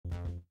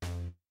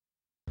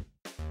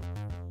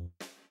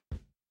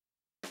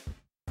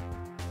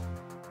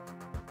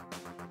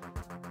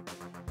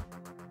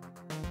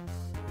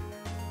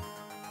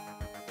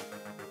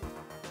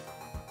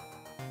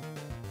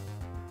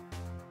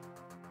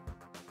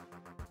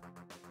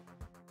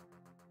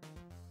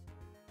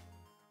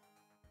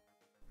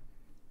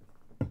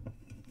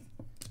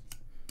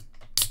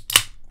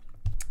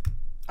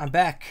I'm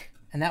back.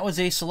 And that was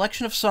a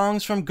selection of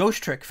songs from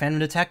Ghost Trick, Phantom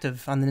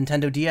Detective on the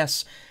Nintendo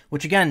DS,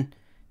 which again,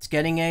 it's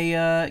getting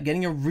a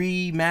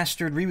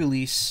remastered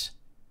re-release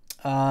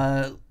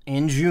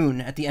in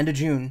June, at the end of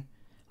June.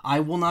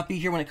 I will not be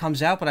here when it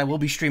comes out, but I will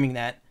be streaming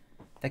that.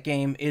 That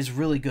game is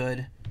really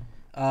good.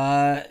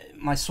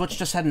 My Switch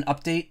just had an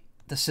update.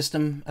 The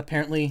system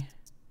apparently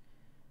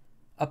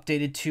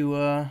updated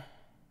to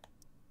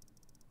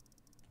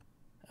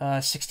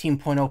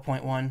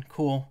 16.0.1.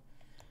 Cool.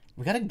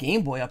 We got a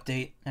Game Boy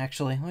update,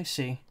 actually. Let me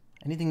see.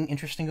 Anything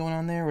interesting going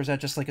on there, or is that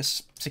just like a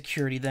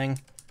security thing?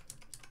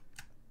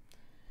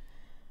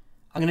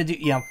 I'm gonna do...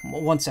 Yeah,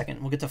 1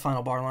 second. We'll get to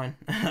Final Bar Line.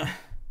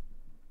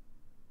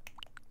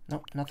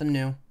 Nope, nothing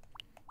new.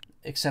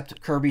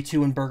 Except Kirby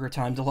 2 and Burger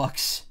Time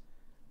Deluxe.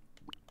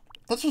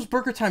 This was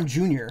Burger Time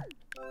Jr.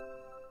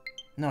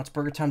 No, it's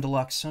Burger Time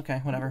Deluxe. Okay,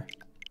 whatever.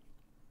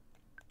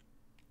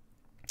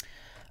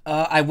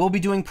 I will be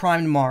doing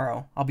Prime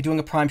tomorrow. I'll be doing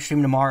a Prime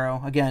stream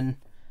tomorrow. Again,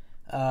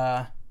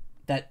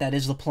 that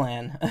is the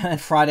plan.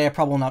 And Friday I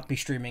probably will not be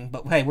streaming.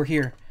 But hey, we're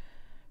here.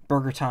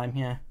 Burger Time,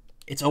 yeah.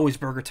 It's always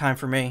Burger Time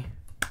for me.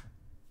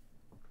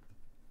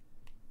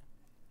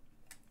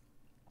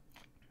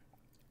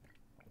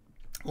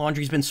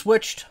 Laundry's been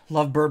switched.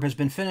 Love Burb has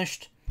been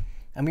finished.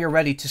 And we are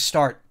ready to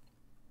start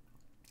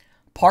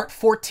Part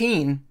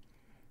 14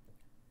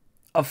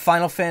 of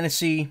Final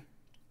Fantasy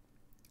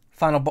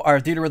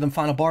Theatrhythm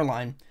Final Bar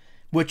Line,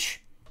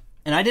 which,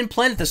 and I didn't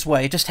plan it this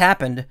way, it just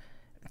happened.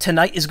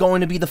 Tonight is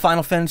going to be the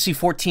Final Fantasy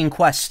 14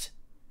 quest.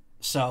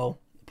 So,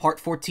 Part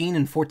 14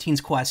 and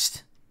 14's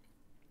quest.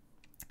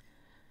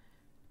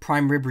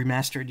 Prime Rib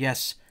Remastered,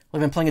 yes. I've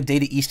been playing a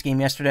Data East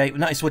game yesterday.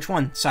 Nice, which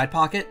one? Side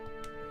Pocket?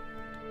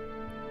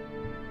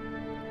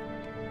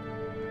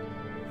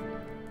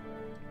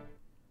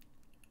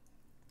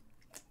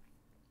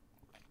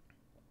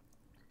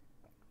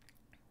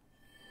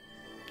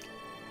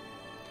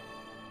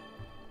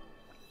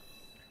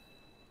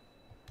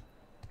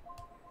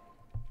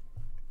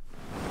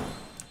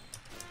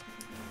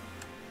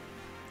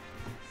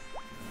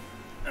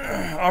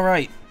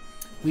 Alright,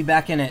 we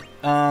back in it.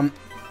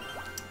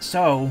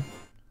 So,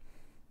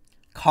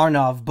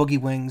 Karnov, Boogie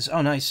Wings.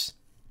 Oh, nice.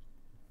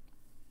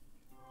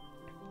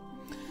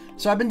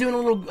 So I've been doing a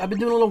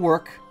little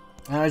work.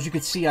 As you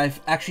can see,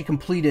 I've actually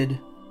completed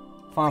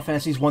Final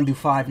Fantasies 1 through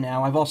 5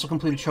 now. I've also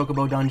completed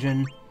Chocobo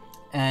Dungeon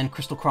and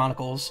Crystal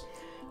Chronicles.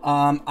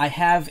 I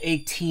have a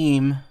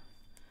team.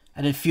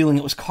 I had a feeling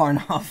it was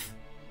Karnov.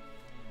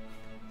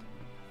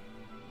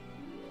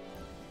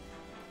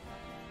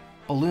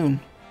 Balloon.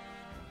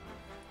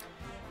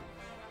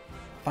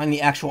 Finding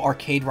the actual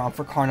arcade ROM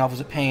for Karnov was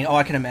a pain. Oh,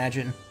 I can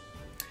imagine.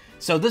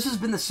 So this has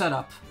been the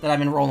setup that I've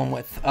been rolling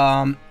with.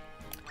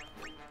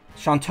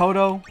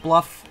 Shantoto,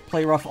 Bluff,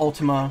 Playrough,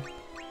 Ultima,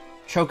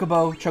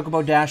 Chocobo,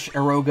 Chocobo Dash,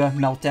 Eroga,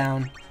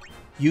 Meltdown,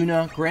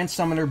 Yuna, Grand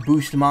Summoner,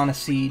 Boost, Mana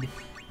Seed,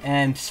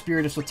 and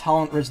Spiritus with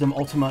Talent, Wisdom,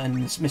 Ultima, and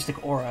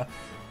Mystic Aura.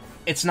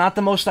 It's not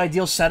the most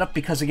ideal setup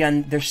because,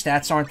 again, their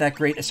stats aren't that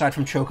great aside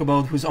from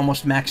Chocobo, who's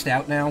almost maxed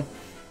out now.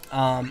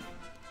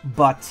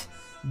 But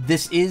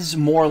this is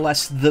more or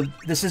less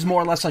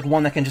like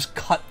one that can just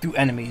cut through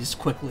enemies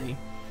quickly.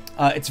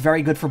 It's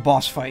very good for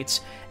boss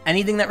fights.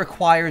 Anything that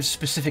requires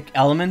specific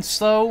elements,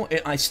 though,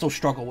 I still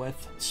struggle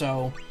with.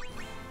 So,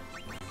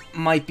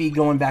 might be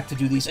going back to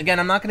do these. Again,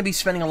 I'm not going to be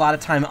spending a lot of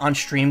time on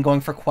stream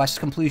going for quest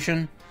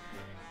completion.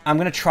 I'm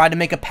going to try to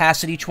make a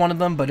pass at each one of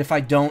them, but if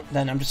I don't,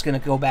 then I'm just going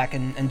to go back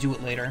and do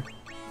it later.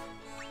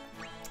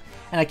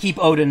 And I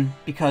keep Odin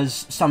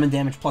because summon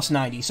damage plus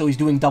 90, so he's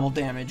doing double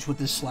damage with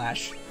his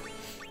slash.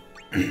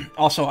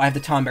 Also, I have the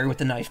Tonberry with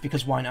the knife,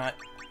 because why not?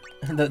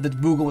 The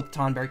Boogle with the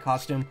Tonberry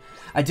costume.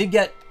 I did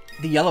get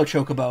the yellow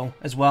Chocobo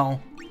as well.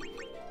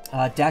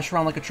 Dash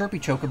around like a chirpy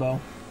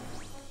Chocobo.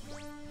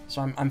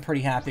 So I'm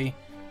pretty happy.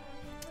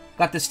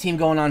 Got this team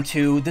going on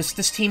too.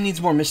 This team needs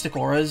more Mystic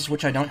Auras,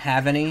 which I don't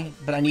have any.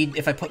 But I need,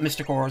 if I put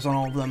Mystic Auras on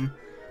all of them,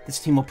 this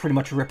team will pretty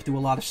much rip through a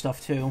lot of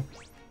stuff too.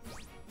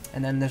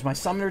 And then there's my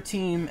Summoner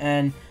team,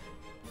 and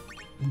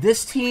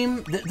this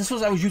team, this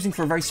was I was using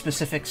for a very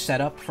specific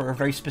setup, for a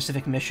very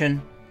specific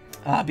mission,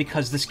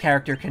 because this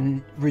character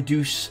can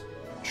reduce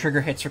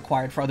trigger hits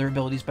required for other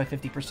abilities by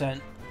 50%,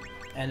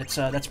 and it's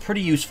that's pretty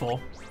useful.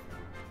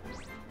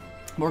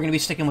 We're going to be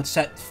sticking with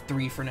set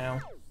 3 for now,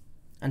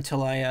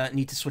 until I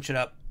need to switch it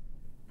up.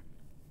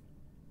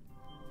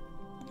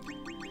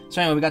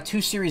 So anyway, we got 2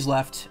 series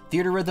left,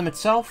 Theatrhythm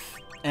itself,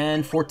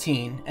 and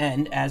 14,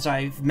 and as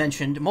I've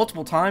mentioned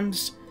multiple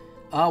times,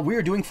 we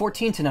are doing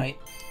 14 tonight.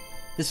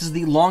 This is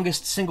the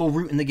longest single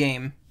route in the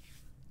game,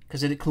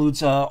 because it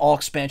includes all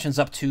expansions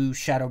up to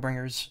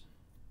Shadowbringers.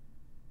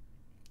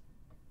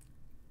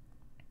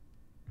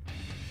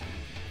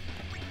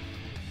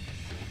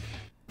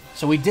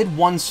 So we did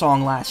one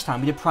song last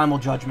time. We did Primal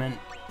Judgment,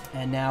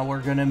 and now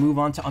we're going to move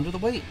on to Under the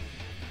Weight.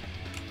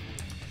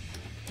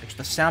 Which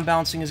the sound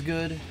balancing is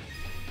good.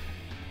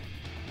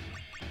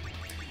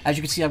 As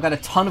you can see, I've got a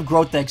ton of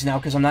growth eggs now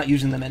because I'm not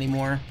using them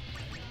anymore.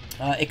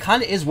 It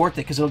kind of is worth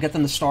it because it'll get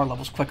them the star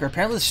levels quicker.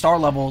 Apparently the star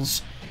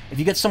levels If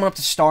you get someone up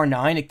to star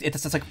 9,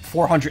 it's like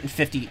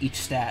 450 each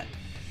stat.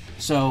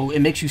 So it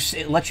lets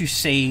you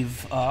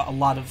save a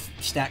lot of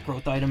stat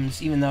growth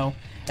items, even though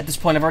at this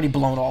point I've already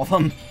blown all of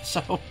them.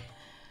 So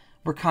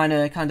we're kind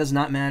of does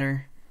not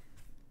matter.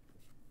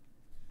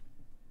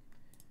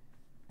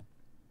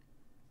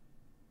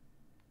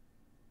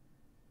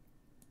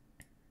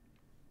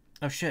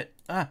 Oh shit!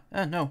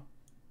 No.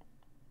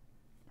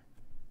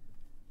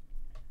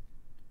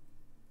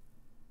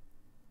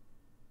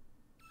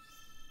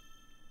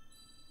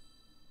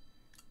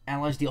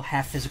 Allies deal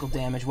half physical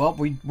damage. Well,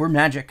 we're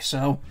magic,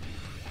 so...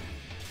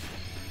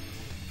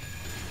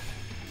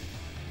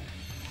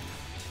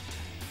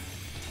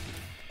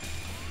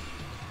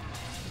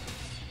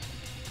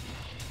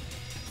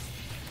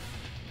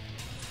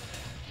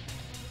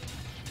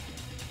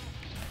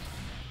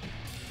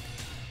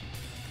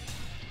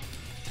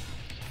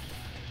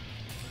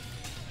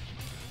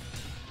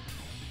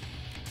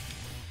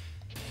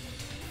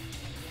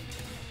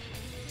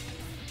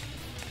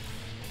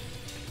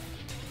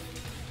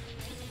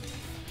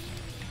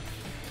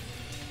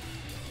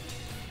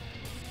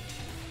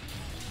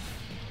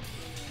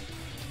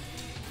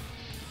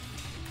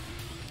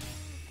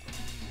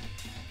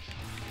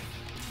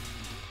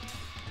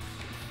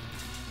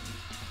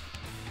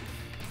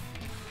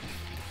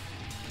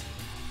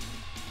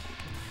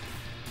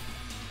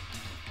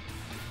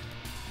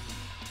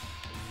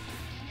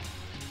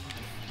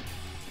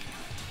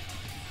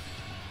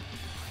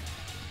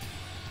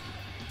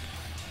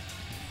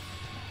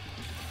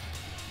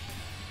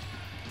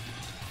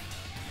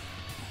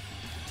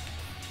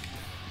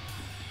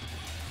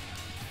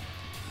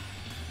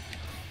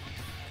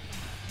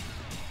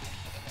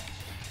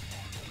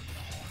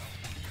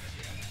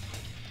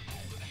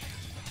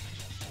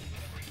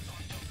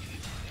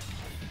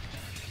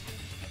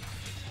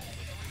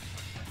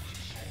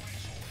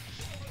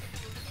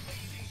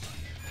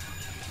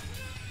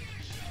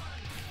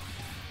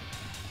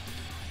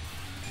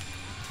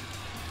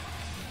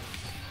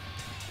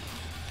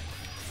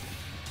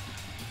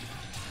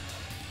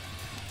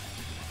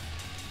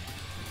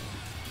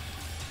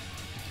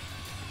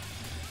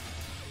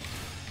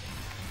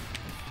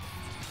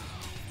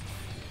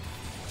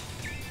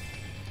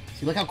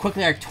 See, look how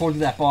quickly I tore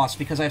through that boss,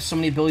 because I have so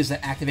many abilities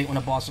that activate when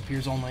a boss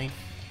appears only.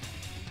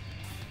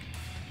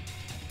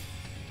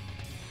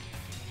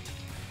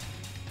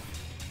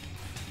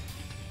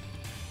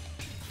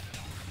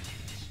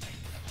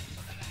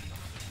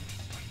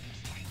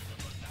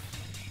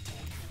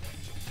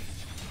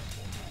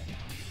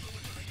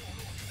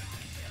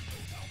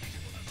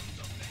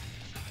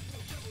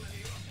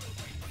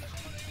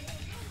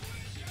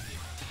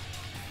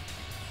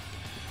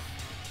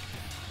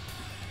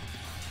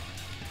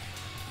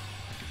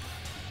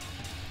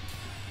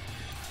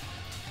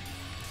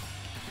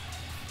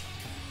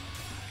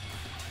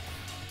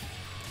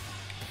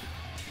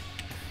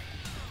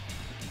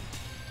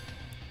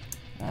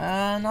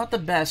 Not the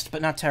best,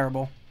 but not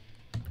terrible.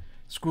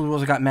 School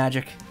rules, I got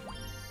magic.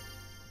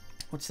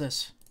 What's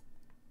this?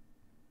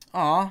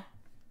 Aw.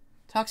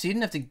 Toxie, you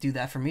didn't have to do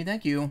that for me,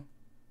 thank you.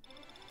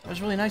 That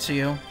was really nice of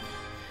you.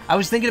 I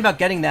was thinking about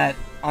getting that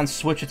on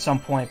Switch at some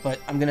point, but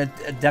I'm gonna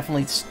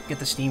definitely get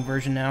the Steam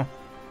version now.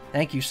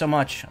 Thank you so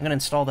much. I'm gonna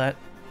install that.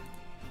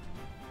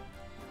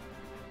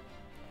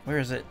 Where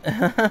is it?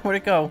 Where'd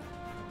it go?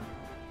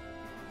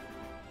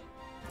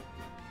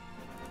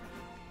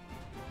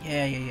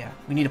 Yeah.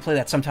 We need to play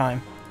that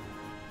sometime.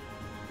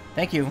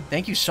 Thank you.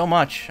 Thank you so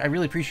much. I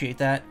really appreciate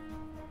that.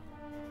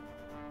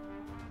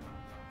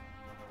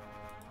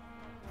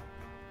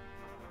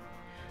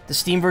 The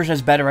Steam version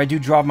is better. I do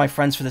draw my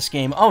friends for this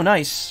game. Oh,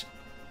 nice.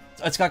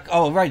 It's got...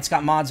 Oh, right. It's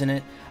got mods in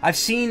it. I've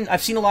seen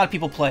a lot of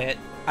people play it.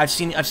 I've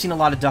seen a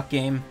lot of Duck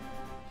Game.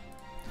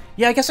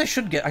 Yeah, I guess I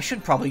should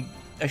have probably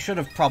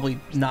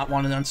not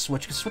wanted it on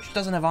Switch, because Switch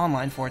doesn't have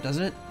online for it, does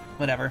it?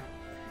 Whatever.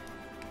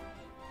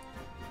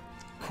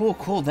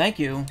 Cool. Thank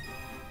you.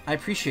 I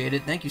appreciate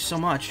it. Thank you so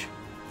much.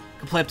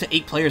 Can play up to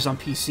 8 players on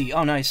PC.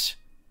 Oh, nice.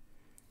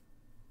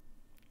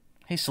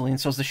 Hey, Celine,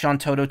 so is the Sean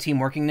Toto team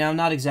working now?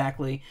 Not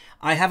exactly.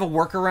 I have a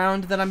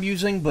workaround that I'm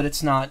using, but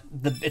it's not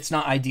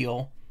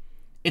ideal.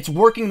 It's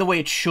working the way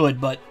it should,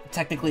 but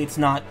technically it's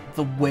not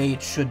the way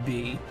it should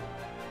be.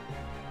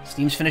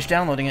 Steam's finished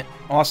downloading it.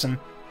 Awesome.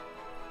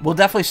 We'll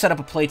definitely set up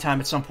a playtime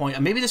at some point.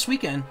 Maybe this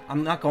weekend.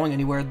 I'm not going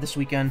anywhere this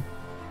weekend.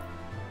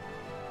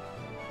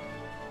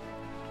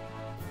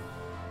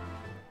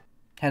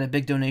 Had a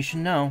big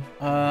donation? No.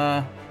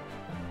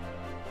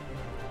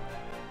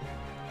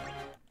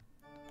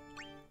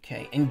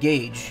 Okay,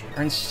 engage.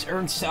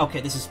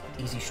 Okay, this is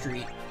easy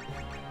street.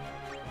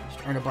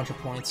 Just earn a bunch of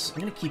points.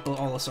 I'm gonna keep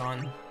all this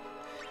on.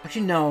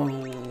 Actually, no.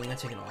 I'm gonna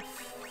take it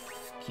off.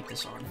 Keep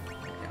this on. There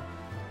we go.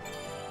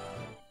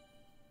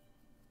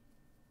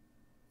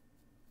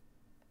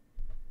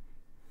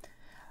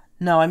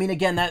 No, I mean,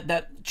 again,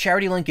 that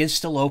charity link is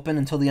still open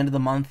until the end of the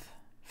month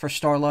for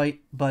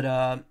Starlight, but,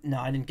 no,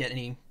 I didn't get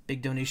any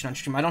big donation on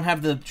stream. I don't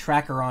have the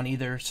tracker on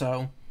either,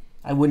 so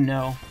I wouldn't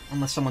know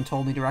unless someone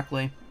told me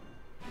directly.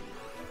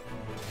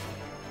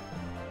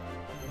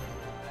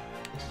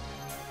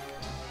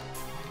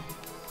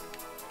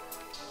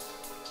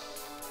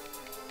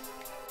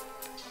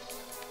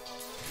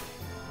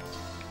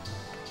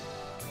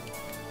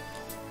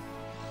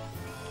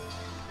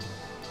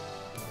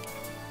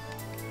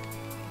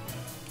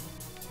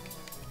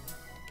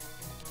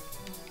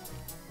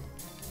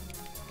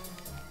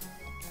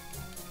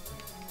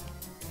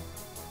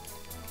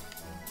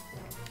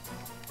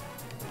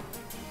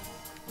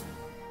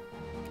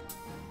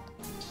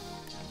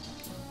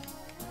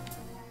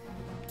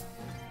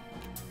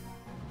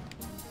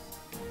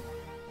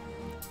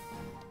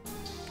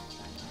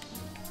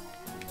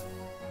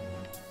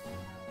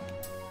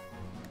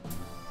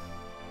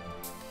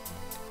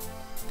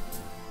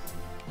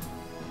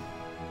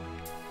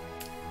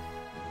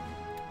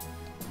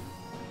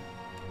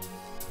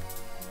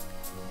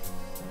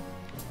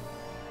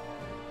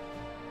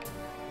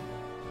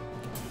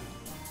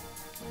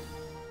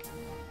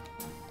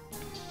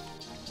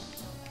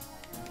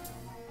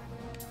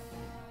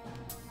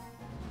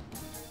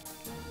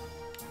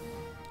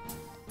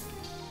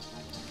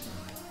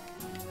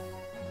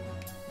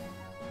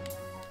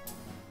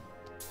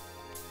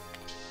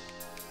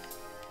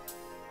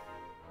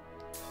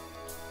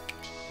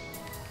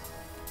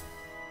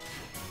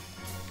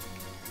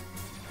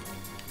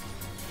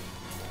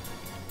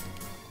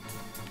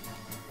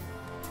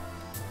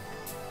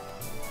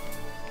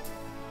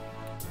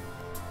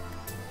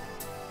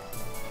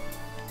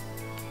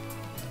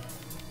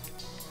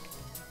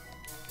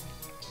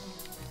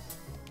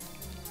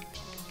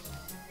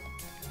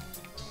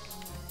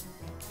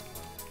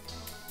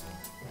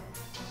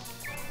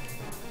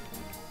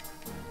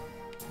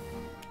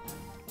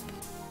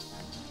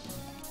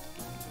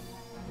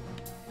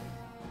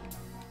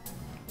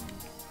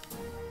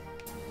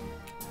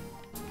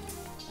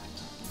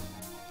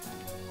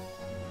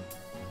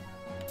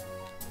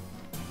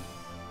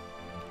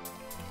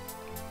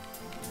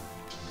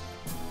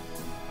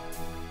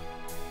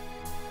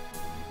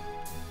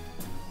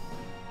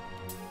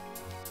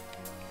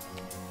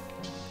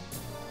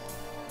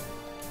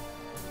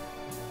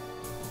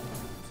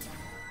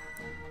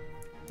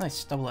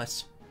 Nice, double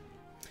S.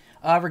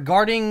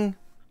 Regarding...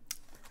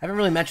 I haven't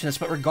really mentioned this,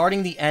 but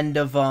regarding the end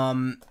of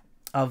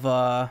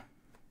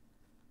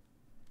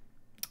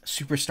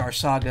Superstar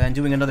Saga and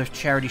doing another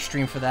charity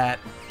stream for that,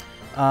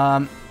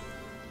 I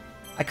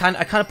kind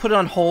of put it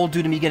on hold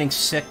due to me getting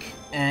sick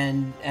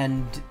and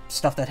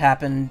stuff that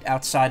happened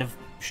outside of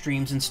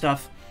streams and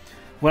stuff.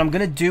 What I'm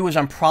gonna do is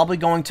I'm probably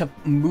going to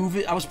move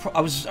it. I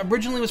was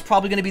originally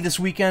probably gonna be this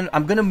weekend.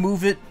 I'm gonna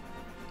move it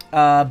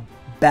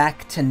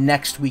back to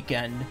next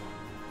weekend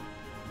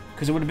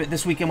because it would have been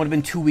this weekend would have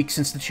been 2 weeks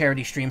since the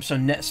charity stream.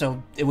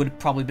 So it would have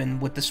probably been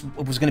what this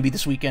was gonna be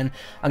this weekend.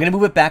 I'm gonna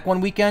move it back 1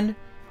 weekend.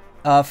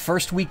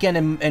 First weekend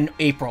in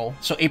April,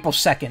 so April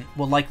 2nd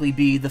will likely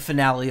be the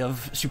finale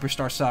of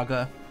Superstar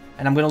Saga,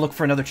 and I'm gonna look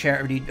for another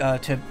charity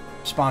to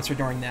sponsor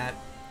during that.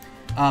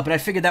 But I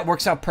figured that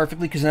works out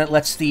perfectly because then it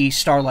lets the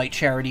Starlight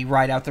charity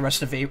ride out the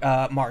rest of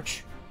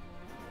March.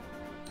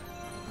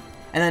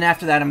 And then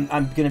after that, I'm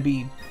going to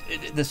be...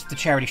 the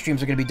charity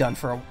streams are going to be done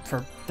for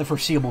the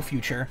foreseeable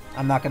future.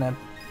 I'm not going to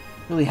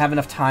really have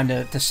enough time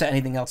to set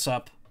anything else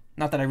up.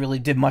 Not that I really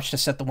did much to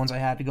set the ones I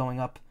had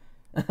going up.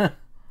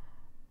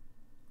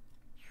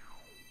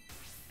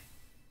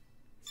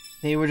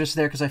 They were just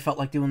there because I felt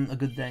like doing a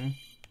good thing.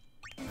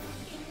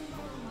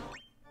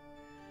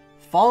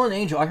 Fallen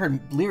Angel. I heard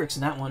lyrics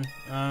in that one.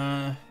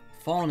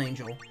 Fallen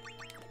Angel.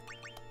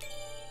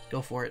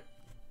 Go for it.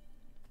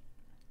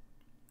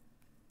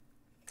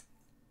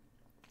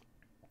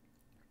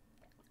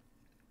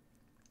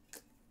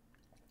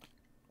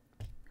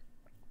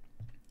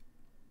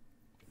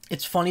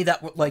 It's funny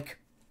that we're like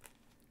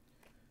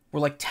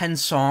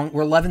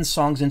 11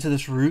 songs into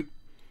this route,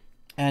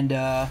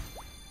 and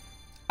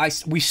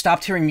we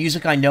stopped hearing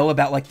music I know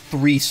about like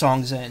 3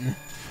 songs in.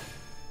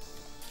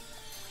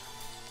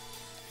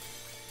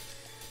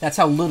 That's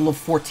how little of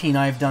 14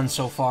 I've done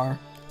so far.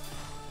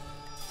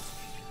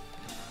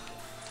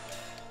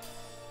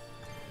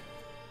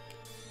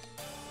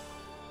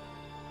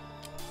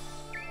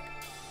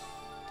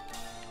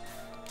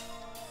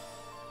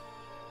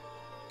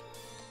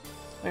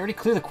 I already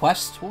cleared the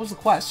quest? What was the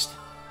quest?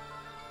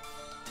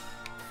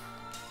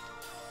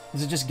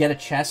 Does it just get a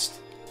chest?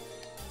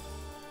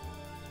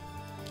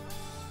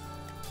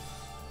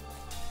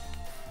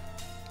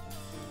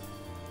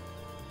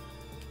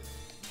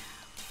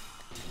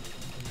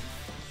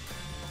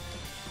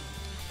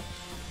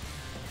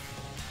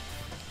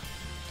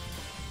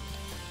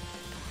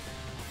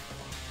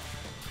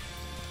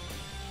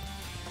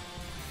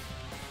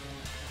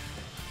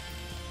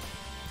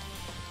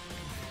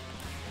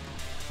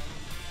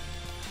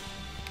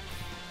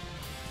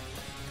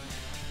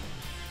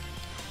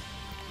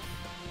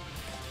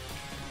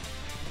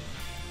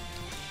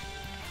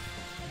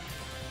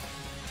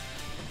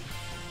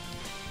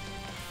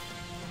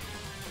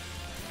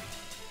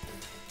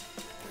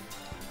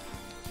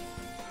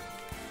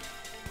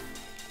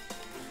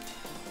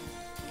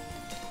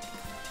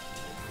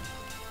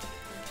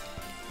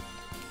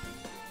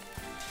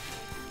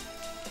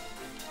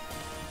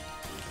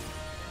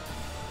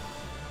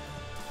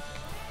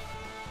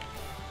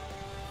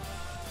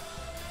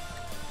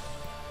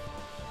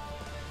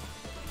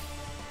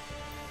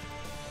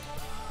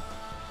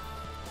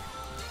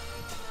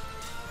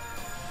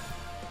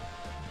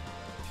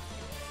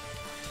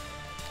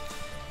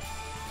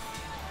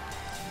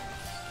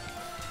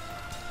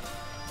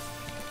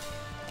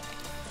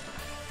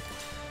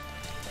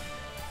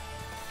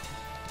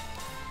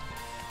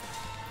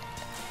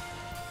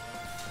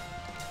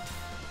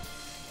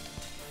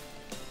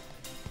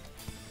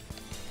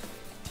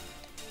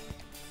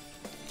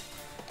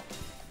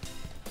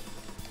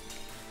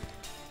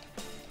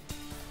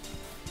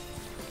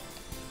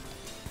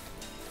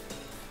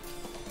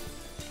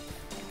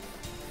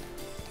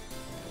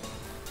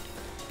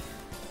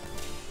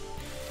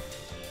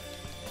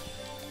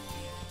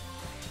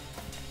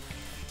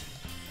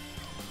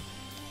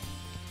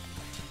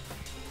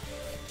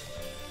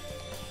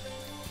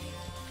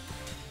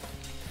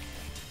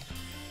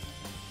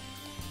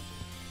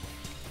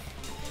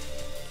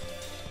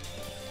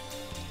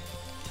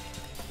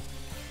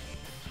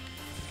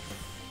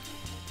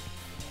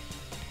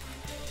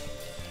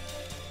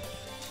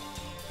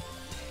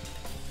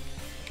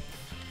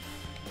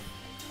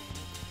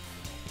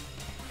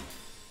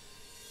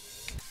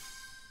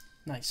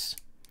 Nice.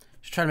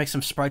 Just try to make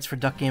some sprites for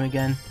Duck Game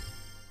again.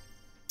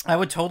 I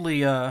would totally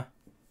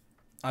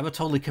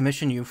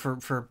commission you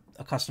for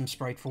a custom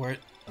sprite for it.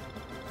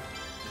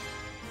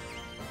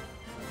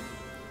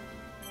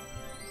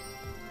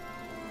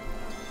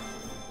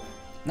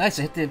 Nice,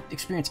 I hit the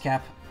experience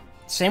cap.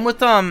 Same with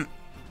the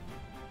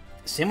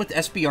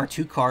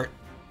SBR2 cart.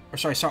 Or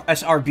sorry,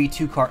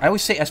 SRB2 cart. I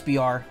always say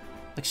SBR,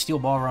 like Steel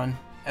Ball Run.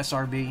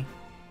 SRB.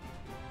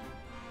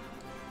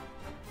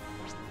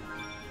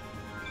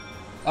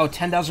 Oh,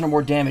 10,000 or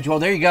more damage. Well,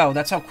 there you go.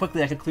 That's how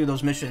quickly I could clear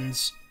those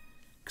missions.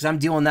 Because I'm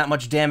dealing that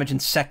much damage in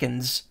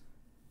seconds.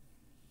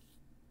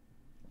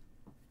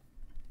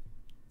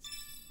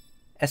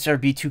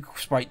 SRB2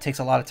 sprite takes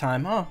a lot of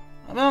time. Oh,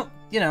 well,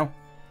 you know.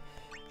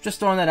 Just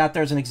throwing that out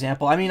there as an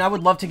example. I mean, I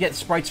would love to get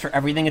sprites for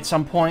everything at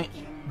some point,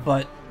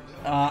 but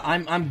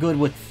I'm good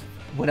with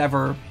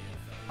whatever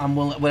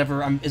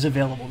is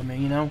available to me,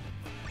 you know?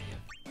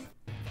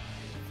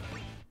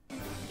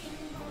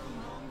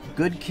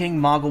 Good King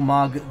Moggle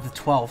Mog the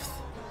 12th.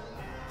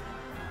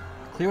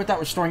 Clear without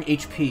restoring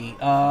HP.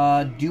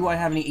 Do I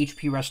have any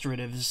HP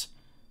restoratives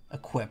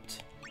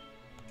equipped?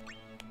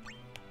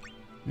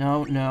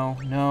 No, no,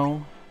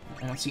 no.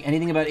 I don't see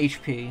anything about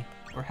HP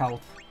or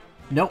health.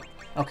 Nope.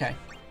 Okay.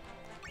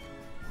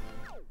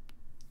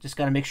 Just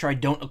gotta make sure I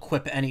don't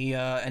equip any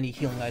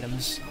healing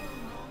items.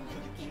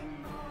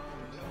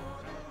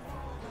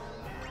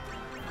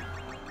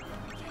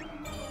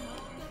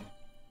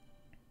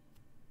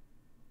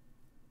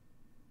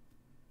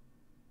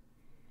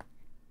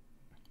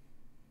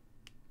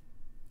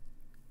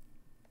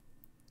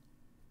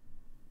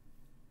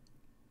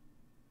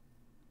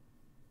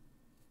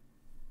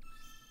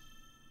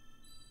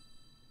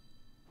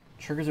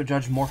 Triggers are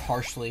judged more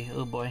harshly.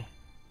 Oh boy.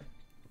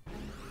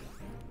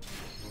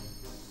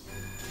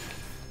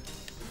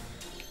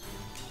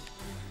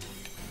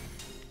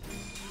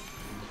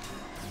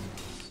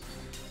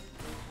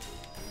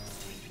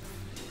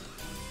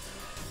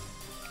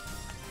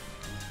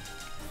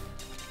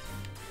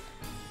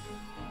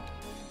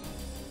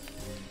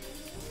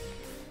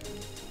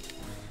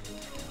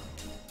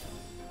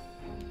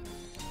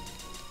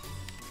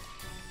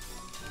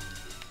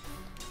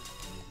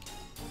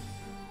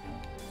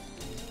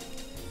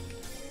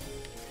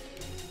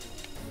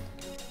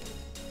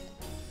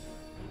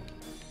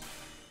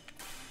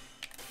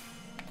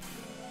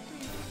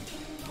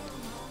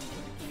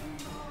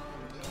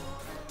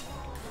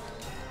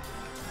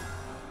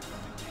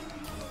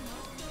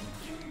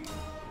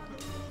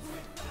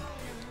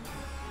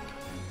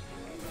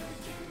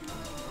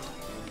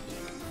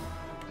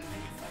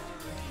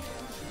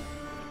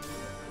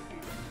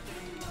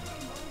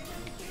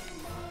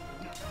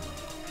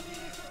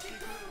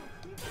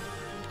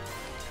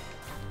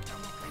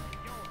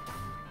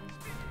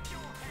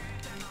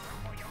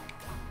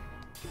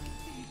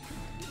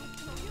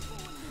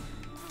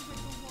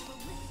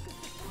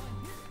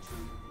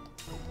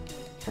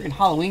 Freaking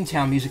Halloween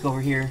Town music over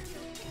here.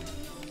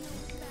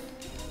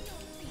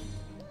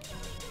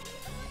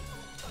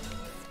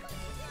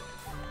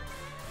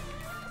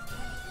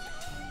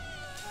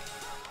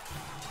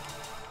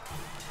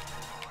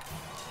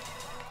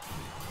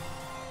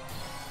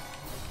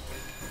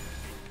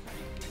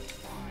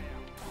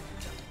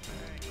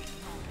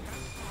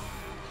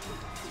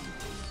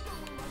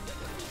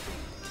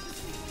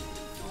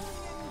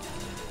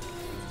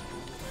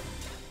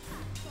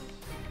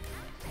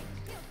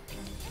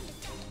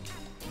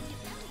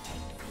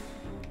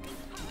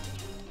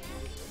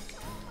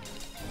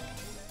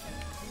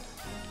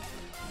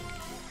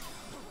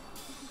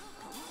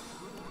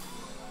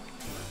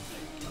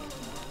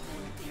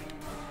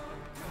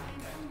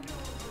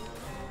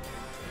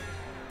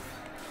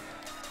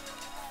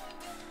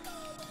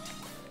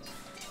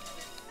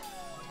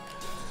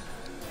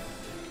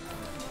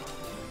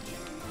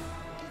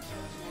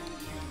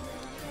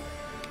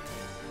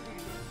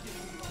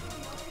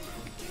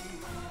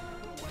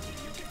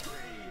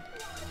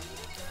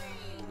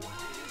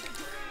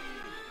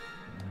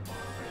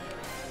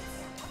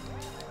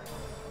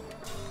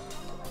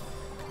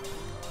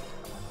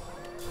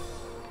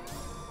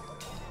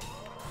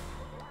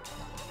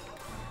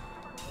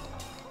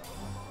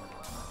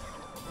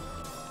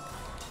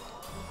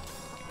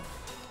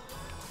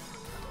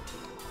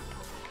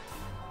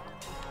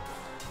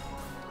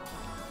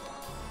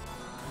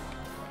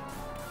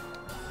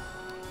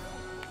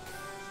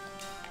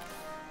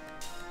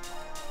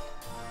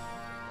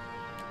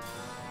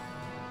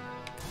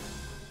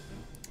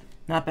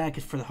 Not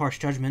bad for the harsh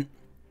judgment.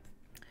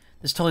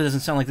 This totally doesn't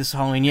sound like this is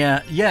Halloween.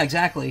 Yeah,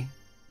 exactly.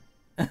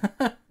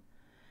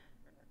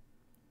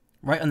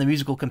 Right on the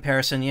musical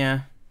comparison,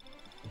 yeah.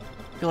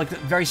 I feel like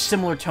very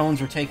similar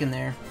tones were taken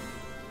there.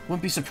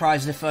 Wouldn't be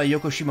surprised if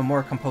Yoko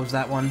Shimomura composed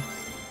that one.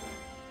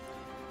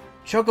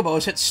 Chocobo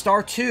has hit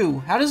star 2.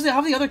 How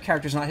have the other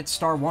characters not hit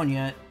star 1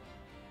 yet?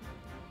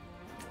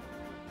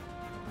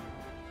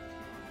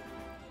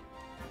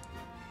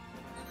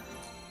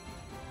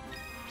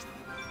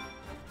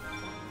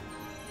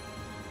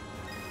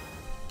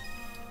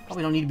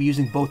 Probably don't need to be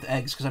using both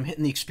eggs because I'm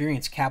hitting the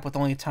experience cap with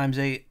only a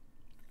 ×8.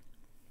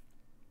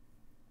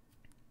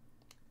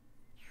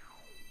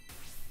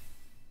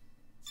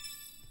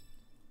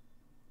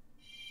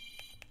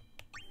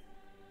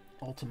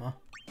 Ultima.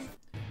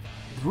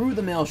 Through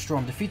the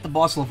Maelstrom. Defeat the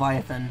boss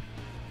Leviathan.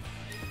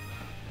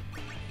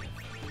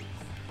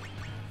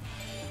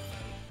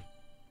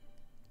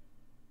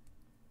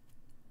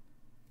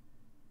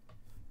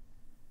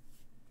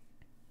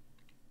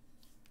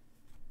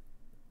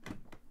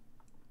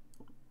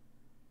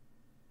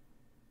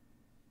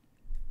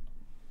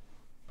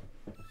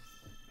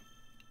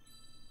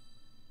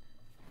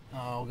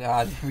 Oh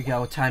god, here we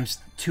go.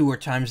 ×2 or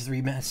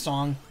 ×3 minute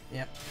song.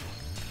 Yep.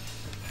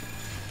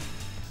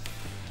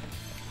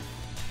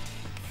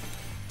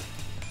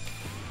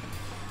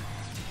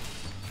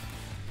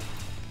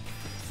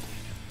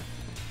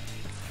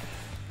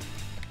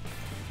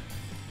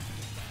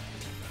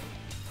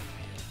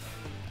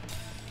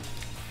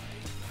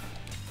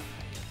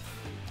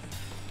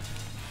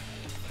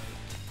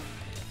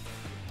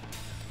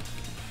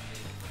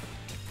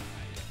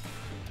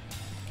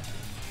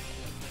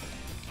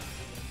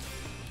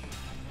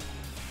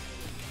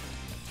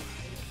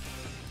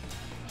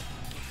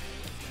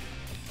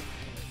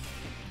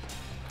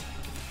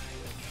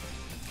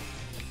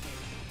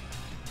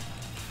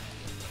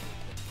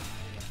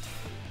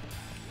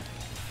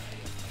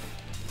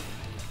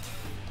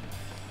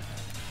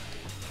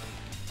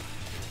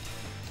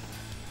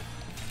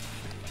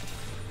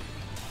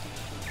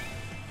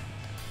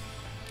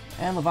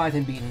 And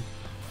Leviathan beaten.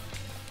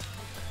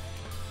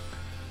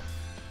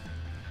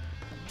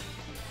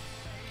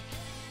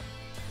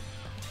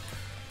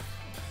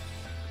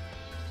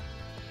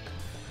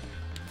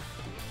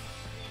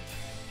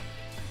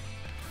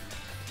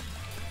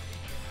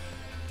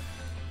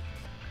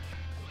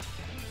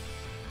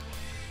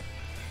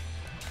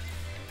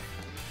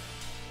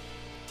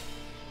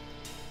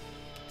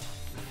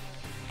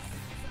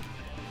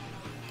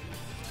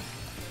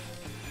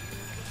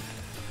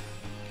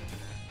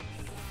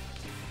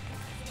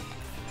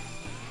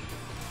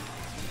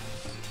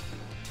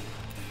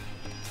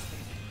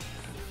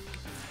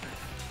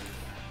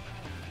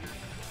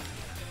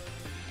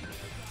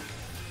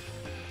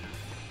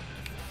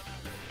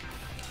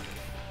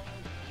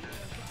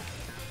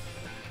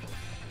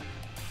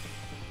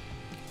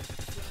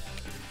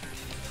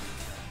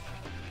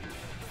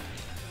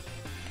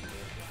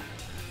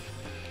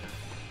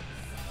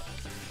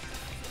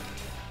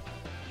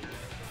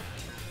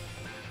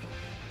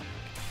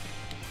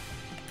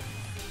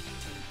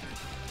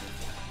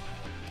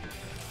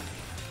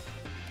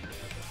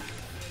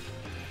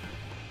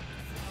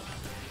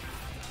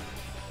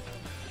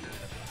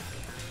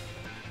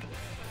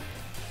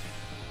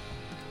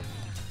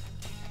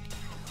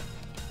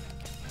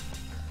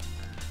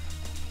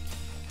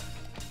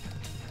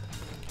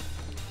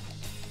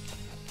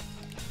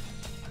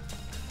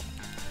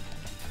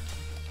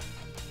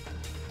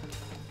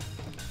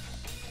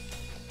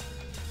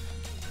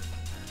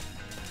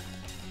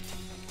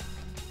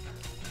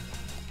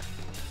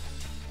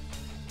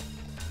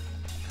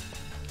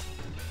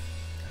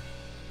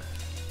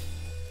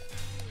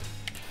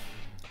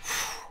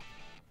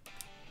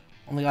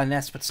 Only got an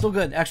S, but still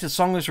good. Actually, the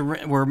song was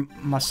were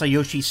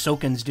Masayoshi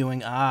Soken's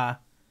doing. I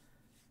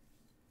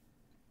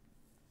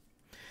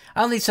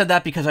only said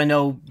that because I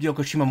know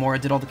Yoko Shimomura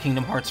did all the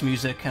Kingdom Hearts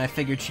music, and I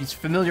figured she's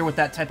familiar with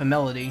that type of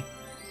melody.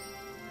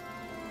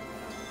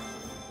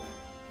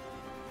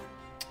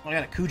 I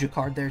got a Kuja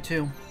card there,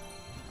 too.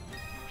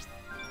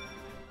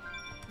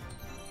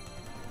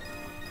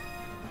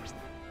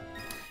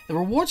 The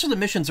rewards for the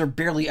missions are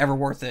barely ever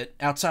worth it,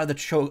 outside the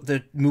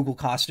Moogle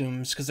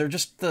costumes, because they're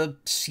just the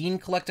scene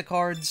collector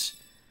cards,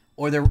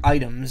 or they're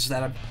items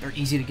that are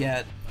easy to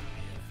get.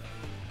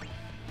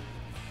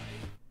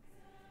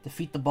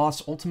 Defeat the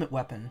boss ultimate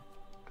weapon.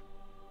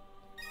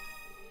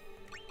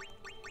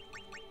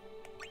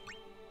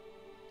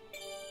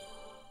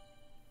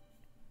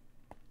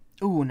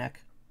 Ooh, neck.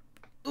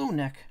 Ooh,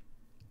 neck.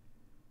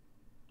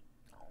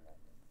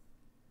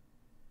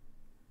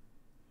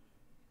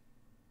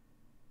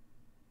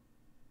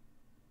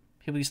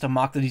 People used to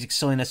mock the music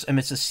silliness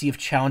amidst a sea of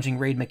challenging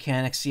raid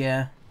mechanics,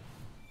 yeah.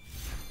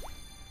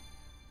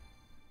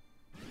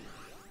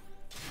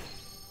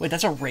 Wait,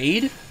 that's a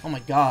raid? Oh my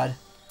god.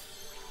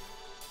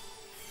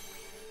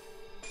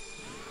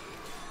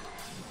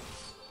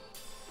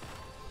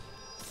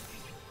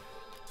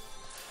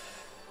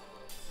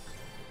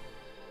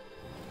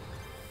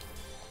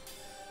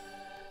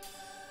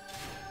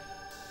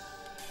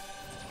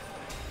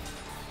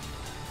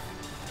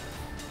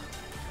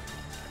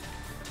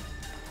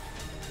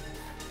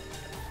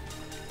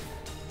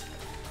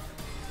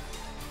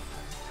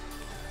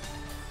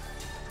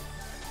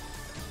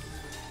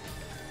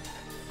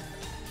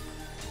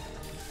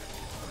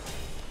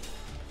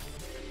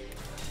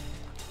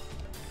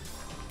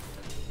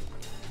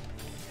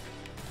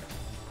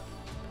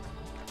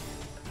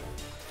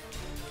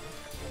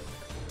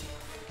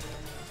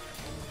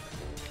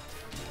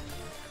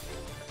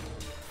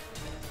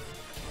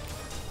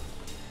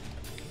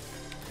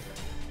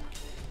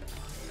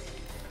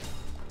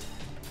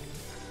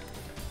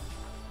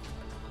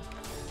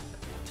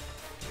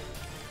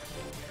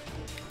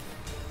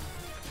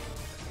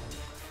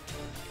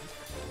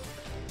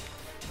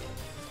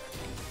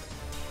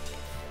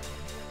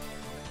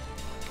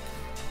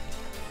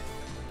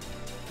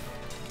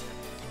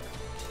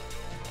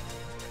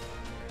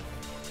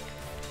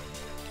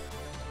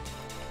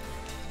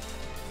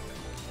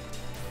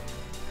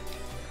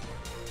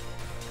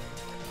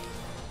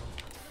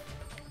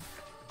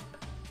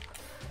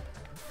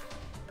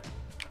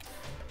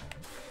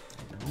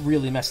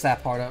 Really messed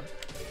that part up.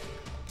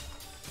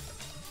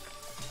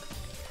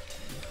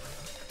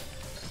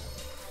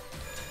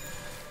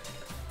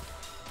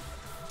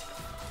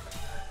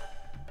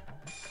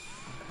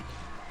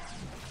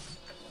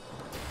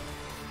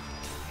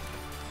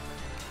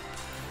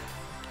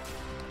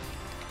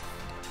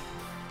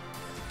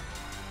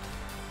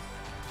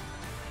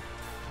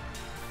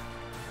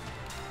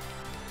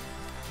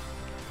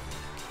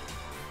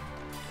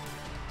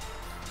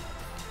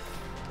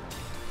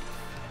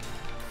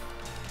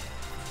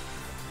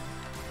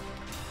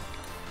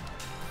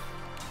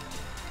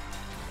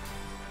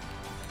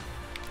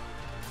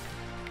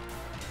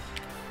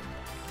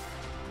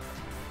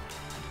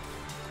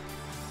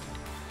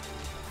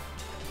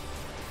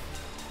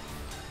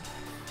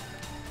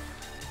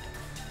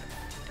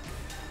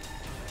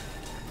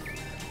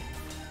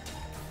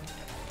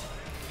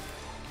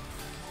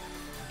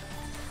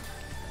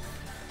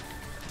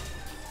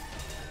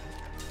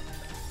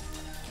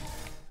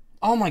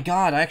 Oh my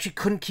god, I actually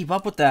couldn't keep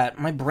up with that.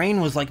 My brain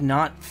was, like,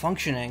 not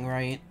functioning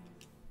right.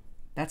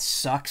 That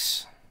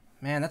sucks.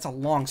 Man, that's a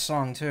long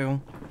song,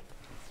 too.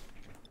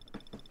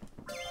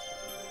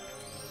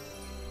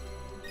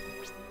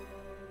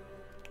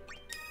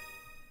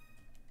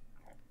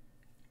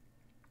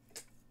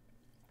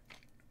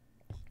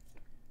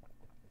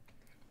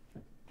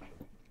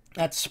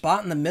 That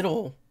spot in the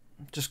middle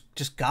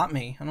just got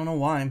me. I don't know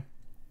why.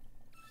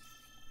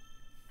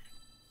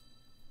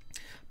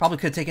 Probably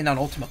could have taken down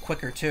Ultima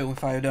quicker, too,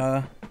 if I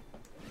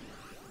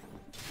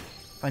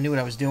knew what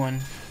I was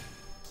doing.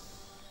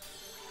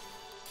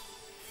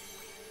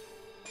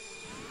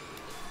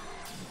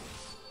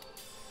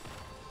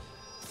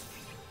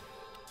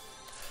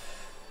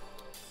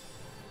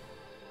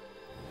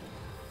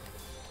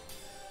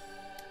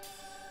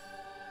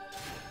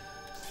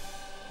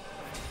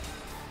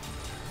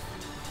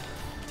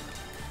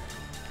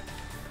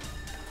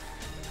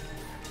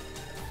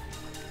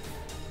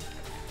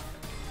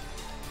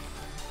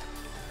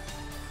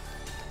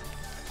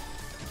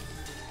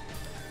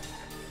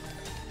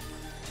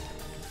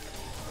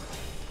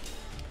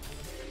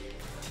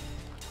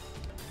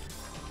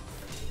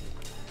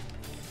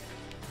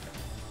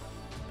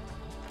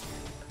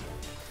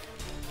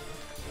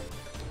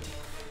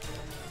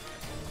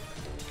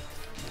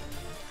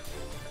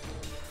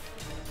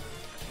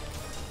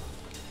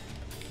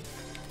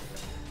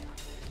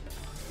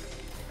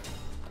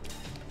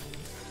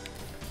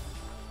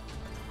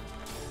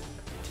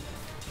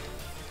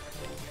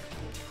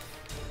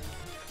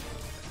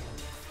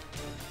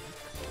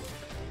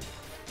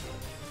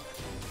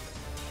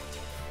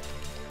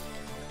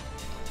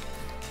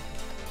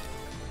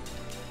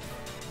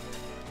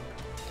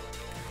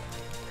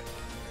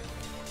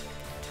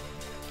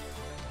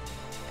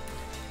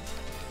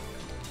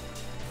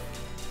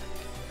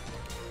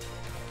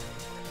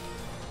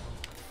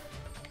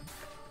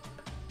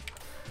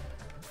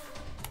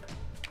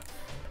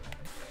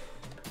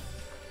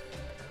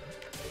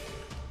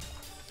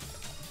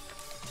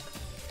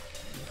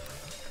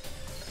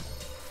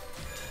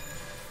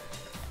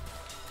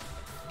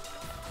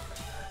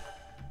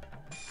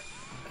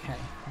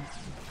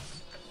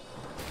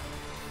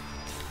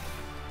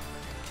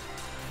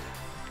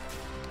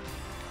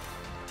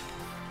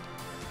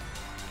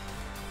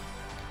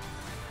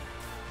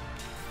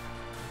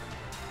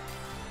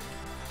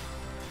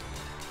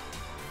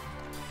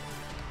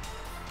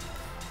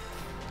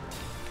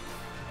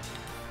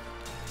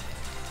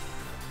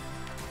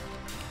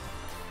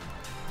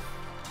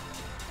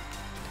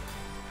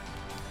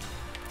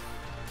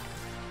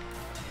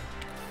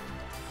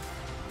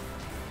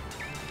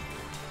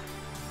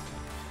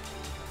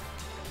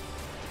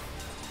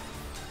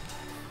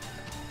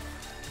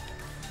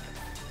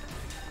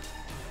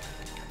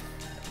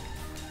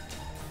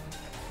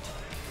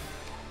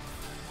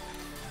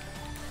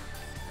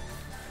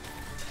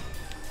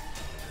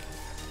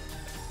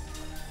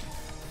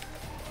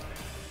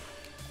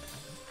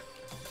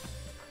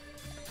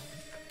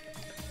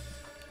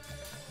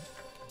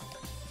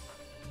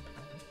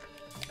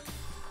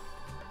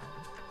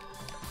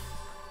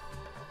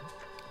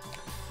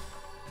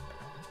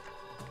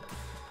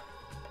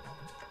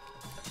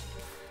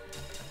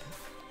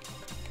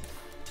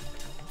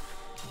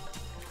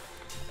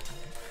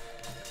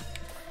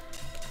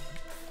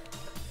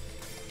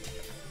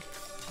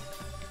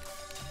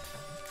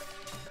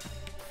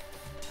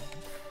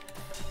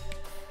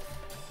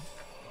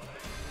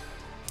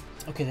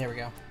 Okay, there we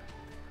go.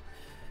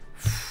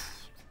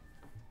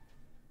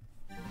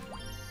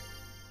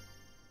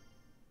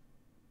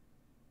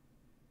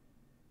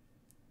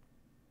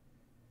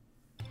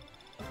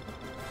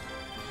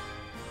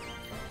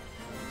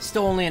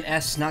 Still only an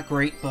S, not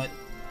great, but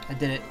I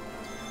did it.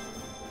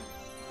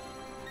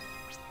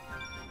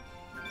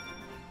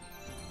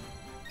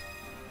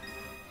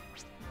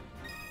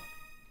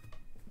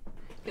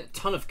 Get a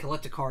ton of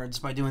collector cards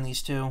by doing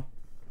these two.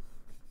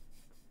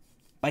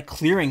 By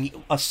clearing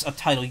a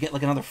title, you get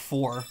like another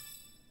 4.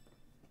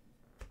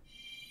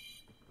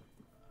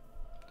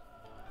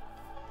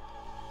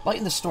 Light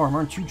in the Storm.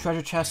 Earn 2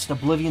 treasure chests.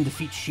 Oblivion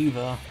defeats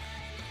Shiva.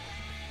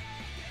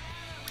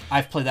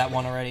 I've played that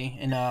one already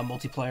in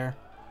multiplayer.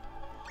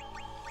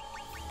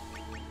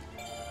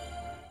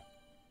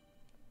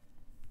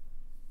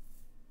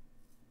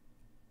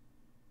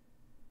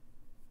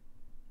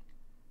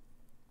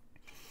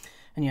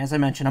 And yeah, as I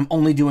mentioned, I'm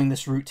only doing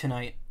this route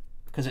tonight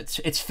because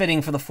it's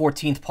fitting for the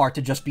 14th part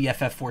to just be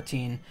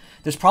FF14.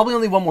 There's probably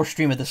only one more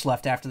stream of this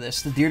left after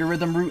this, the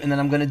Theatrhythm route, and then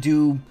I'm going to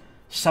do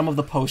some of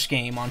the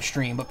post-game on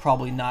stream, but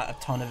probably not a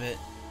ton of it.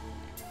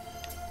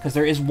 Because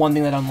there is one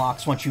thing that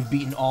unlocks once you've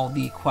beaten all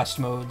the quest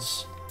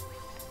modes.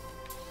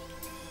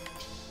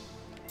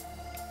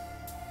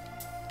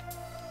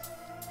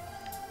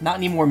 Not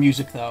any more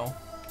music, though.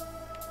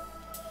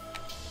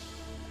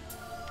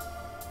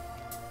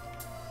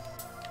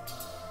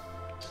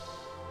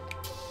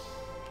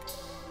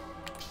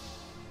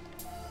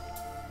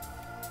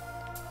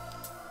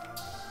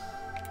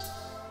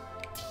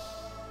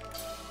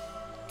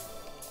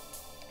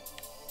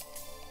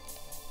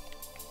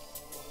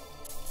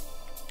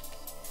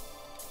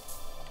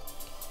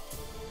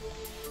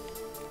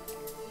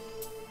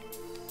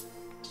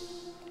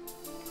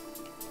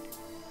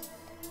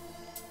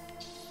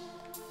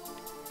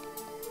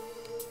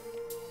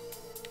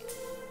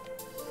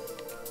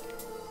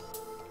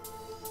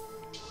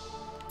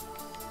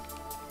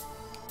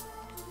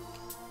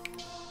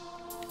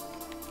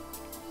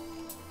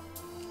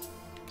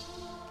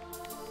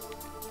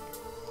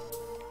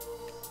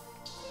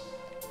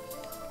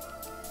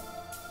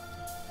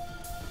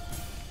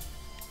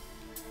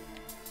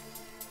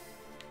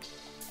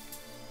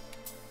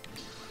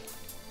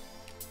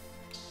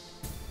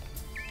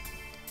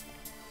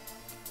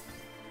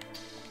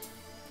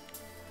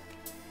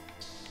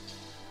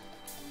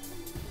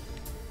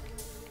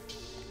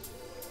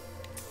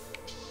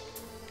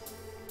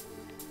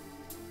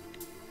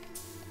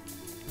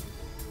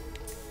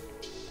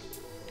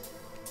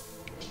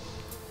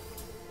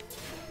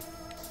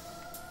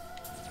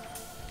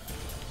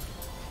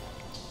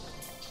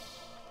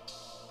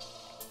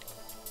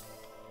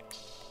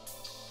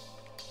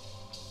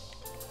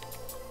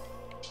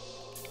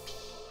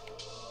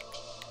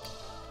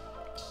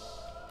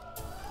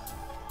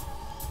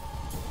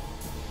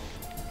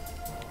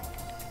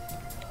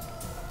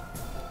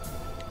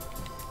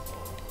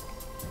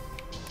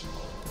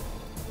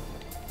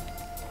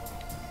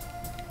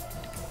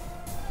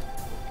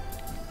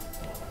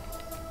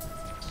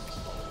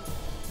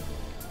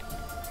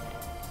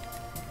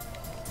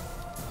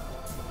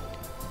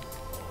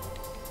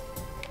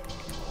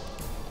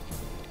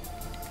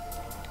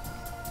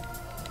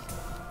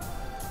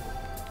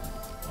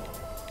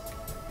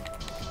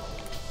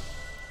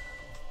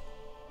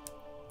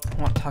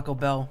 Taco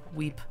Bell.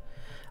 Weep.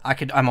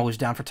 I'm always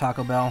down for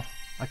Taco Bell.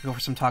 I could go for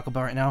some Taco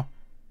Bell right now.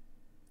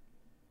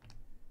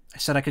 I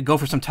said I could go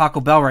for some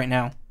Taco Bell right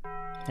now.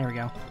 There we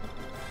go.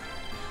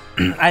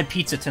 I had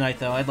pizza tonight,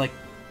 though. I had, like,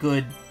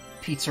 good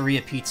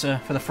pizzeria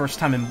pizza for the first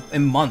time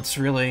in months,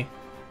 really.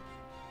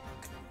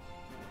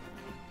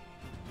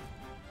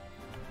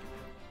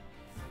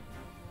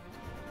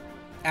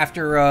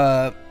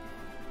 After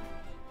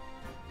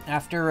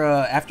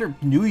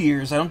New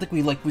Year's, I don't think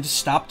we just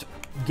stopped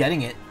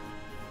getting it.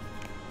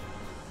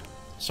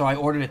 So I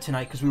ordered it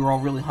tonight because we were all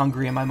really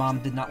hungry and my mom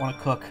did not want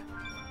to cook.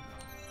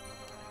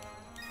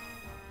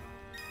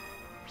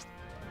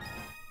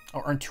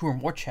 Oh, earn 2 or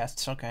more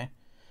chests, okay.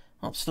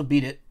 Well, still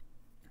beat it.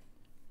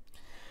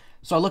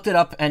 So I looked it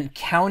up, and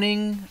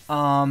counting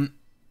the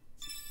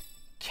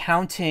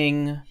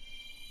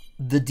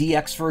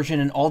DX version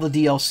and all the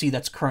DLC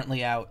that's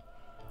currently out,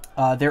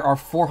 there are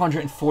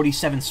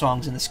 447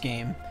 songs in this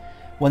game.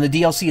 When the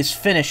DLC is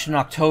finished in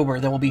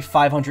October, there will be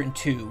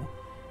 502.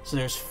 So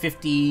there's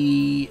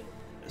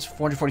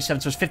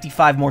 447, so there's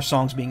 55 more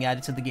songs being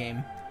added to the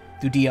game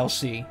through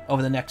DLC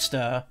over the next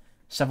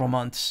several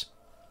months.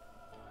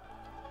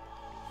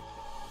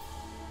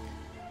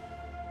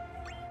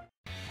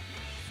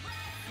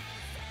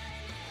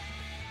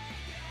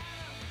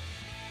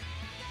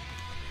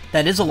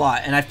 That is a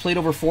lot, and I've played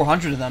over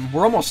 400 of them.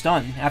 We're almost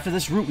done. After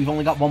this route, we've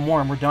only got one more,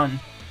 and we're done.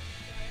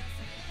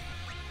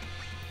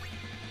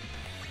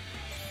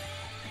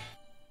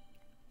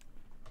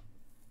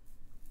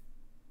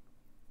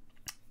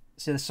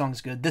 See, this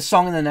song's good. This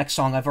song and the next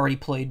song I've already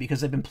played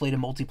because they've been played in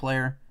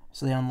multiplayer,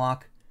 so they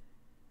unlock.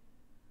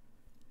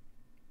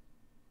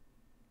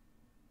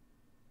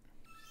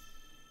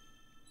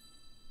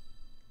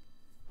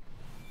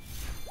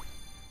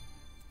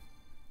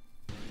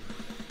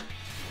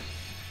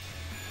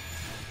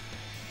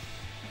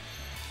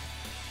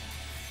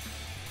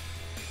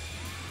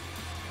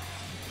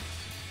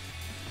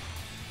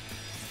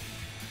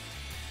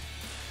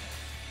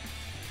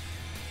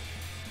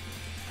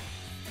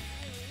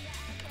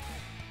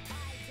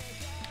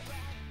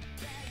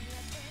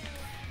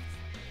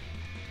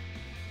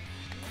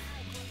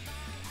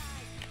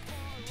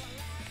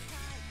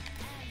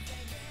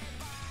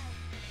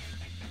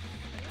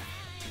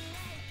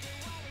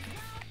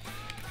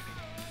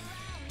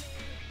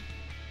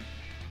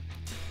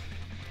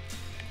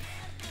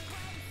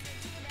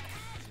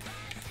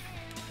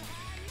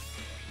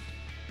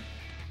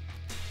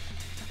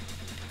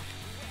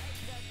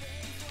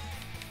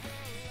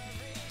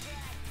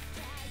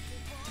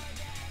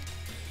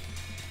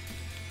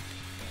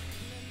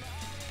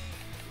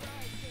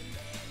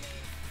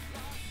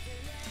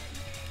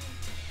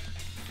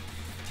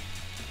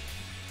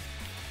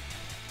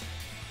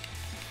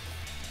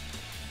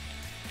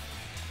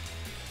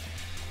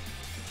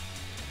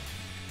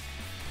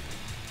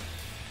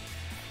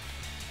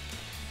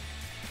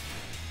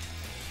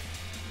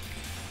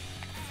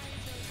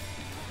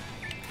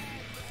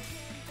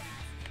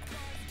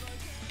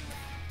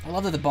 I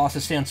love that the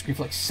bosses stay on screen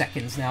for like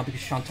seconds now because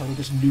Shantotto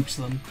just nukes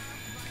them.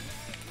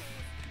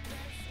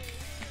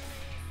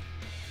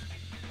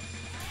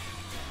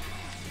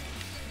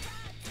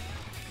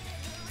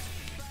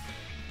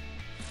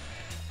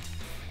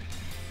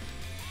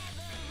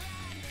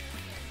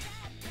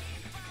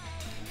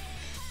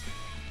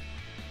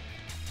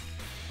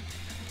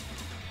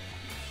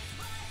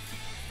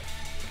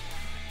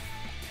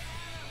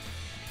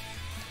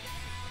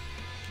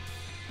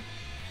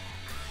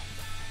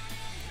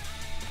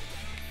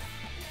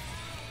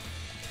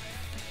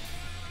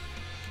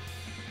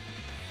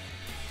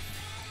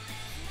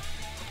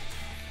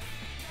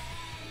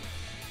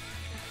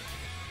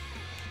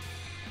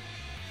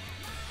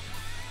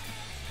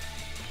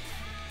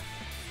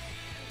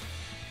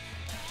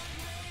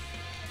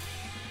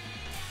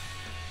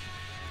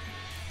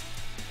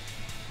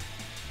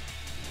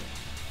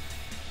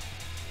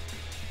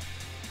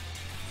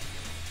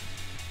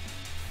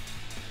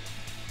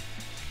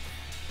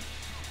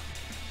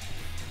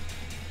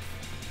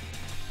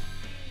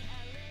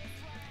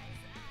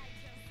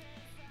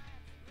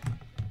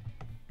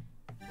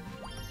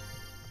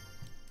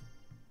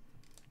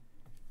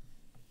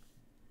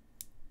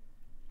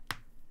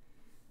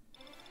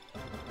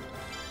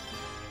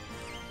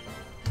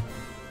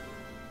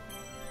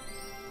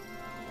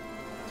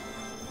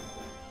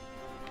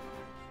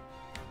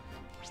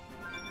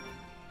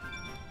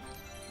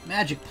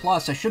 Magic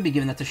Plus, I should be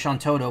giving that to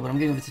Shantotto, but I'm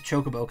giving it to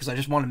Chocobo because I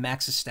just want to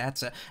max his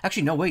stats.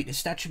 Actually, no, wait, his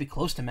stats should be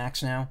close to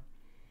max now.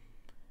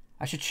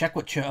 I should check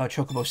what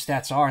Chocobo's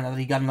stats are now that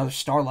he got another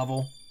star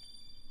level.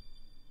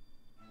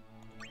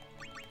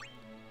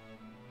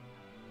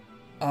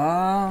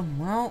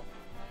 Well...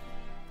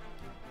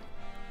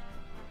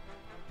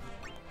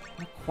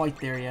 not quite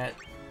there yet.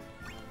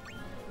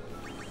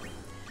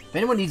 If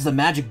anyone needs the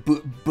magic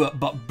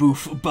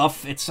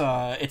buff, it's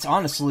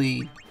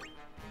honestly...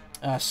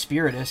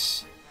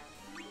 Spiritus.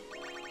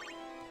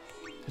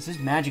 Because his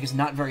magic is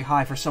not very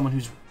high for someone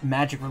who's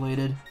magic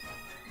related.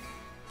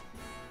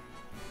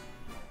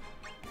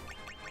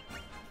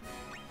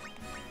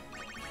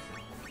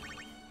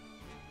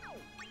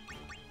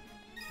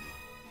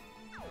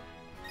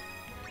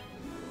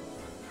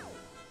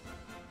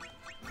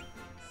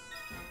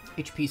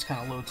 HP's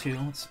kind of low too.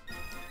 Let's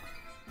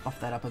buff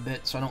that up a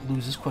bit so I don't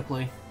lose as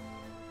quickly.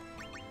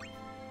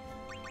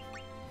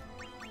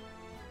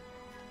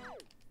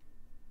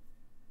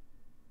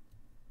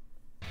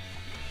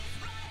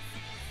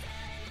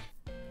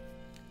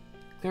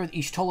 Clear with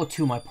Y'shtola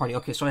 2 my party.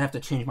 Okay, so I have to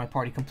change my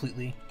party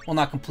completely. Well,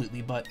 not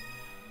completely, but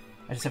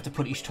I just have to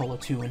put Y'shtola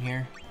 2 in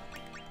here.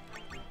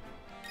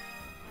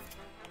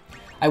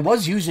 I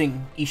was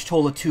using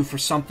Y'shtola 2 for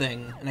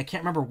something, and I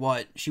can't remember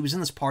what. She was in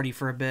this party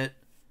for a bit.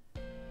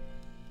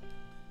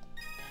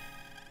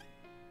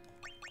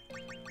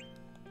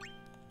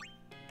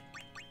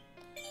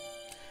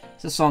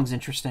 This song's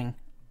interesting.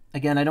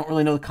 Again, I don't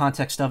really know the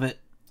context of it.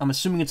 I'm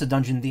assuming it's a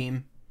dungeon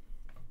theme.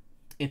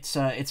 It's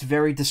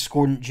very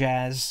discordant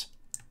jazz.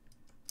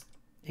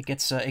 It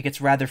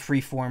gets rather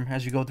freeform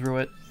as you go through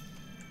it.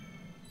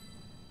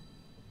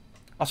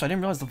 Also, I didn't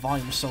realize the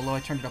volume was so low.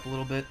 I turned it up a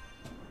little bit.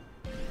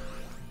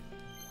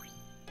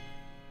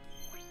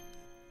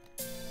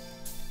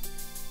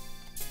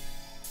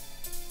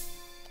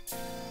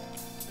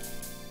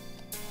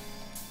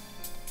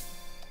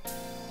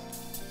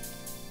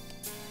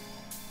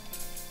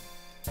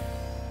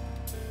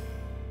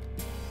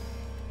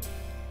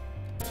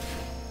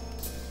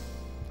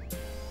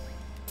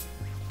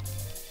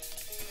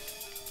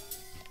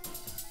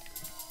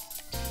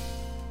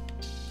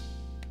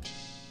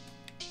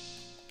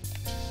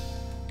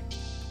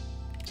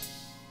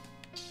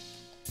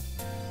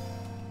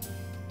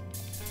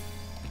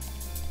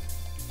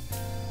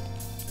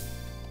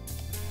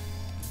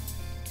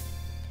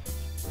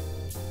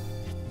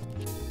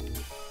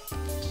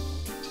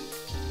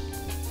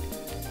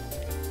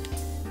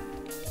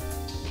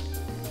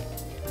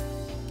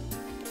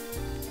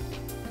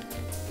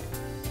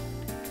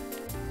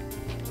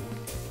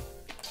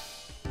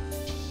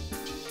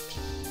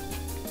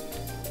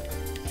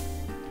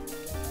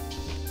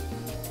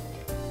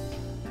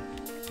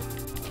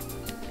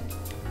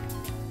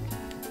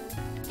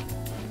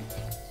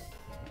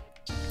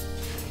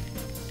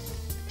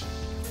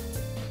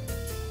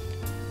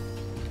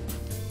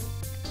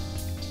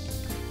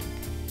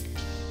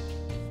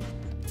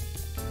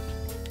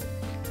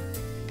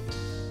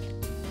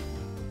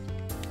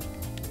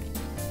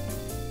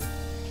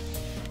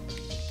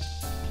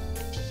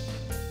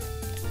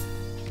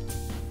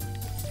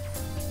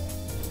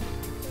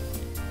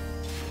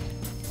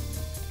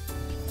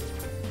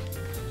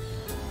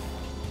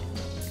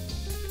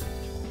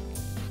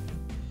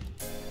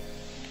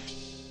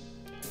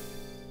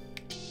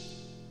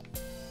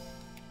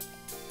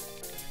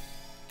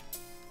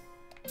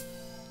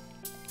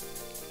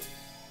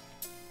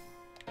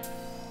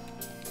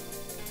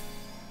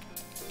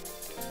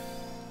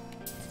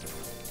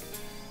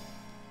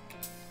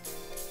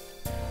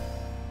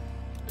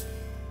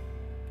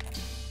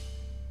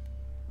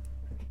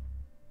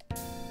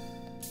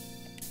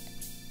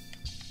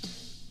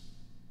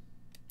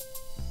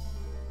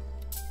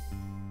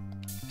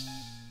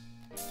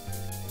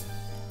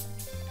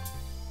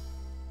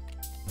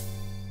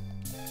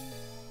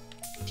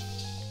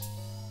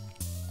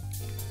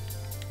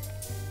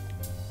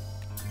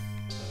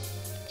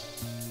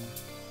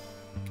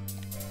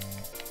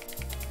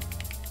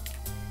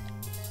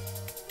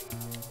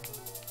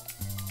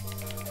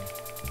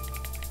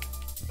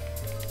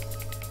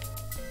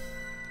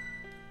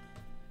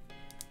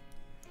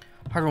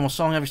 Hard Realm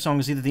song. Every song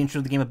is either the intro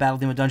to the game, a battle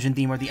theme, a dungeon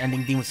theme, or the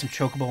ending theme with some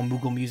chocobo and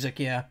Moogle music.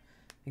 Yeah,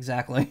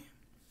 exactly.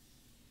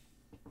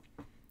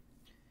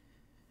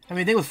 I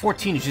mean, the thing with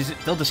 14 is just,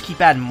 they'll just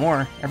keep adding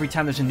more every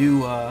time there's a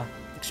new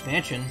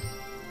expansion.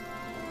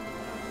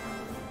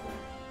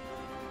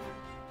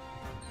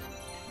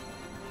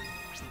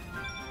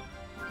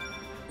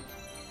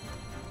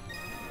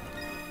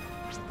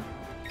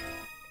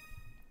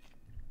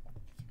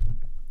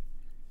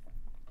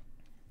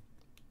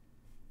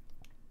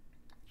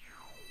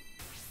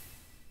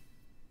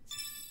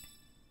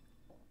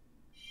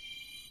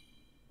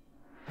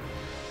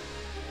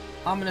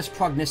 Ominous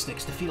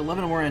Prognostics. Defeat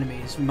 11 or more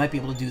enemies. We might be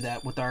able to do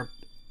that with our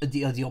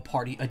ideal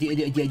party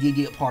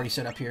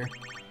set up here.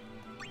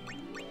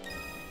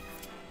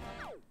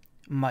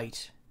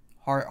 Might.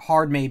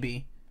 Hard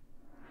maybe.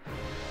 Oh,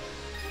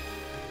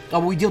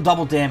 but we deal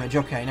double damage.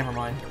 Okay, never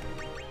mind.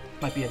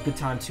 Might be a good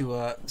time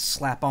to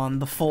slap on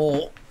the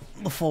full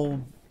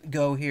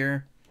go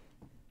here.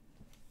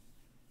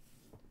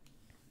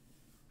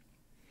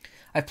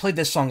 I've played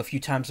this song a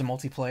few times in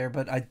multiplayer,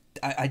 but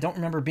I don't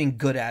remember being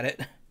good at it.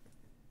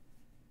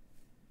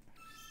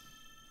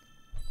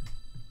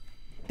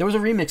 There was a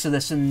remix of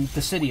this in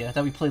Dissidia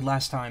that we played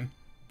last time.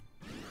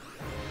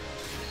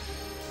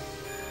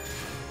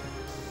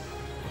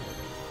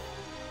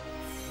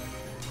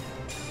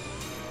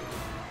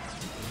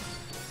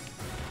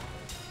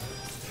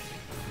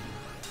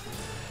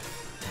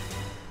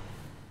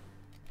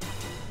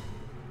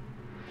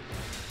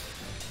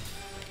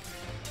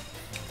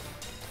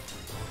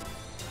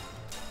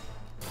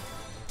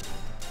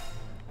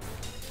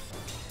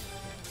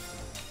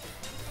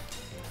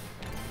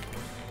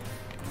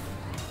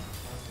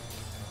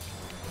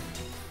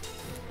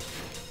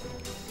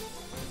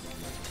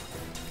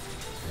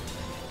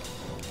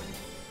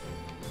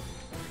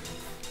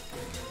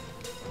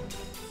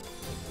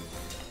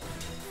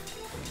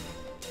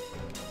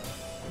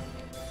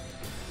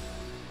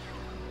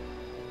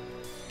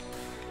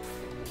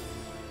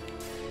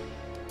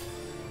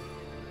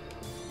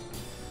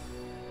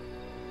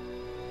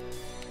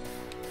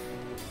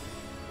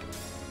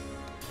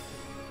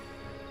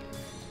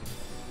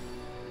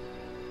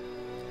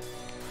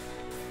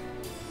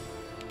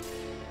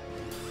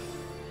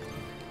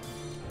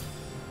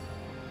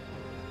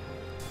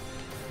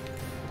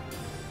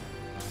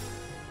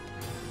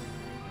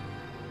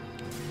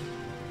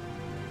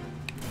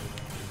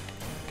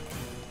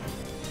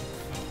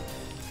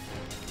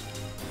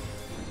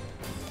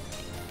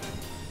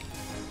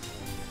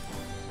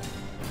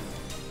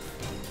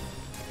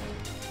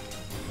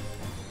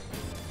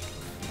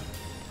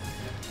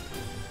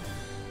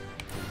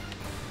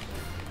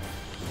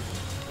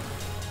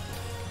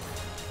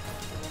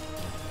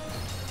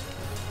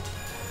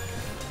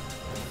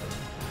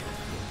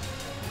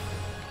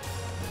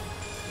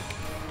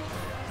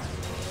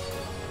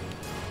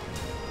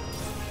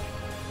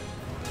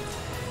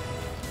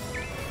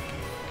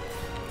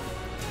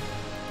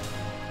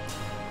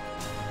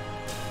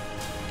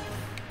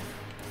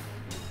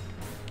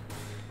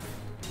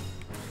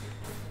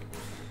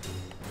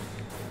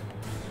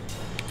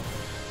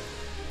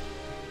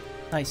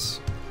 Nice.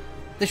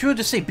 They should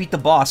just say beat the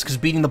boss, because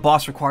beating the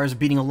boss requires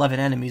beating 11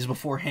 enemies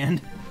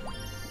beforehand.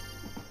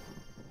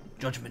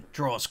 Judgment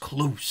draws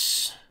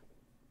close.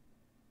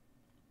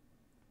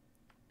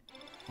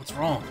 What's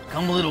wrong?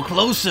 Come a little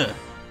closer.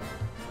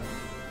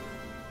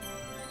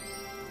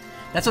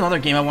 That's another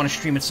game I want to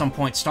stream at some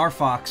point. Star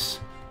Fox.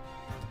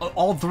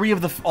 All three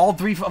of the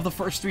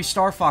first 3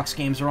 Star Fox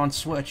games are on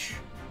Switch.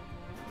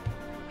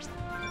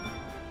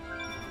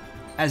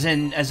 As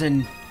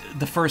in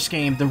the first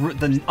game,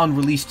 the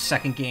unreleased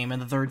second game,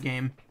 and the third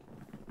game.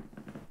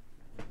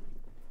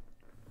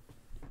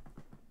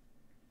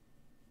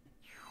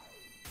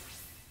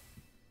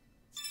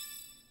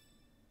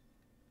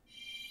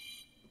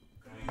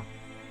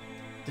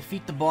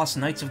 Defeat the boss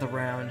Knights of the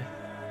Round.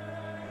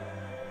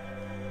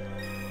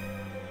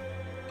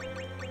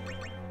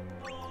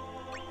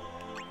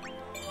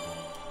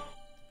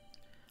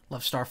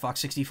 Love Star Fox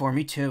 64.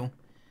 Me too.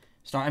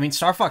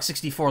 Star Fox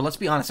 64, let's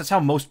be honest, that's how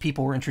most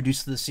people were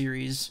introduced to the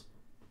series.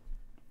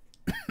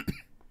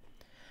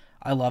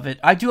 I love it.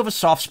 I do have a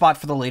soft spot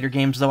for the later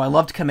games, though. I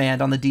loved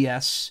Command on the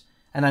DS,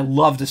 and I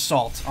loved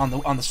Assault on the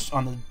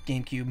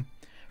GameCube.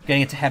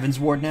 Getting into Heaven's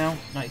Ward now.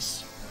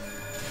 Nice.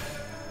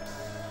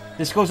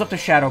 This goes up to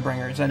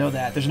Shadowbringers, I know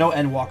that. There's no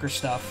Endwalker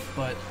stuff,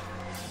 but...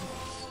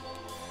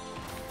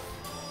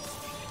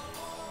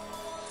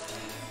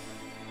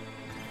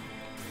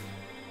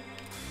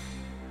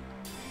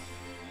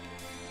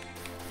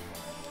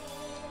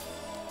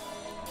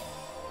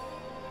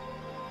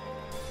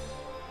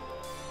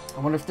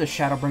 I wonder if the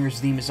Shadowbringers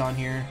theme is on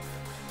here,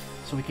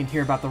 so we can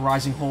hear about the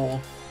Rising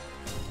Hole.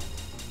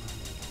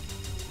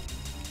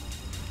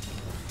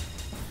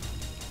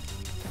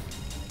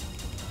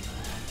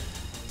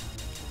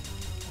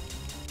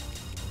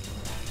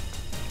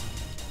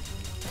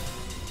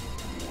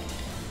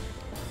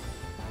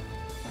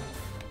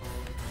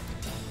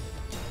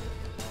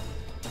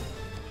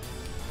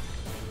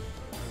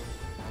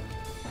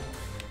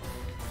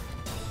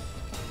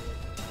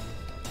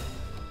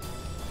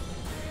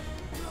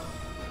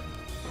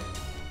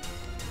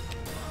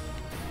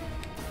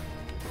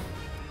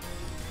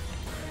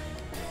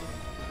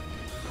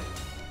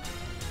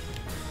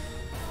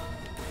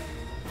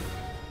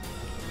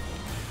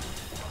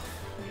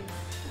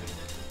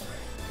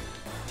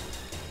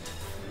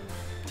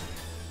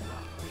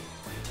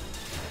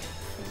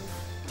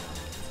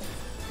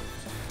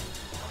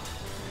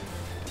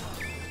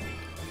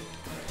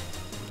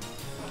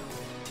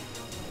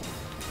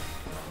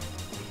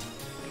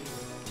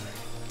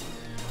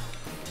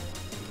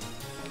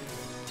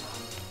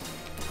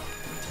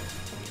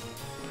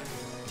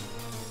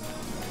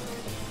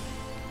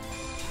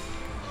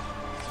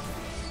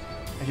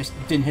 I just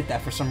didn't hit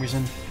that for some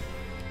reason.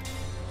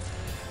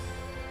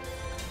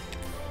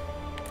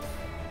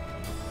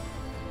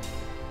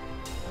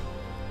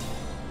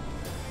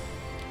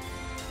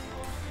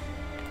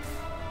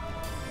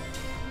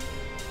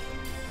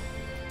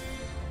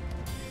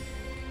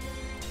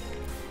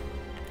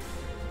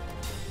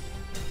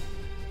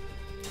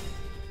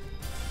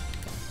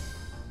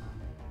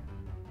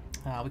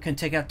 We couldn't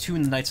take out 2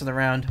 in the Knights of the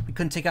Round. We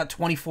couldn't take out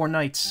 24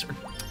 Knights.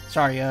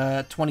 Sorry,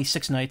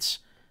 26 Knights.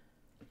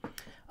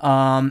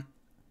 I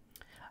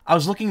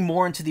was looking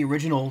more into the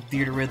original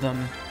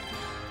Theatrhythm,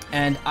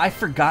 and I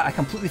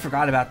completely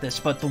forgot about this,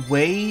 but the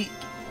way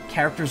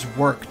characters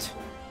worked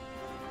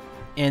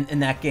in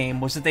that game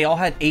was that they all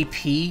had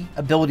AP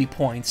ability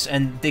points,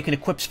 and they can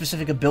equip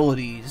specific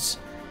abilities,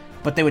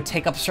 but they would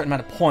take up a certain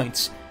amount of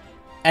points,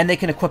 and they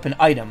can equip an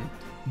item.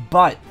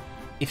 But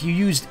if you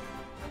used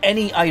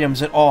any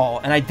items at all,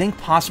 and I think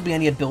possibly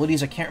any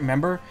abilities, I can't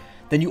remember,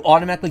 then you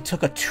automatically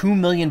took a 2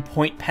 million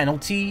point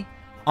penalty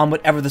on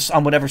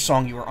whatever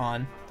song you were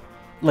on.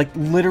 Like,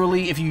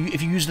 literally, if you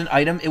used an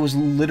item, it was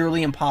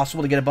literally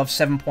impossible to get above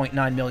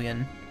 7.9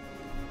 million.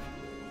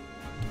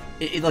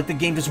 Like, the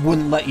game just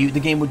wouldn't let you, the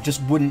game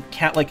wouldn't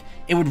count, like,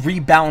 it would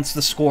rebalance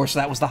the score, so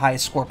that was the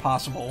highest score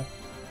possible.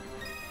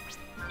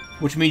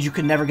 Which means you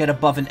could never get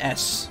above an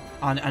S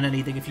on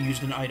anything if you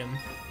used an item.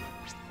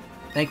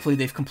 Thankfully,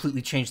 they've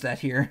completely changed that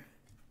here.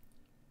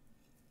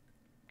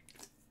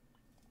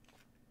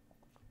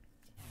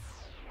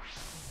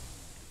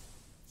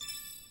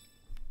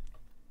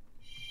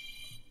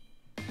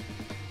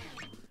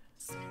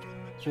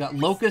 So we got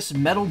Locust,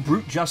 Metal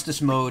Brute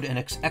Justice Mode, and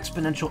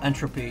Exponential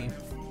Entropy.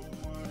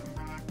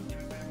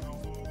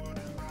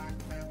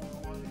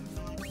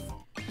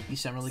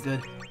 These sound really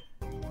good.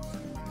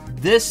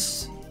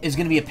 This is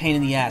going to be a pain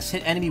in the ass.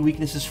 Hit enemy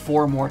weaknesses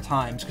 4 more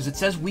times, because it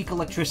says weak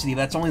electricity,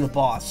 but that's only the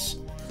boss.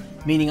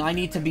 Meaning I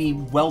need to be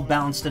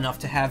well-balanced enough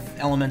to have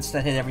elements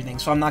that hit everything,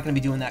 so I'm not going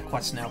to be doing that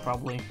quest now,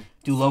 probably.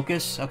 Do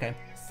Locust? Okay.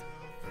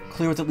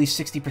 Clear with at least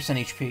 60%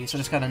 HP, so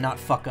just gotta not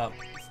fuck up.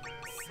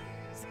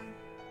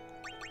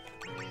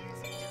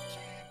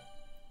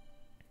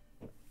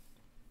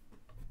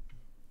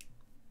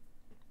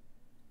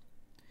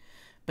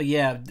 But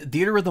yeah,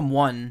 Theatrhythm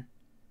 1,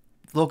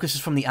 Locust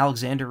is from the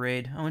Alexander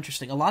raid. Oh,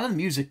 interesting. A lot of the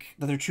music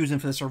that they're choosing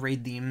for this are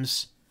raid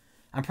themes.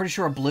 I'm pretty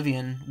sure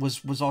Oblivion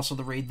was also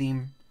the raid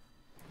theme.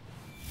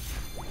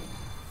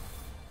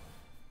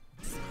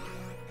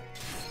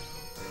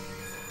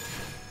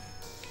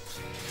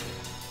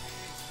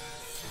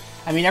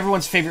 I mean,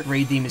 everyone's favorite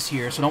raid theme is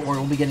here, so don't worry,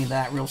 we'll be getting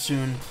that real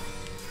soon.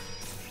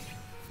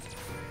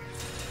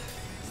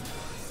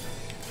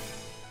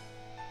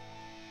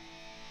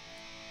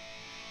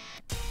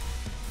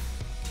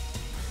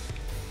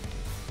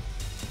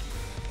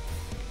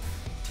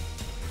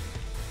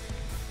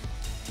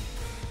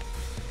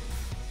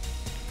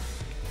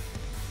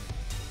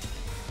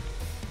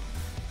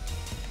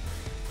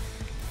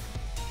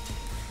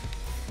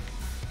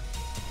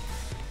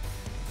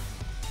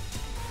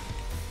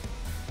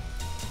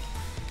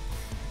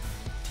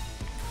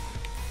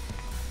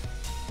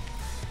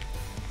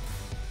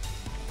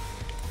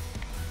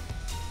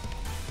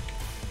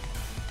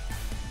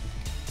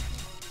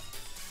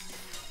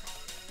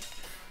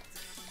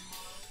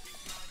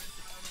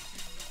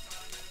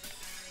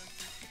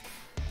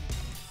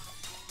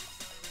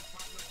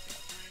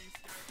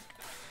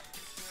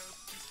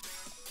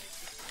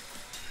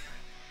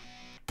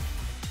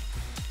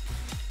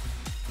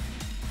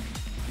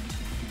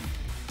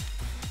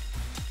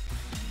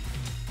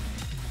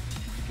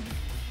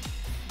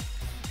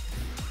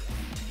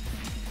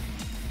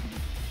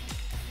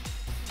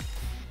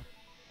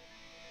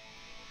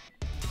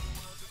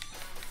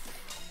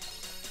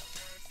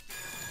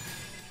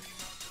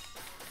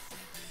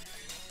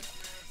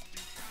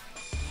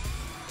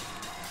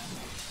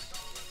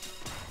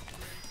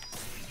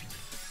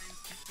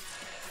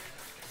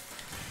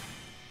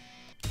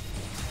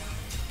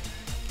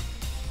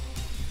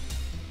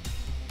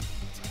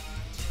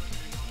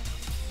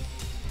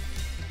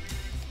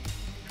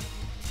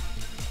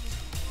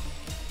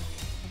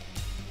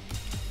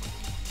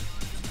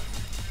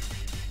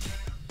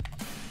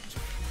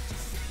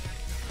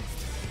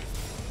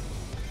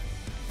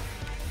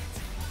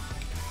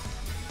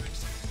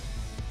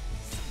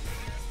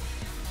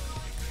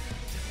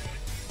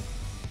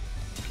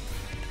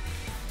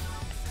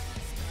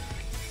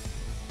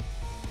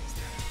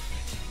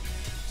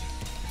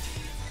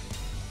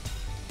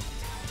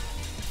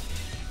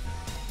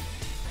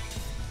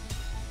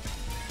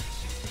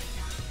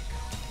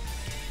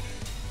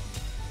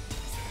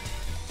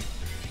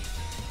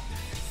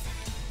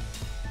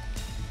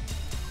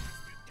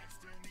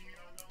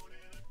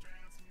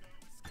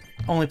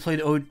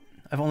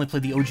 I've only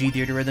played the OG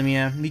Theatrhythm,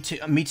 yeah.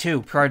 Me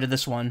too, prior to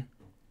this one.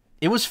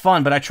 It was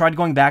fun, but I tried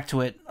going back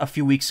to it a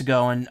few weeks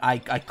ago, and I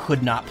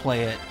could not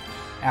play it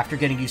after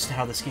getting used to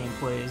how this game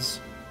plays.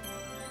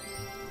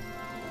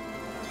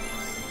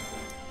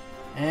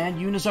 And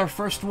Yuna's our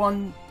first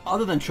one,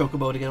 other than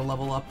Chocobo, to get a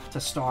level up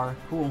to Star.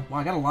 Cool. Wow,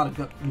 I got a lot of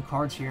good new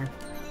cards here.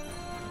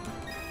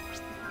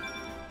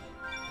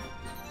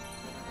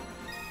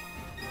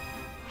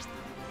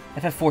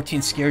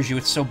 FF14 scares you,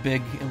 it's so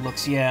big, it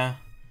looks, yeah.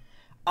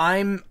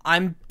 I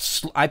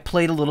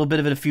played a little bit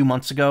of it a few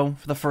months ago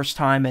for the first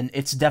time, and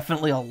it's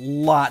definitely a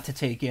lot to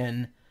take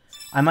in.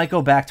 I might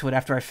go back to it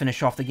after I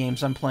finish off the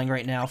games I'm playing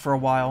right now for a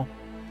while.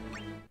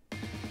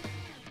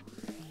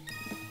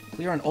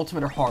 Clear on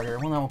Ultimate or harder?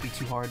 Well, that won't be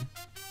too hard.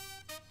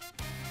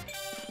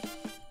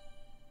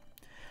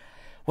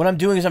 What I'm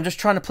doing is I'm just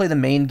trying to play the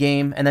main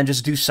game and then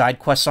just do side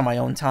quests on my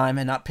own time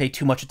and not pay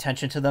too much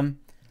attention to them.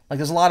 Like,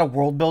 there's a lot of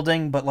world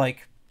building, but,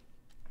 like,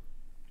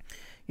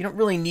 you don't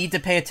really need to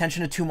pay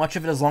attention to too much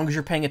of it as long as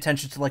you're paying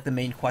attention to, like, the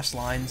main quest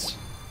lines.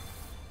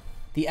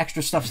 The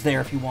extra stuff's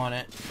there if you want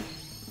it.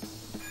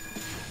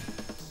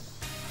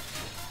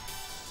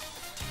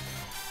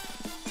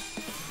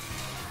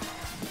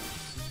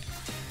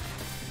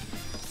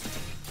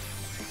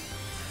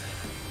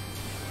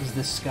 Is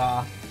this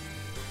ska?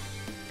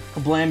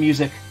 Kablam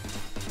music.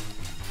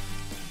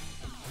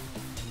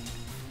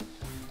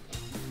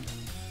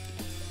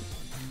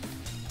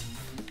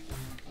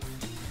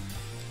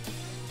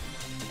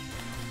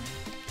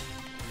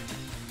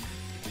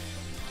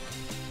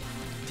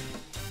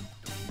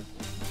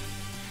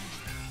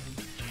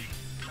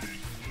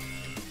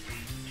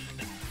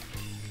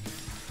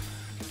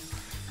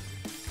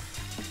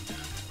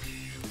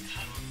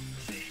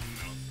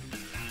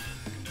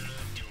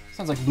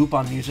 Sounds like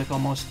loop-on music,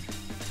 almost.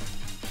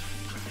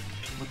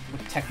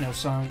 With techno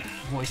song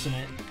voice in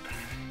it.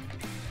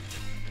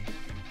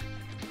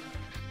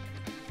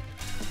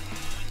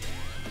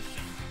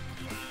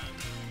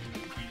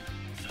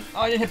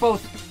 Oh, I didn't hit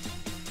both!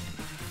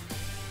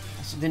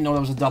 I didn't know that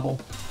was a double.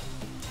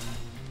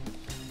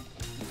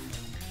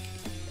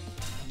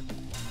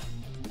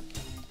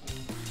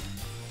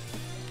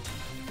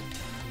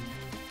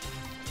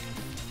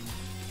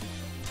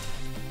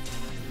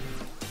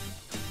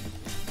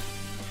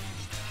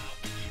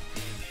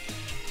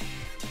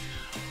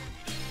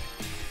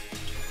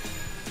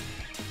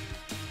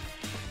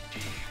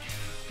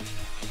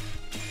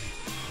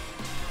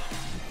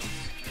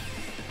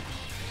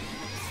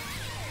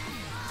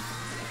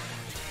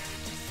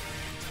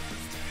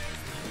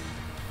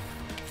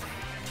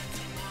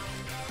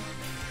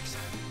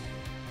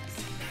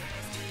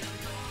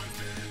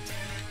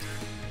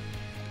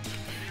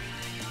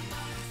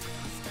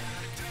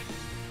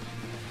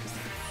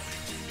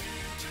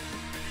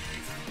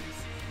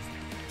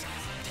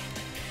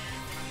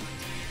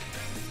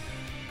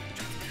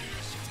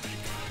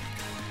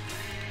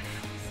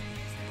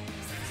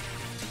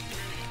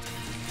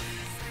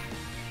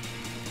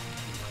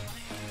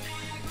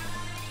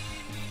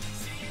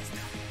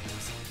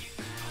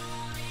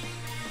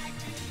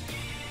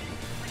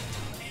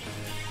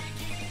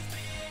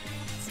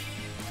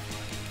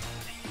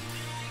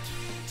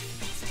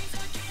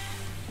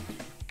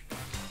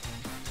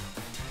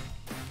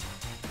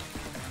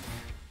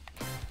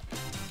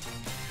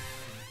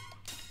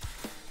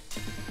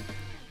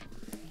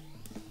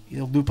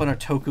 You'll loop on a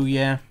Toku,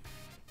 yeah.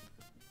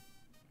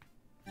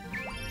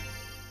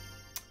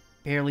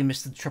 Barely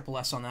missed the triple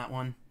S on that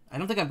one. I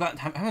don't think I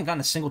haven't gotten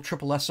a single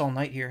triple S all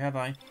night here, have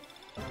I?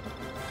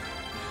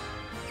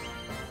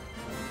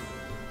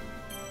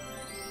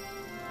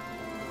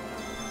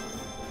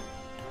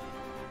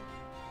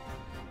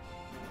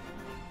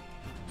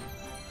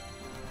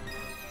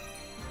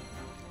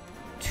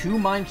 Two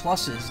Mind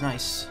Pluses,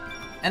 nice.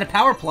 And a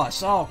Power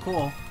Plus, oh,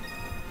 cool.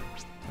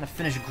 I'm gonna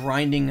finish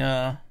grinding,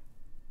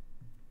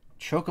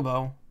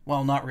 Chocobo.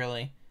 Well, not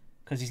really,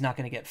 because he's not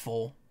gonna get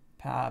full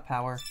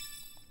power.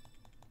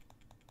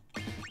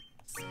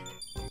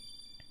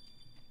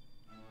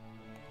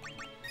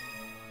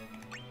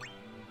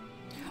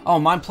 Oh,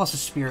 Mind Plus a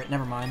Spirit,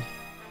 never mind.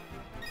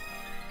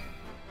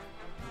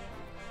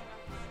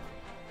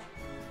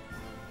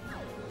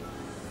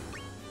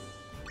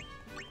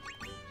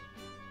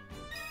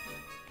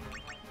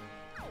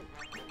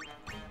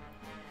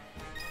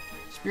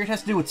 Spirit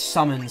has to do with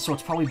summons, so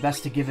it's probably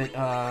best to give it,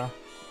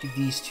 give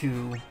these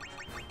to,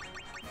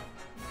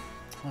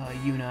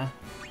 Yuna.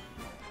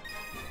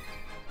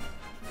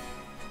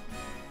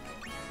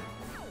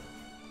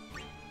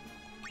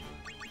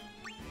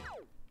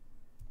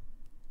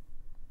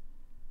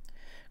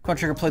 Chrono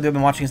Trigger playthrough I've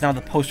been watching is now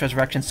the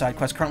post-resurrection side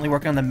quest. Currently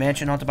working on the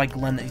mansion haunted by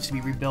Glenn that needs to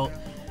be rebuilt.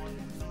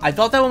 I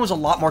thought that one was a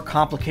lot more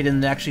complicated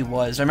than it actually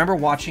was. I remember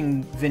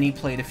watching Vinny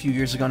play it a few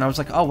years ago, and I was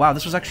like, oh wow,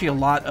 this was actually a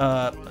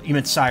lot, you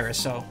meant Cyrus,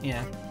 so,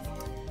 yeah.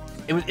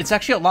 It's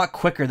actually a lot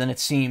quicker than it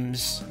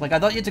seems. Like, I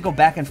thought you had to go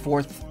back and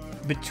forth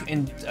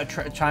between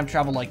time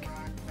travel, like,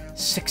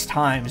 6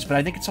 times, but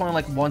I think it's only,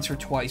 like, once or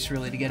twice,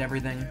 really, to get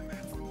everything.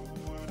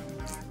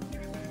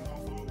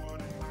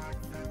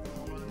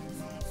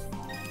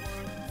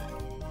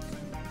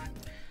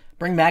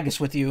 Bring Magus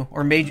with you,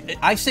 or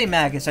I say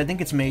Magus, I think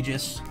it's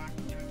Magus.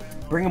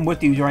 Bring him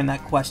with you during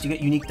that quest. You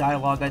get unique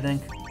dialogue, I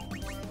think.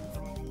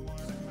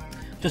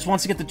 Just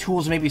wants to get the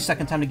tools, maybe a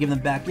second time to give them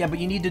back. Yeah, but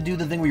you need to do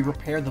the thing where you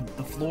repair the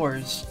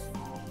floors.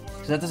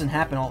 Because that doesn't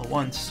happen all at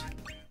once.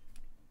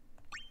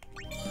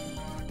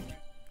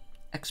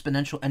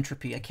 Exponential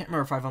Entropy. I can't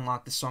remember if I've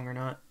unlocked this song or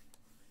not.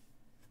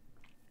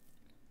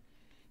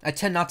 I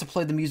tend not to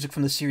play the music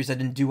from the series I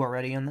didn't do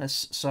already in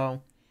this,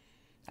 so...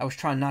 I was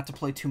trying not to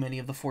play too many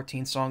of the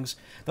 14 songs.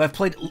 But I've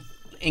played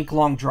Ink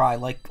Long Dry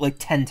like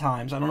 10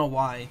 times. I don't know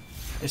why.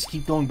 I just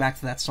keep going back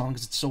to that song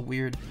because it's so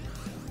weird.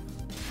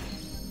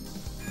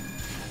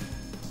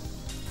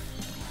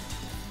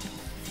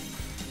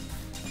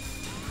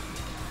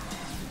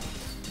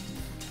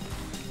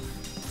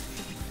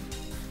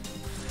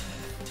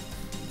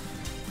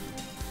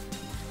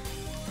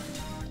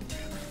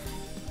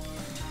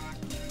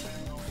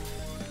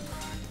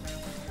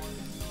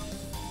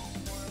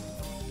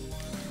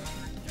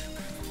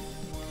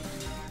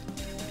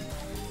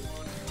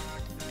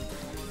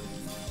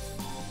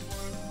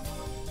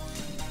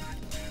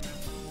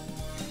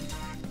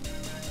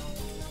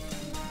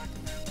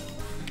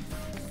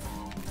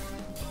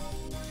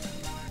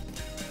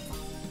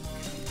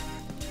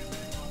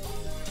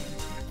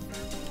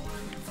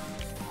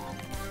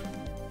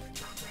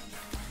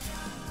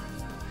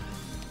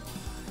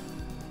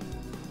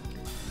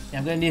 Yeah,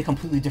 I'm gonna need a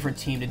completely different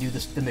team to do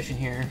the mission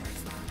here.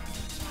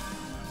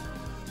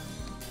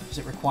 Because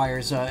it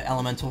requires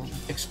elemental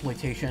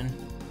exploitation,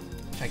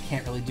 which I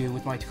can't really do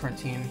with my current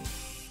team.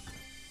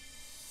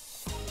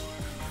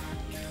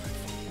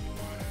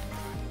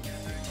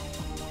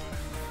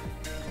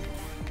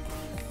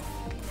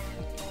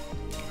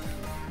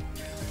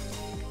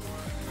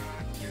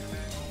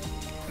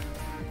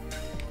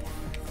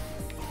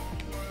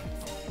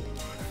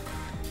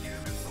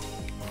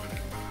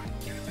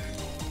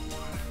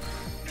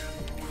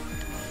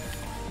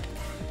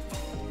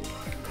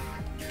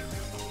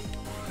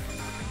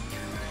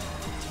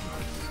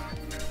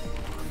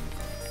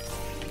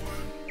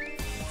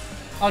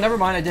 Oh, never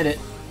mind, I did it.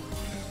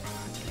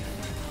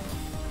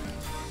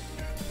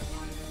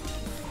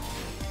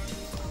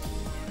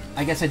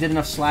 I guess I did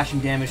enough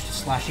slashing damage to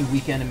slashing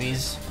weak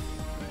enemies.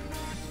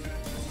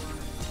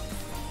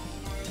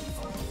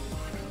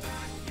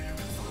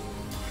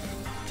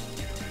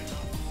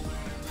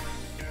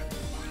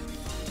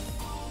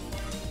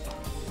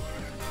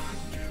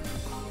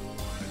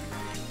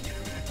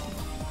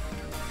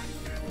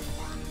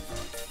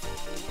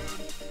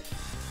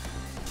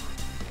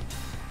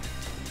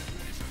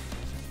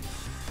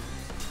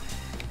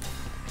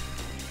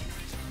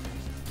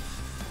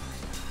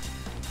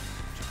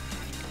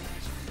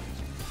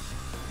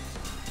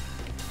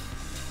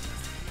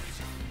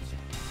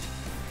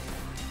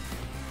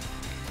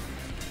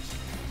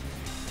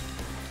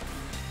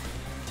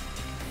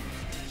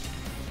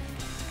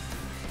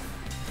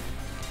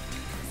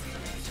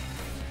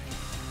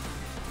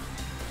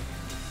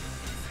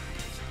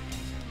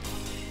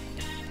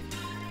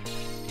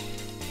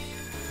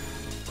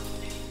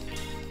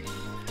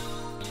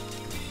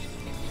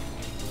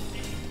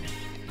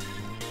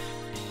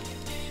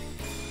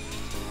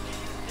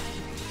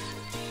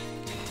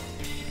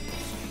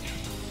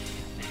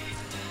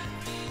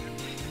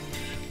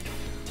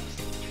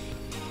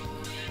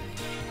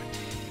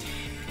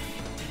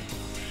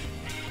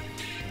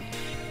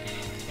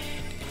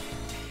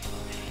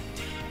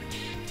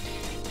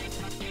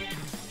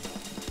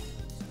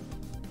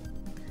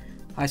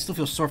 I still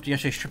feel sore after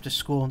yesterday's trip to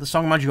school. The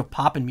song reminds you of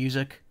poppin'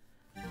 music.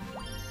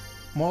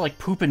 More like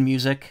poopin'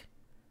 music.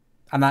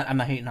 I'm not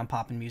hating on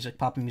poppin' music.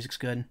 Poppin' music's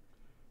good.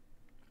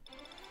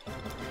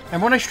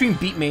 Remember when I streamed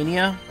Beat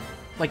Mania?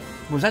 Like,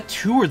 was that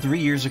 2 or 3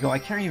 years ago? I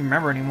can't even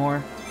remember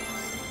anymore.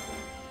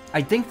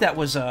 I think that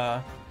was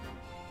in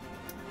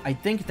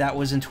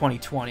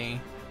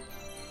 2020.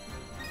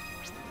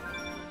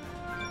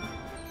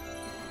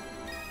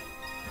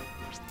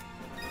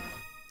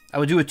 I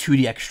would do a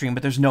 2DX stream,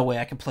 but there's no way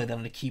I could play that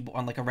on a keyboard,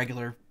 on like a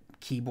regular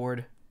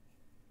keyboard.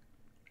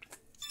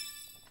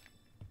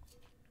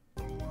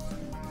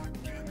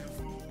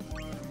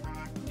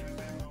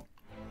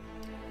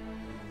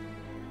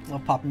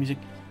 Love pop music.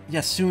 Yeah,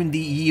 soon the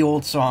ye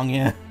old song,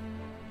 yeah.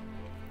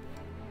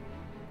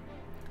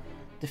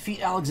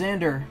 Defeat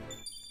Alexander.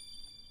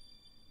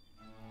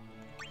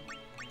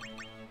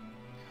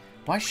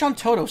 Why is Sean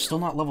Toto still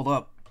not leveled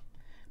up?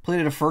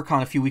 Played at a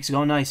FurCon a few weeks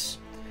ago. Nice.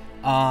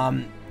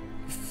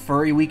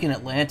 Furry Week in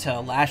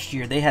Atlanta last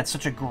year. They had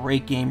such a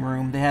great game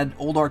room. They had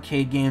old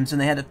arcade games, and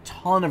they had a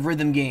ton of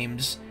rhythm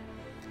games.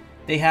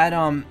 They had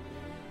a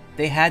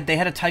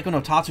Taiko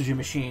no Tatsuji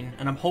machine,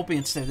 and I'm hoping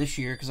it's there this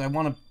year because I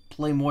want to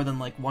play more than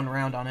like one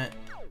round on it.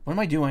 What am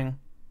I doing?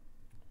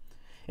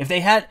 If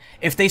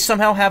they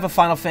somehow have a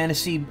Final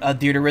Fantasy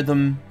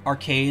Theatrhythm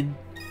arcade,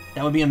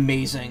 that would be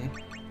amazing.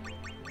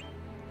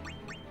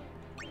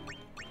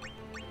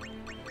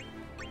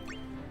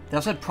 They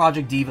also had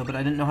Project Diva, but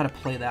I didn't know how to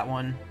play that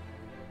one.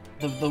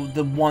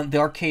 The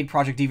arcade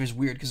Project Diva is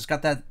weird because it's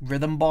got that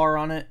rhythm bar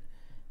on it.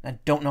 I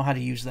don't know how to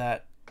use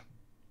that.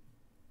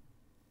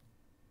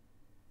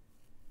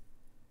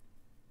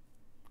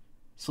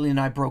 Celine and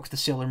I broke the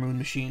Sailor Moon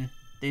machine.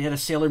 They had a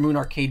Sailor Moon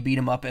arcade beat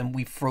 'em up, and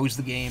we froze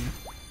the game.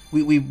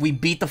 We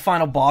beat the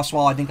final boss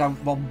while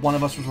while one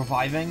of us was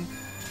reviving,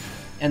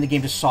 and the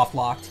game just soft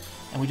locked,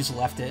 and we just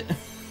left it.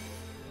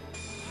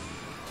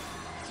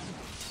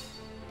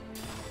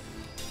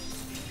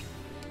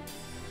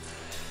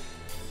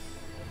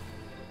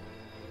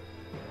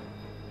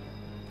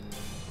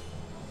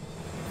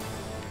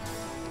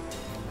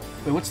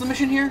 Wait, what's the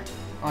mission here?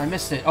 Oh, I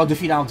missed it. Oh,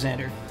 defeat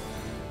Alexander.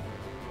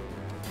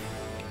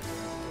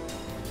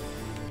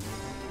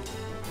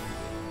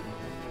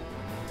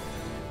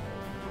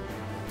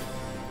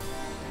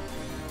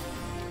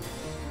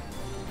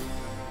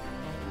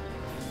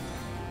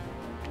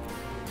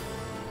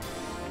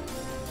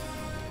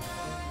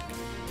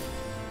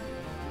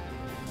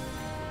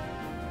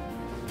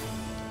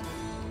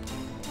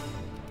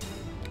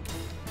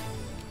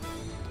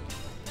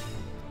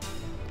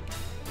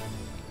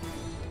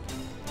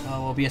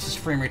 OBS's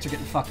frame rates are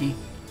getting fucky.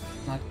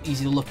 Not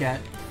easy to look at.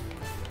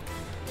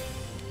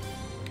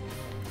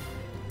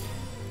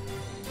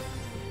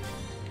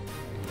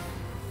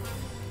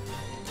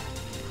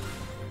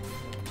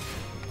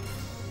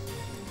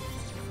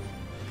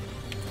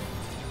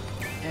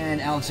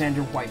 And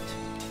Alexander wiped.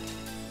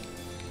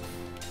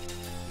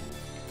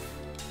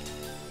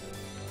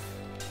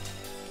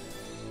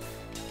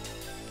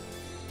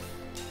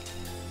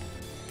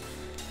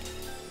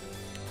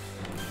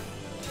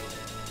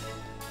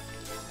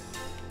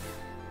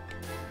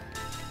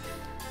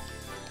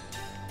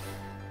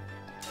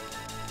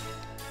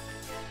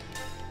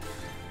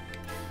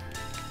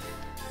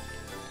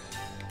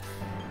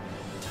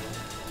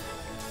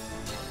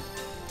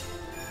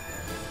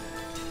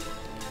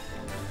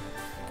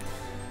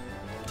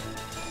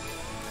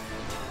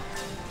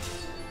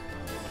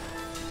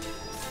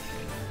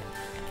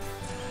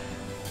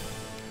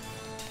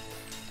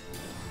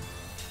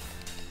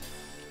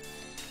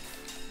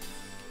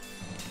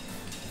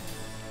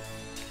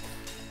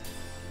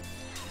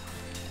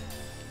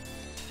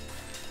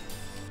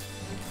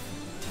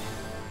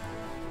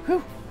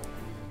 Whew.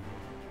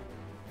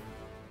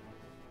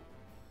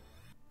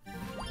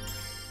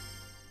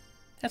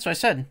 That's what I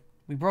said.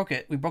 We broke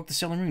it. We broke the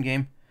Sailor Moon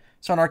game.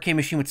 Saw an arcade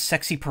machine with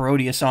sexy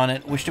Parodius on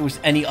it. Wished there was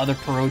any other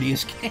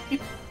Parodius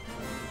game.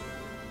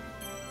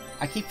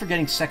 I keep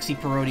forgetting sexy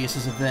Parodius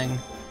is a thing.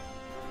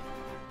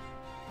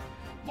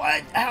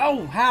 What?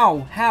 How?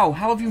 How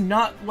have you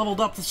not leveled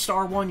up to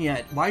Star 1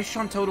 yet? Why is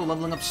Sean Toto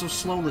leveling up so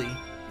slowly?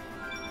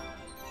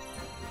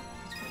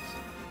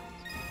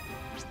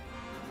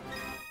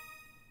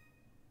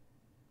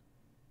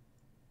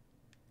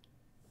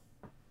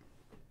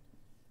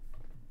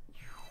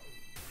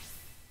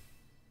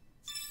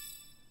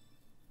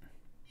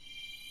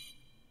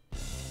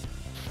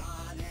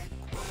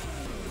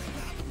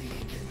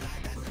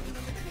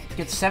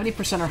 Get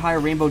 70% or higher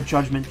Rainbow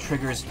Judgment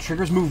triggers.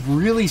 Triggers move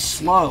really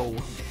slow.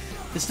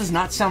 This does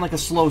not sound like a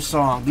slow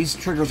song. These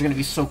triggers are going to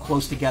be so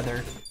close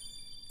together.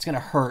 It's going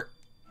to hurt.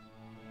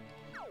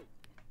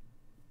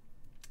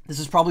 This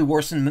is probably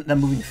worse than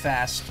moving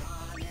fast.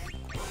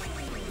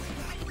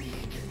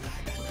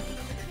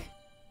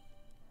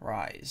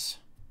 Rise.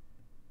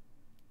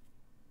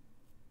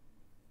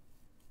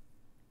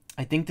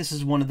 I think this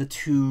is one of the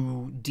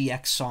 2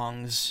 DX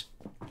songs.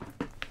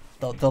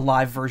 The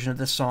live version of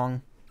this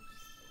song.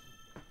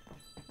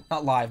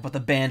 Not live, but the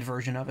band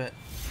version of it.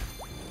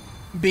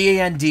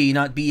 B-A-N-D,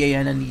 not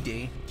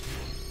B-A-N-N-E-D.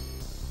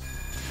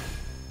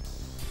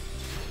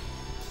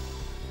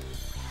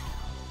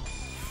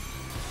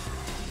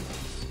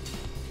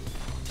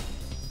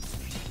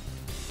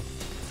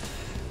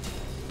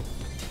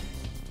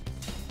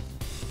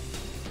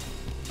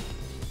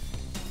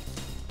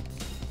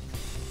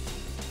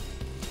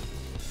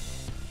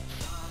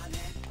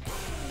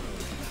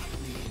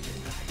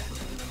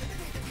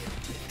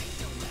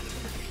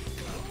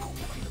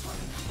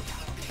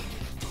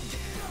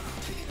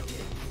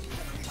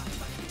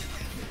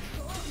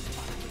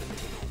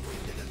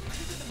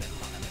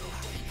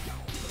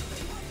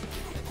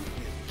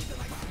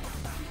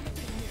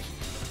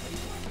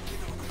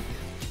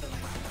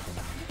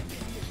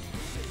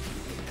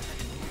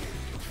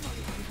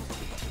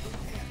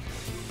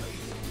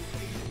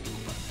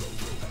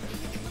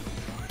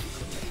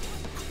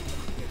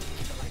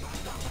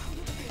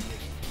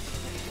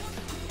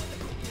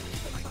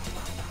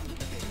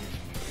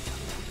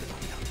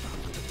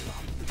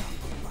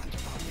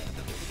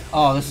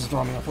 Oh, this is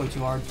throwing me off way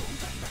too hard.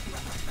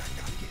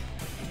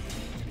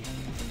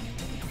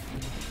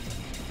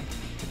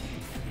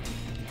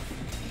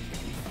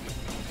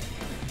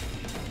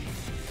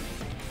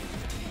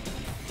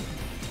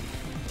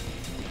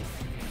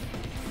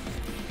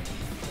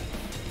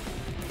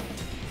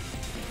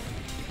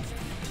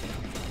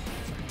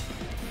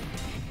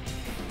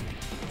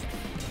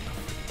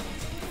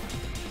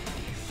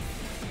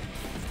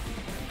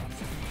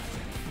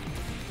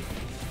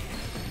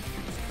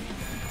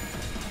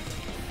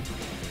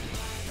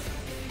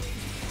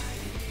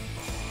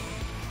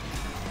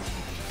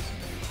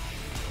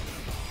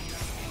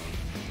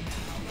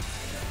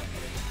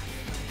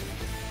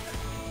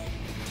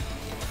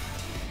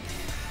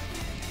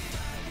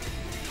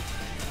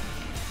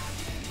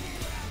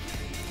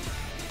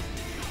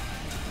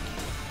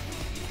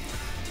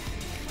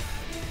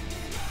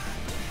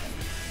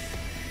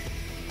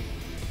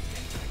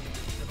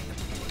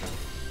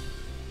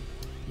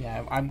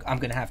 Yeah, I'm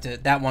gonna have to...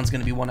 That one's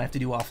gonna be one I have to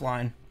do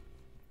offline.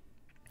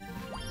 I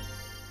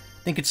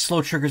think it's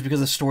slow triggers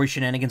because of story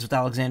shenanigans with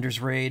Alexander's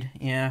raid.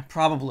 Yeah,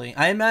 probably.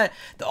 I imagine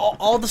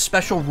all the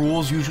special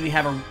rules usually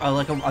have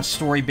a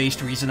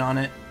story-based reason on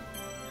it.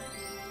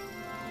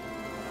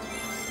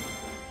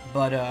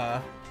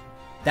 But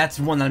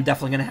that's one that I'm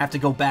definitely gonna have to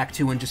go back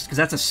to and just because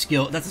that's a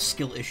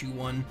skill issue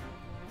one.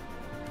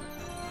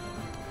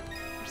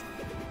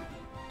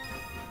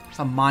 It's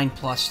a Mind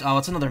Plus. Oh,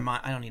 it's another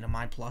Mind. I don't need a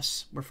Mind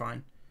Plus. We're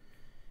fine.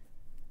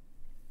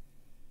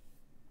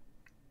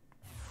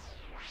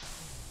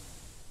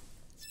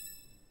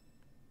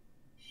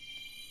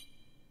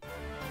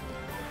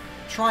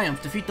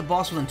 Triumph. Defeat the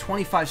boss within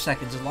 25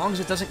 seconds. As long as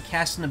it doesn't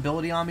cast an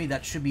ability on me,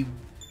 that should be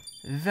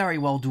very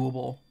well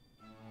doable.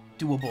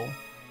 Doable.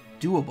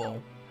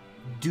 Doable.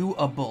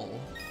 Doable.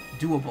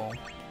 Doable.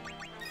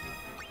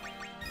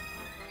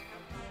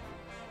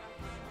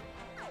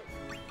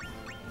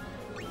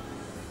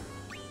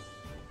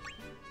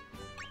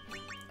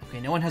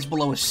 Okay, no one has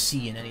below a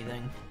C in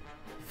anything.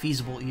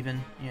 Feasible,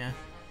 even. Yeah.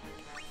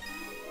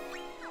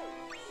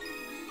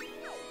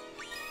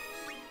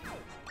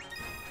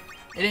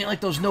 It ain't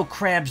like those no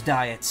crabs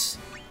diets.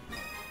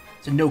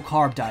 It's a no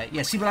carb diet.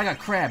 Yeah, see, but I got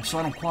crabs, so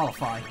I don't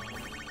qualify.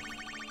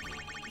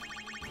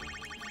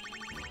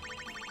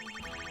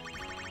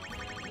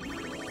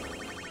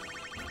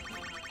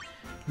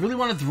 Really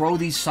want to throw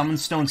these summon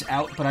stones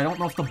out, but I don't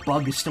know if the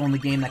bug is still in the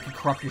game that could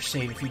corrupt your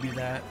save if you do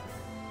that.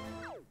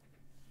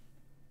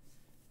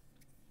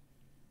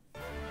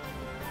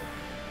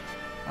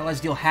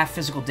 Allies deal half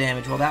physical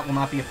damage. Well, that will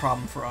not be a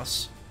problem for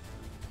us.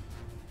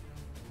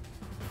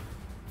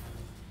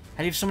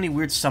 How do you have so many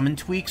weird summon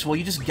tweaks? Well,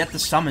 you just get the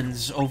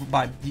summons over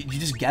by... You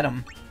just get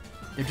them.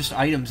 They're just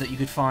items that you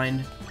could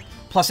find.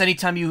 Plus,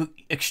 anytime you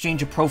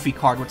exchange a Prophy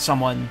card with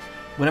someone,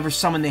 whatever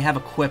summon they have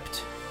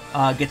equipped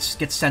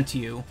gets sent to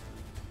you.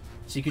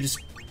 So you could just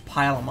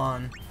pile them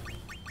on.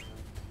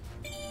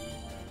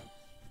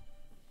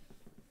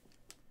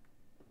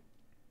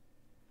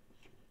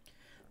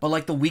 But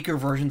like the weaker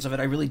versions of it,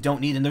 I really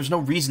don't need, and there's no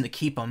reason to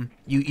keep them.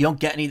 You don't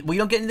get any. Well, you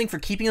don't get anything for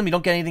keeping them. You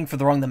don't get anything for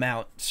throwing them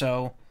out.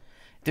 So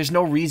there's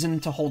no reason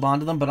to hold on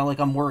to them. But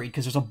I'm worried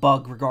because there's a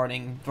bug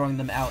regarding throwing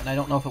them out, and I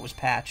don't know if it was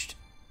patched.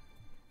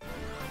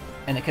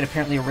 And it could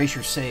apparently erase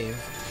your save.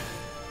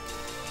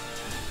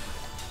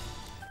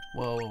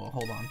 Whoa,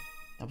 hold on.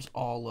 That was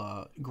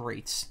all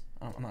greats.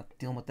 I'm not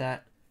dealing with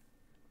that.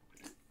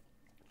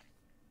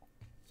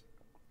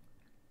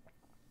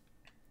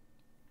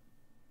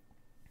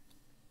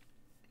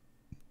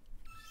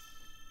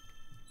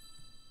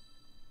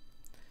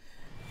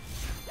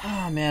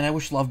 Oh man, I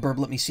wish Lovebird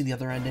let me see the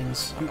other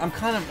endings. I'm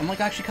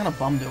actually kind of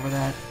bummed over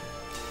that.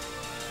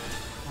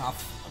 Oh,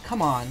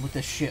 come on with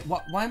this shit.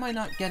 Why am I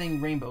not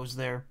getting rainbows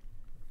there?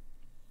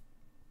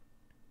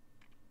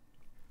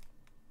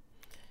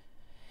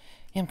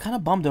 Yeah, I'm kind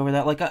of bummed over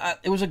that. Like,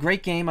 it was a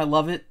great game. I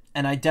love it.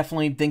 And I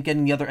definitely think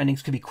getting the other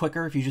endings could be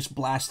quicker if you just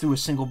blast through a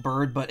single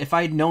bird. But if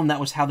I had known that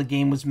was how the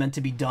game was meant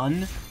to be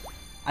done,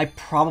 I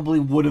probably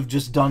would have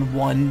just done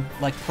one,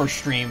 like, per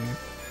stream.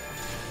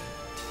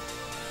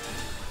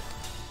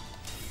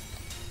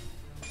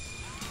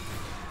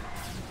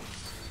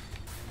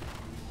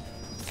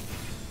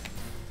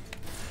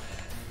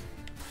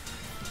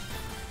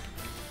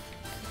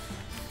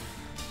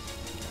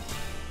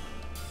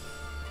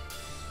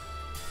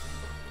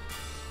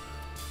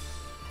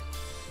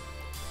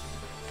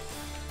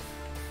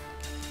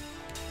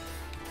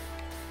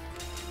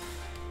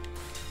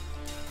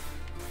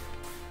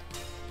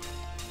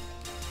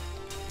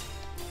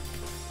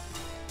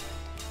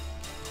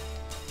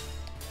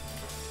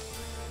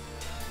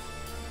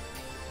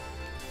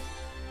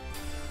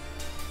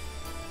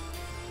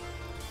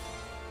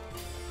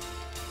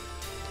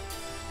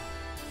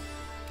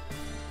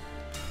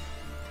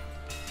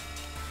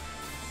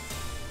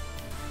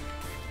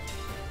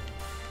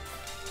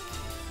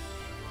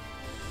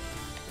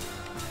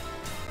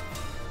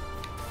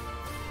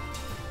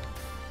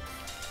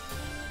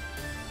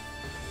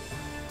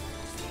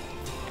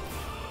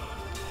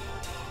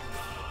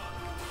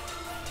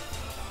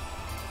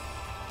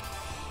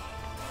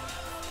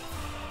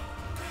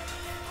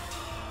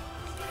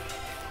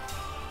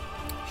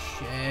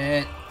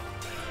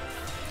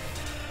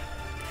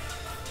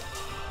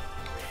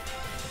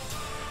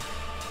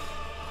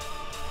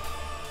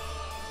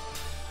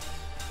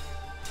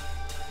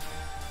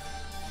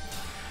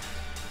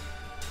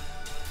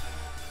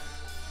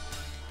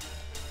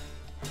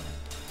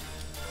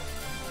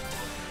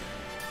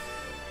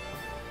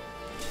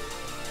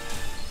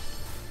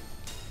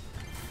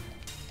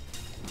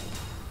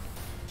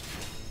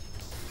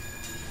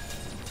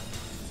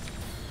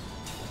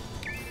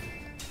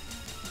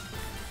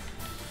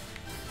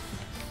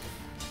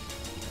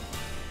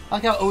 I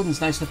like how Odin's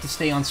nice enough to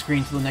stay on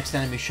screen till the next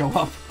enemy show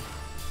up.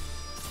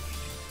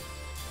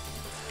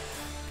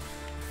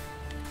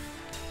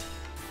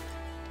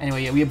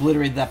 Anyway, yeah, we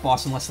obliterated that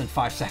boss in less than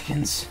 5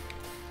 seconds.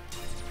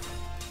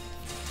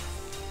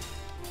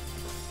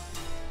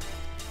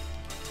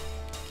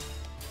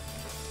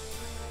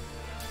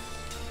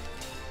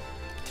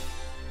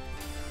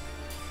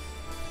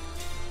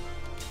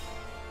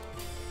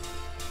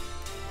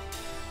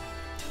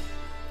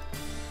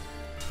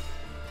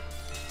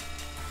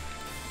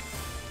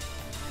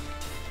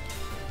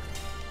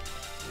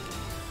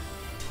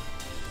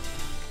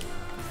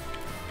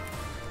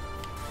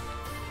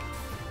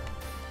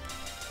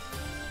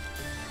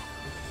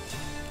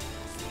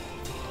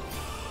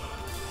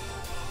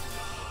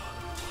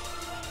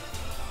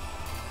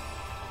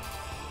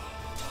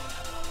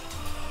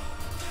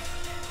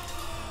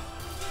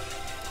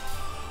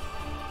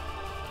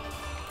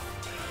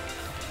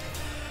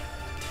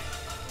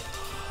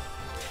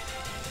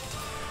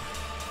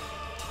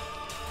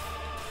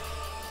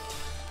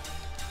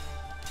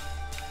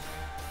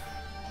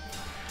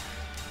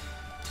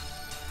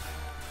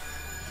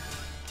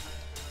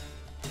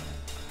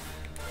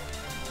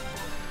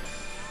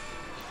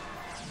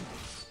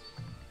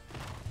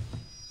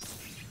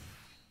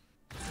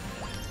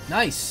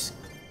 Nice!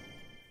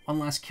 One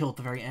last kill at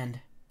the very end.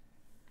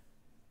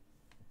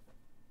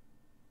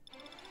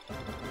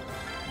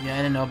 Yeah, I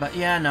didn't know about...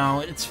 Yeah, no,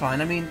 it's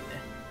fine. I mean,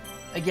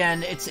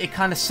 again, it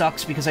kind of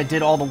sucks because I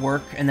did all the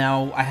work, and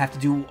now I have to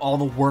do all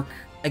the work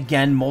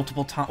again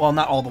multiple times. Well,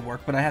 not all the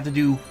work, but I have to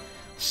do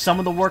some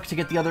of the work to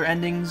get the other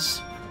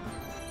endings.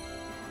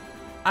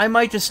 I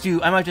might just do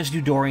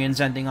Dorian's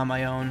ending on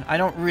my own. I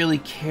don't really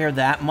care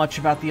that much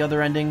about the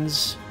other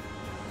endings.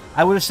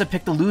 I would have said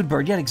pick the Lewd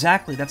Bird. Yeah,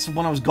 exactly. That's the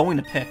one I was going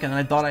to pick, and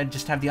I thought I'd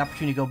just have the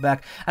opportunity to go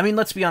back. I mean,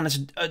 let's be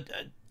honest.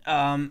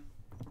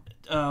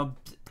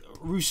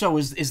 Russo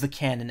is the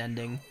canon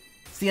ending.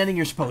 It's the ending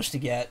you're supposed to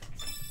get.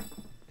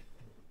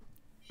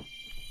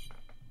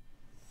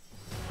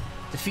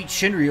 Defeat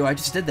Shinryu. I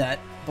just did that.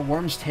 The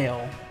Worm's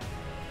Tail.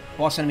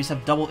 Boss enemies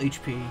have double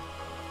HP.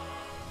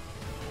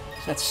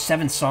 So that's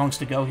 7 songs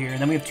to go here, and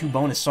then we have 2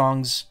 bonus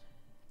songs,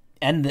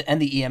 and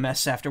the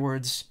EMS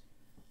afterwards.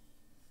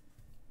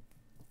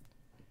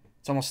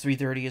 It's almost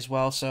 3:30 as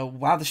well, so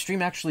wow, the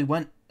stream actually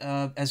went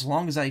as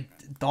long as I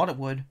thought it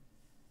would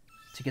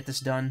to get this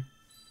done.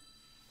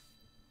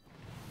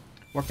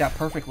 Worked out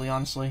perfectly,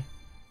 honestly.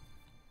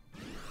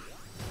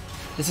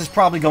 This is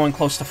probably going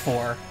close to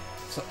 4.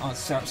 So,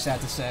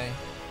 sad to say.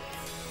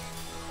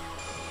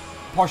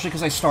 Partially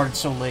because I started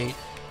so late.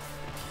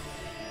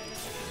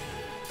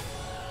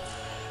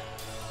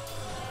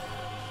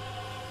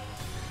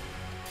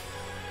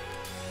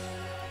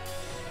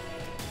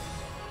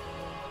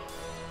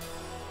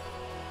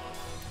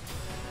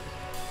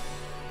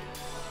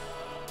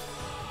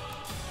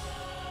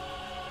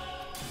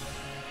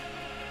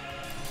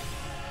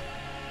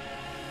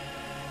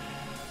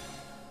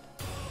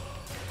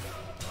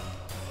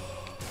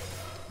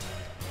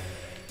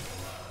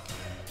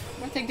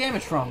 Take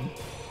damage from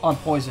on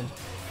poison.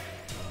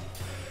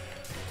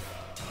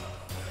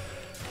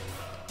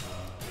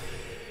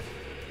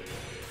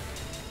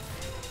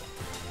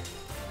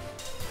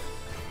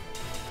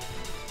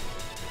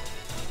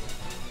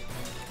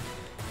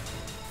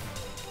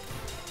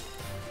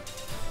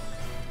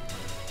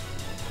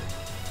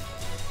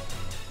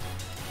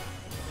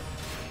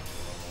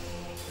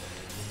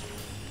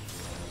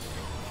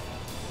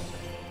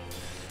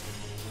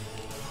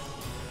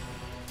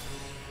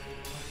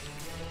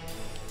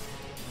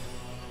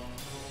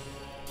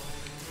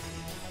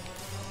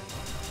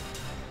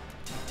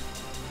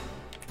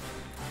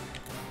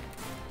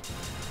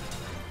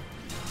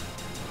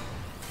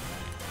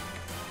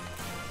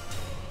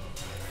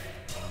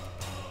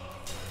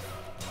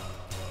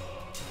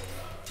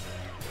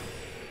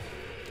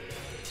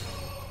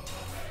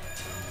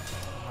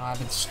 I've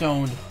been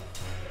stoned.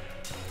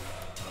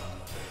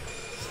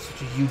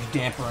 Such a huge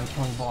damper on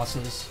killing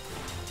bosses.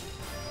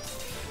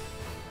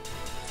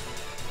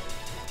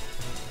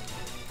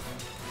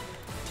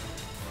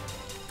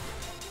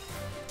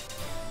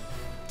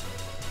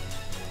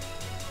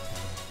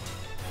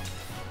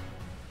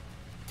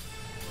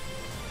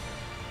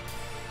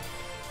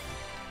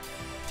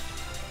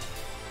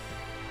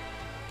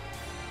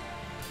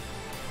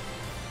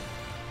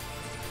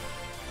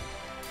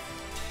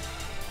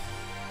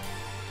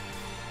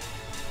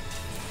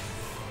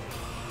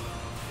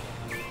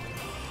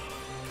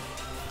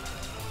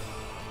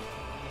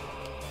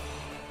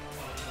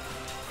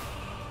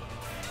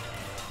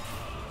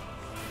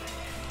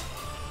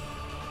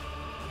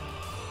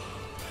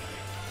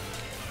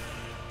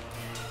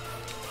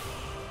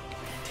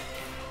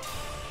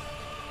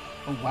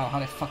 Oh wow,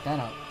 how'd I fuck that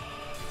up?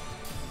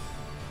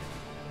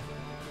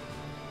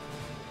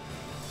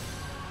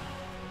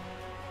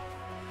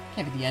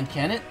 Can't be the end,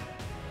 can it?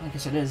 I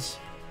guess it is.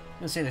 I'm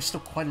gonna say there's still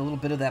quite a little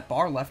bit of that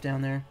bar left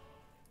down there.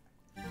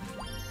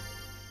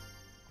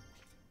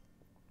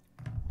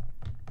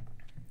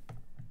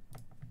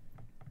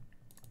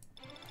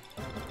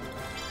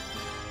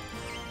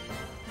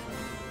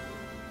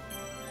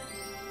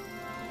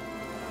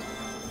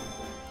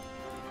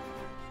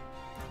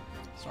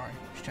 Sorry,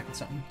 just checking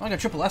something. Oh, I got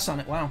triple S on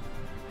it, wow.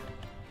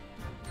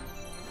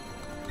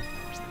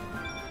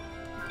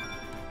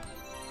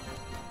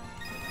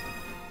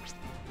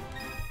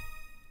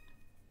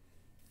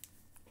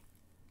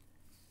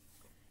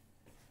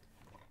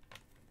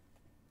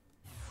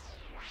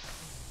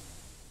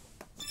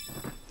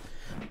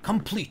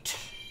 Complete.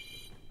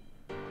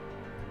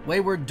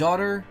 Wayward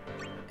Daughter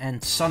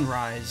and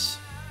Sunrise.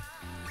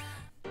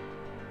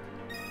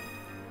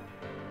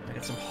 I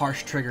got some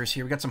harsh triggers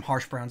here. We got some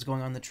harsh browns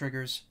going on in the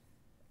triggers.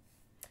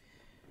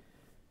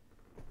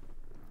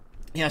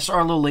 Yeah,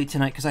 sorry a little late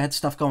tonight because I had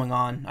stuff going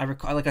on.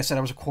 Like I said,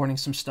 I was recording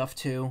some stuff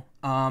too.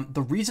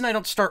 The reason I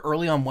don't start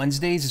early on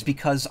Wednesdays is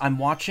because I'm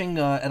watching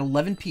at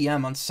 11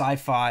 p.m. on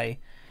Sci-Fi.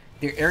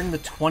 They're airing the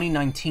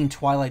 2019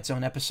 Twilight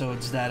Zone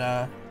episodes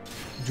that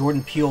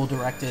Jordan Peele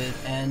directed,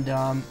 and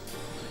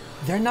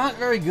they're not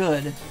very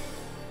good.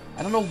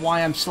 I don't know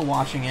why I'm still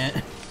watching it.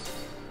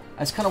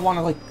 I just kind of want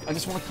to I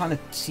just want to kind of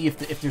see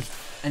if there's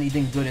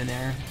anything good in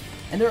there.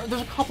 And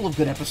there's a couple of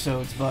good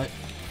episodes, but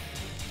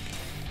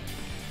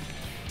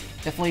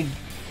definitely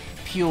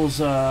Peele's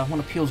one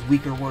of Peele's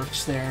weaker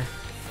works there.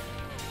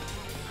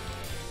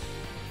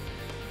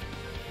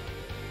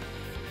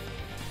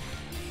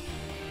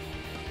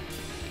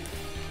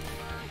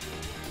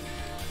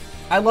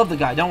 I love the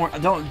guy.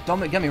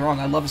 Don't get me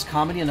wrong. I love his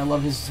comedy and I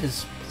love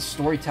his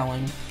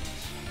storytelling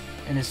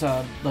and his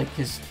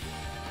his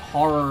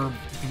horror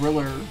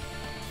thriller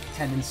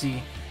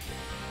tendency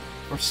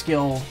or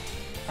skill.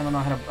 I don't know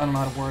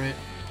how to word it.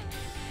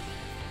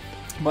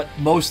 But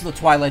most of the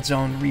Twilight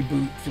Zone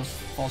reboot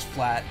falls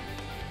flat.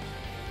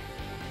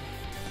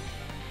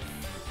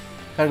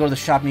 Gotta go to the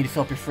shop. Need to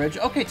fill up your fridge.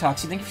 Okay,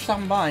 Toxie. Thank you for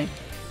stopping by.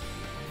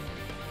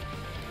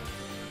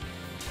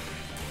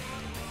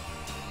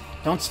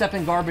 Don't step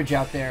in garbage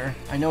out there.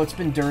 I know it's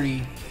been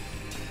dirty.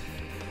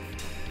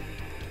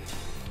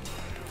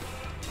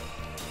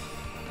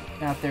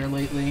 Out there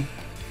lately.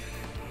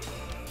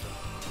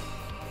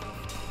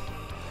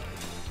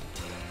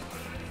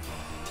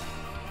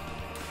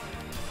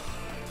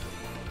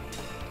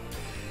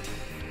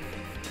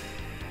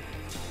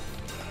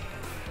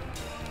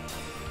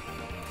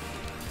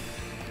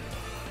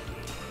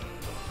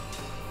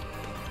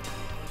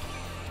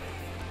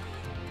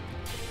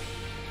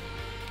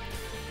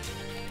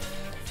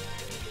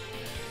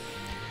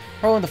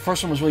 Probably the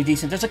first one was really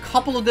decent. There's a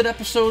couple of good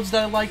episodes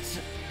that I liked,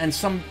 and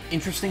some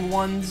interesting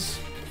ones,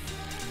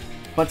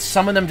 but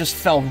some of them just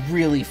fell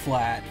really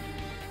flat.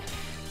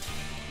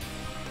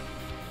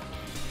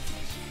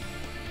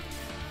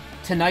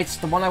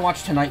 The one I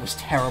watched tonight was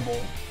terrible.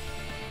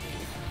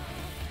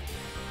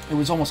 It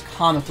was almost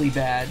comically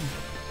bad.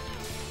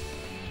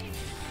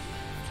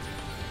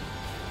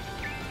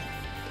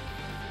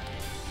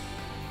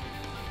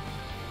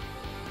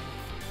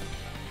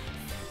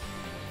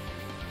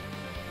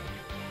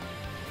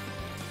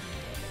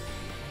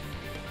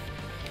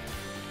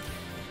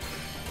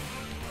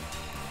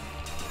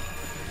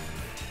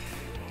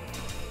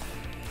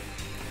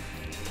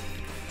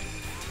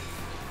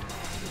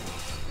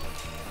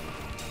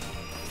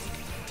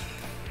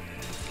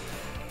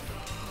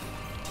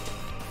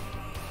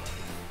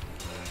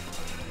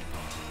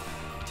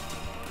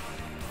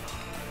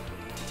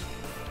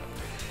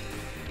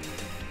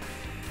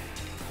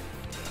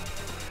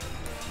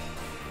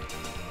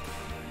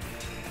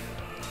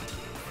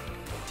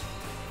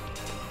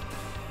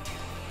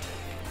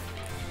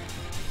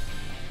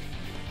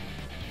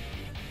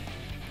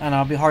 I don't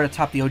know, it'll be hard to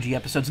top the OG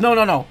episodes.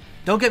 No.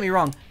 Don't get me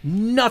wrong.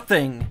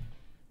 Nothing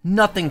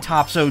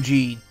tops OG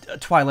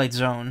Twilight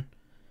Zone.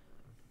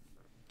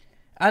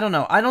 I don't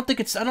know. I don't think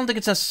it's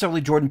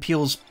necessarily Jordan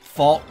Peele's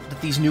fault that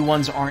these new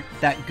ones aren't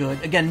that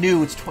good. Again,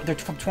 they're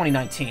from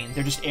 2019.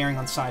 They're just airing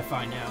on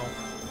Sci-Fi now.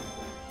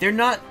 They're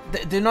not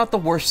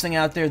the worst thing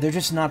out there. They're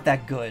just not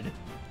that good.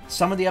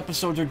 Some of the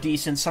episodes are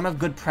decent. Some have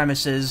good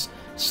premises.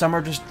 Some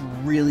are just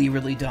really,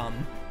 really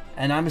dumb.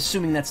 And I'm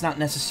assuming that's not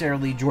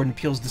necessarily Jordan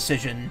Peele's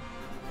decision.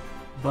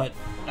 But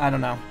I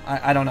don't know.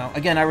 I don't know.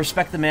 Again, I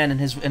respect the man and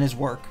his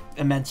work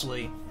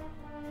immensely.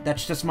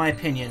 That's just my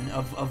opinion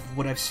of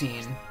what I've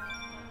seen.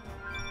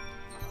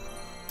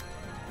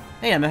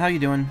 Hey Emma, how you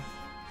doing?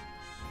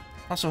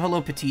 Also,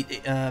 hello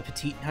Petite.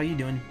 Petite, how you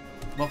doing?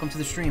 Welcome to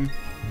the stream.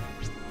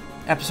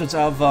 Episodes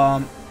of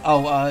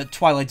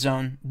Twilight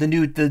Zone.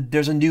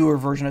 There's a newer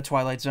version of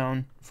Twilight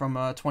Zone from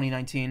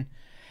 2019.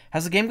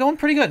 How's the game going?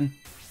 Pretty good.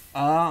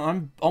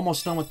 I'm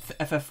almost done with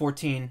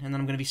FF14, and then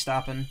I'm gonna be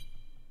stopping.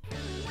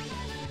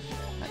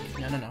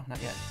 No,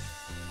 not yet.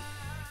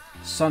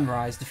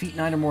 Sunrise. Defeat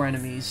 9 or more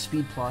enemies.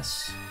 Speed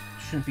plus.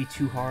 Shouldn't be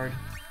too hard.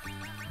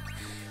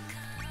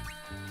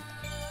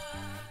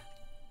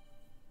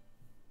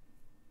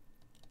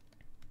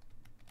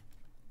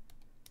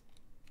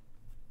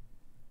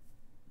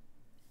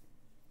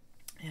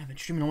 Yeah, I've been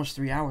streaming almost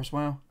 3 hours.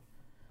 Wow.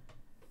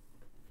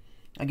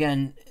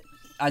 Again,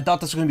 I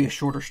thought this was going to be a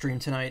shorter stream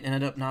tonight.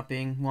 Ended up not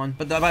being one.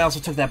 But I also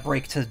took that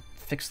break to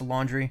fix the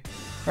laundry.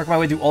 Work my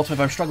way through Ultima,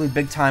 but I'm struggling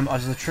big time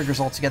as the triggers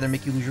altogether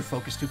make you lose your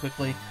focus too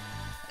quickly.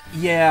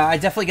 Yeah, I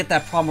definitely get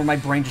that problem where my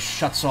brain just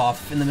shuts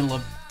off in the middle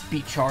of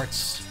beat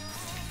charts.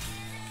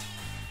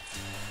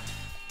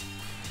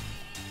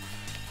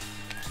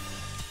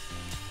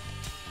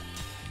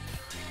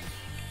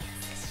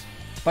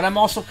 But I'm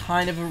also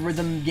kind of a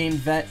rhythm game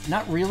vet.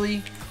 Not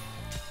really.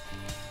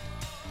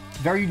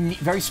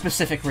 Very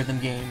specific rhythm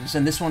games,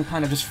 and this one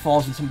kind of just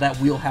falls into that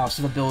wheelhouse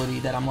of ability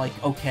that I'm, like,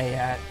 okay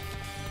at.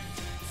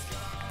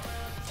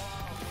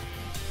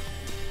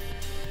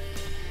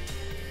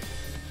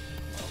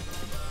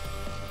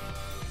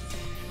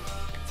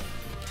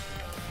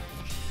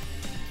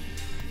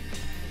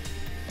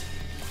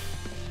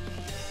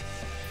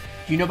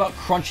 Do you know about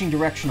crunching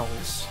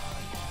directionals?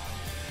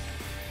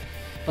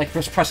 Like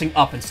just pressing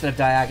up instead of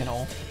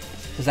diagonal,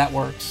 because that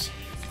works.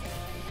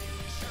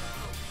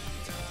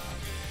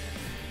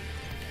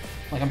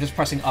 Like I'm just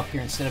pressing up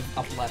here instead of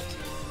up left.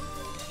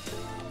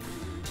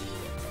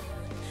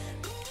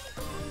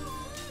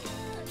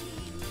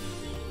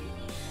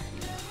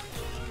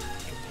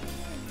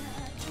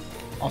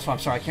 Also, I'm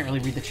sorry, I can't really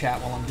read the chat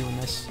while I'm doing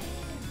this.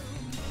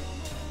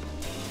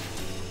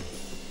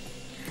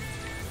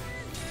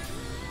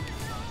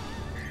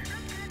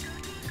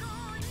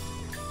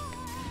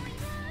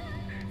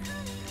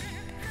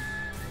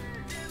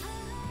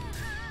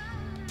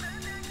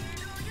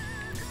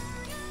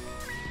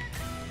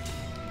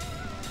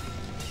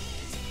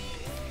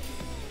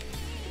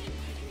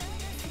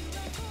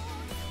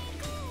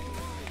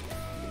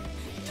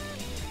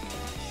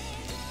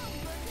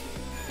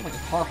 Like a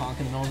car honk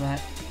in the middle of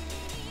that.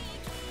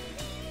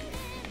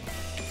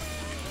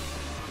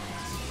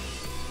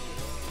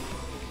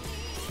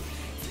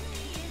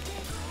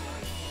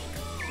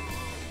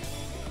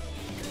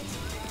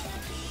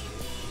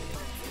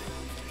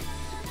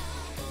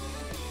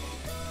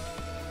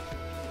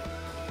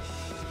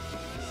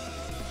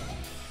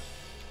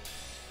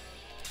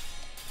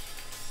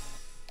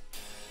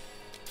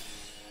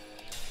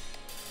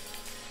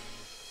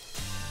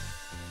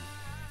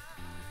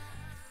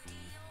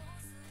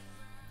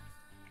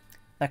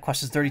 That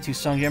quest is 32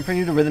 songs. Yeah, I'm pretty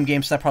new to rhythm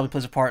games, so that probably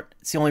plays a part.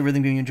 It's the only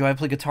rhythm game you enjoy. I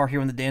played Guitar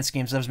Hero in the dance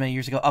games that was many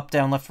years ago. Up,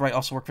 down, left, right,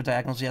 also work for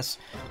diagonals, yes.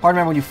 Hard to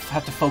remember when you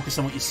have to focus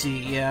on what you see,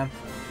 yeah.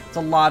 It's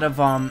a lot of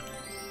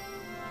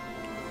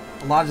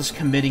just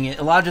committing it.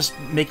 A lot of just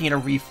making it a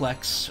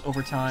reflex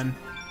over time.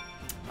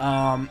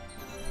 I've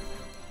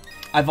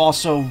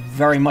also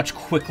very much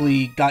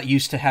quickly got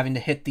used to having to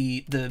hit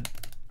the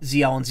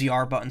ZL and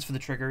ZR buttons for the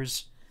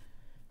triggers,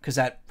 because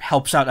that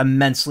helps out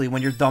immensely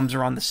when your thumbs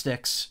are on the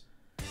sticks.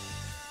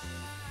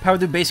 Power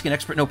through basic and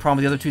expert, no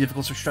problem. The other two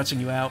difficulties are stressing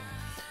you out.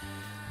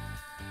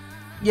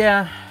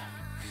 Yeah.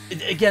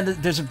 Again,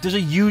 there's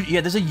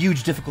a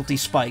huge difficulty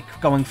spike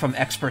going from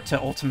expert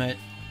to ultimate.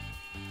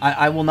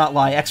 I will not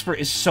lie, expert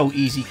is so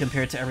easy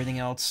compared to everything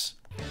else.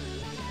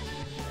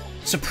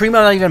 Supreme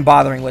I'm not even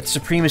bothering with.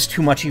 Supreme is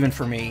too much even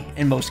for me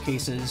in most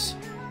cases.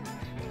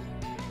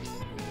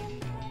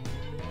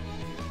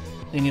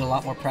 They need a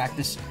lot more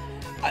practice.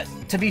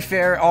 To be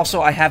fair, also,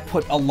 I have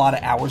put a lot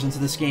of hours into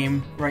this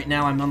game. Right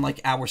now, I'm on,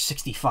 like, hour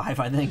 65,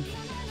 I think.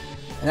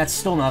 And that's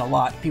still not a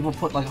lot. People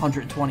put, like,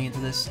 120 into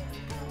this.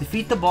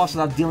 Defeat the boss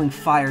without dealing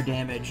fire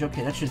damage.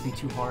 Okay, that shouldn't be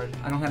too hard.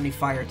 I don't have any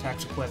fire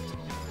attacks equipped.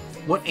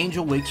 What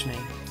angel wakes me?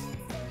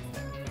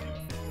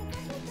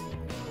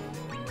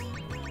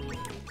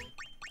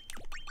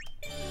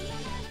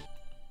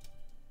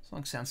 This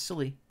song sounds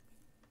silly.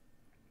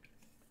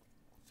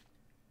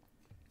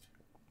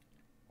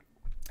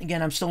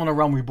 Again, I'm still in a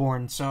Realm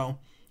Reborn, so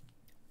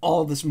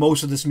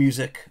most of this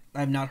music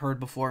I've not heard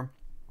before.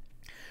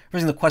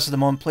 Raising the quest at the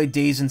moment, play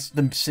days and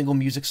the single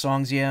music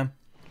songs, yeah.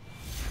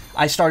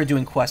 I started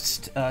doing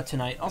quests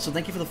tonight. Also,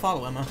 thank you for the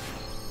follow, Emma.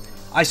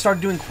 I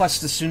started doing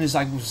quests as soon as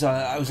I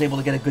was able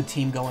to get a good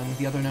team going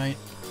the other night,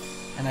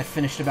 and I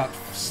finished about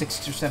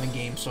 6 or 7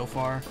 games so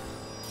far.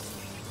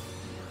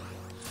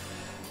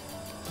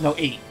 No,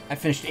 8. I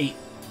finished 8.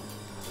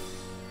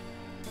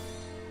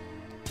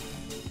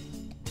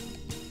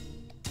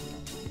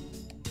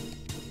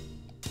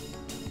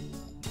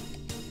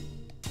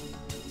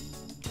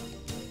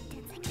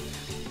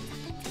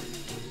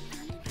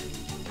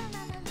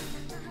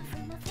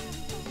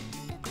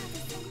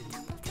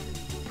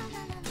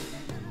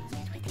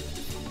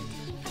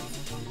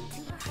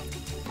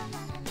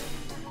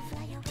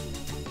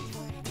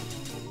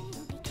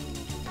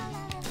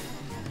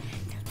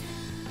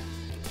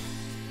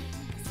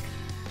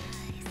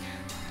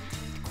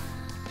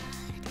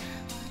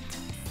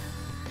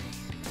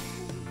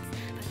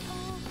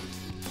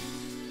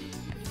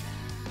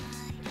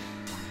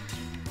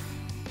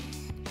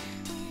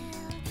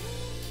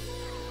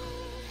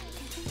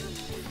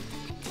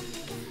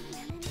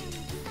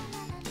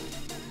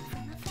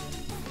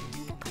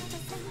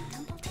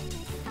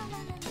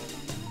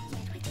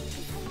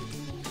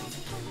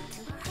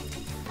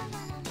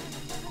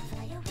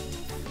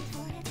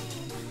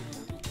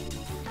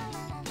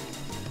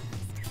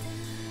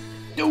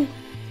 No!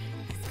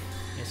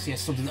 Yes,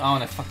 yes, still didn't. Oh,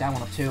 and I fucked that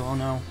one up too. Oh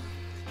no.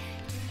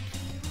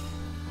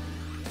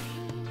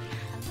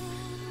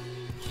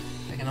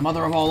 Taking the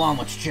mother of all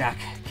omelets, Jack.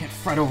 Can't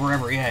fret over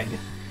every egg.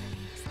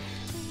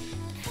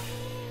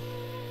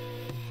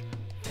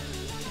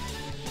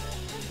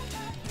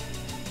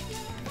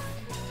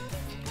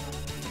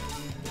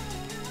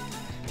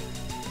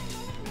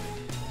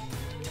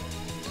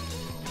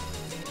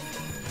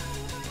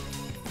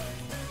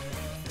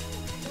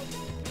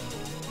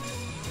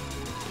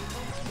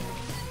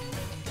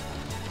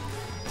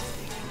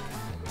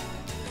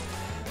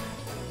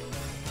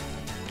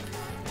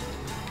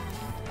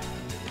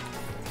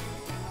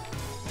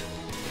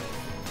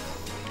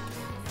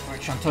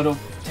 Sean Toto,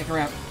 take her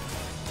out.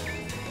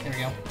 There we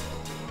go.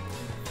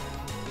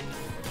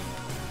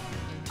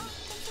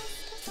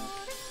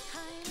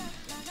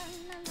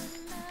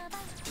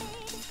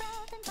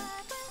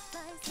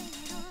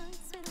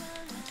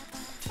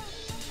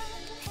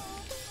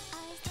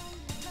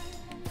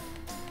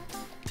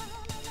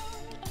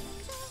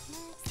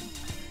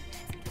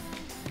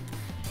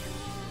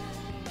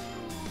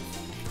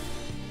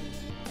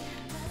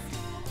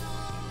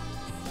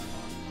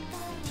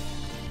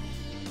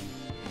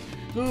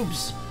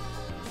 Goobs!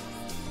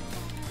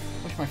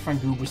 Wish my friend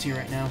Goob was here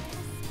right now.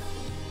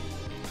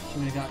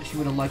 She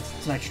would have liked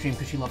tonight's stream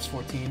because she loves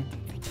 14.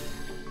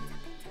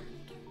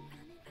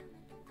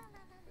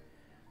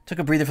 Took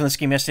a breather from this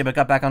game yesterday, but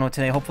got back on it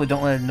today. Hopefully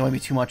don't let it annoy me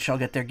too much. I'll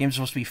get there. Game's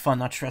supposed to be fun,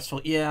 not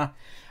stressful. Yeah,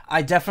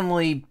 I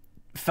definitely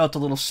felt a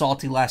little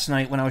salty last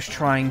night when I was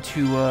trying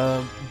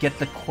to get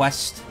the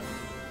quest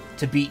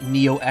to beat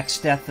Neo X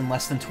Death in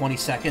less than 20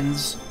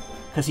 seconds.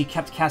 Because he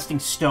kept casting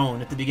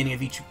stone at the beginning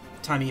of each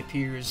time he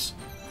appears.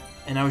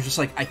 And I was just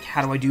like,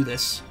 how do I do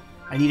this?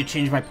 I need to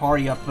change my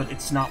party up, but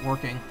it's not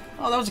working.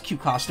 Oh, that was a cute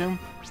costume.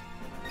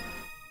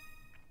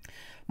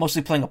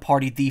 Mostly playing a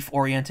party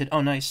thief-oriented.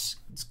 Oh, nice.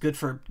 It's good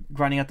for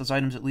grinding out those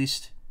items, at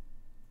least.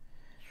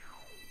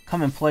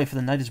 Come and play, for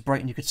the night is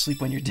bright and you could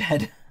sleep when you're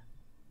dead.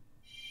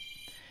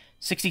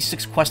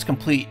 66 quests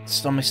complete.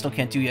 Some I still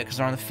can't do yet because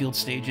they're on the field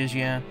stages,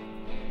 yeah.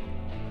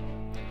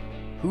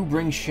 Who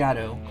brings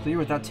Shadow? Clear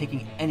without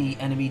taking any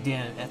enemy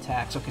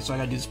attacks. Okay, so I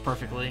gotta do this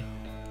perfectly.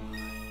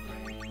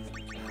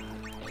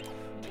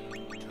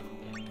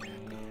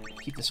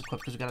 Keep this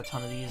equipped because we got a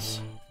ton of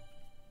these.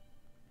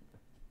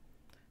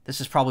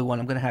 This is probably one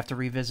I'm going to have to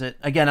revisit.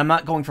 Again, I'm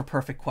not going for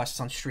perfect quests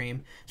on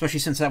stream, especially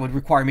since that would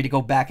require me to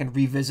go back and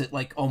revisit,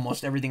 like,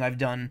 almost everything I've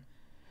done.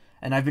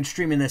 And I've been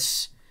streaming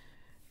this...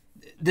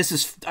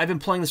 I've been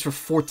playing this for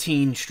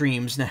 14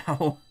 streams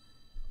now.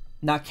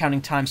 Not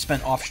counting time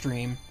spent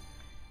off-stream.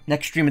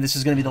 Next stream of this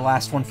is going to be the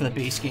last one for the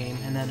base game,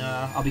 and then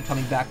I'll be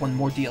coming back when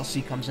more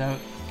DLC comes out.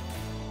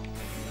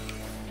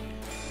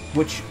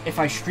 Which, if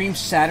I stream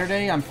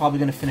Saturday, I'm probably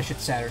going to finish it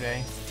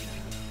Saturday.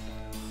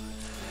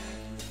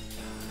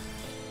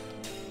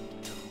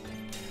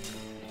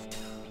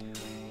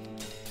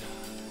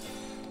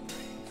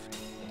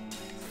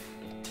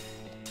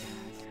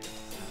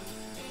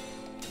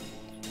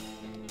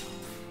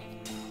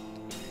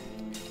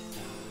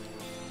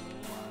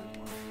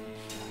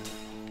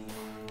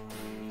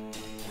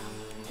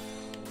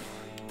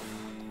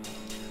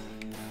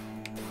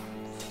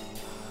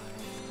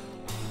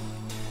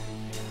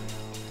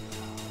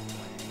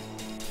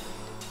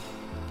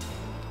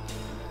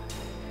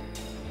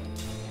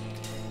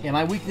 Yeah,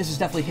 my weakness is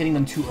definitely hitting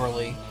them too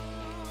early.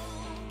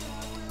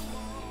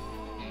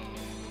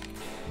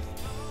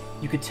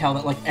 You could tell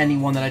that, like,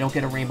 anyone that I don't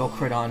get a rainbow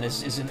crit on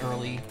is an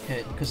early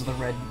hit because of the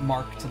red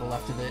mark to the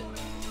left of it.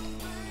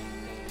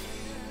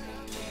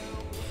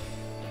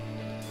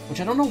 Which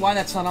I don't know why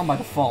that's not on by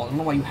default. I don't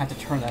know why you had to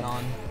turn that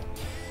on.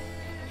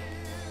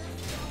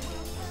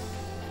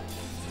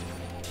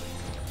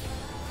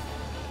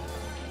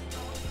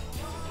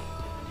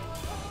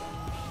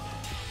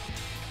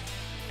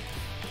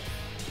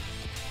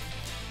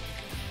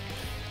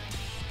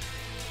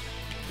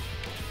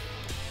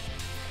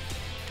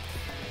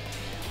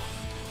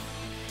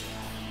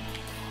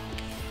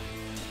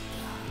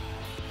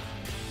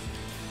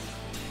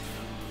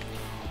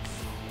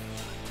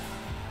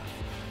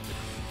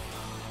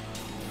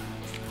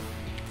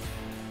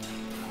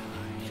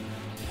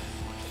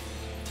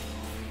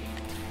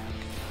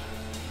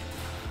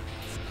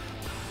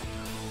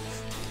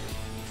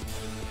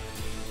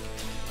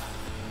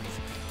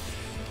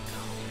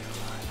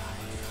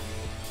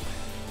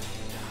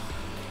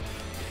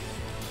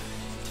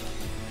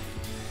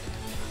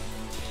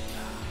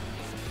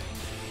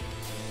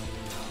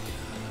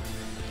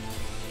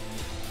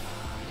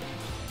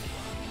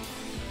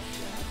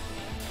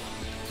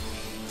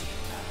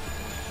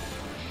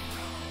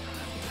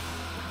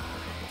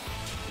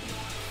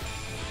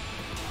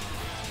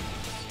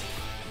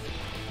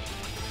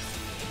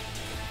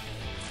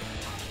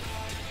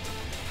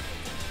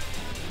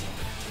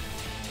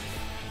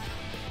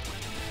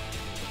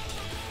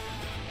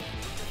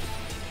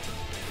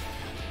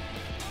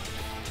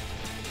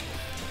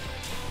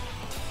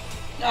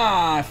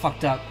 Ah, I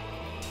fucked up.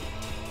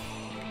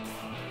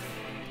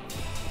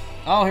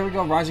 Oh, here we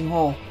go, Rising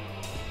Hole.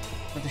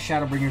 With the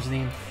Shadowbringer's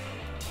theme.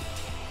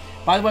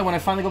 By the way, when I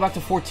finally go back to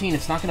 14,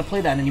 it's not going to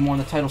play that anymore on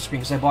the title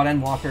screen because I bought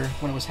Endwalker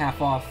when it was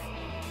half off.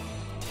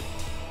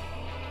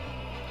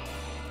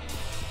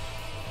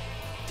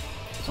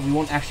 So we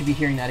won't actually be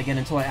hearing that again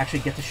until I actually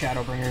get the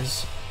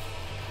Shadowbringers.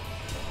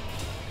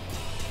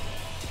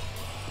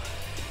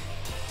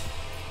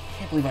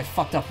 Can't believe I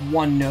fucked up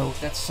one note.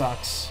 That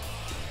sucks.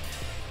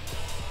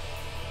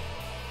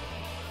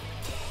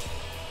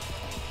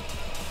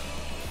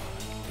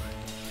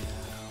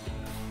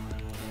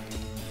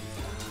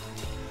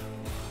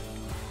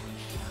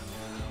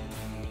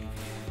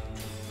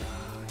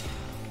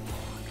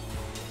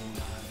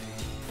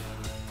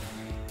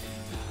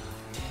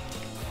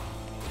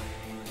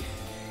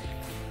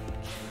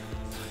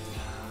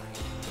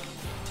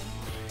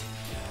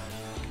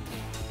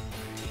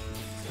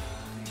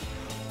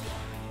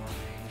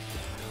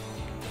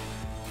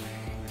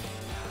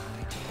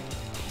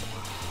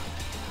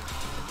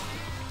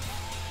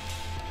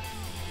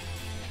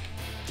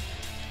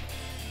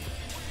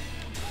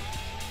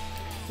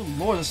 Good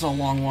lord, this is a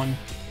long one.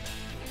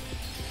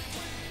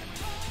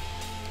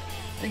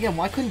 And again,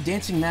 why couldn't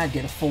Dancing Mad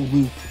get a full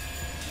loop?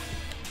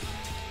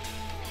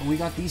 But we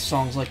got these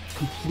songs, like,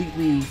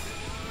 completely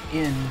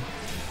in.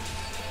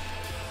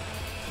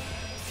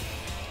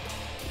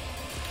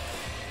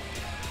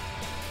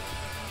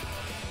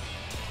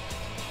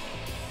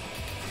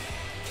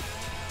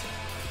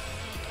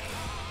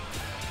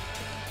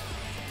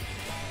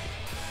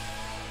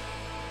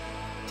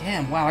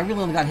 Damn, wow, I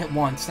really only got hit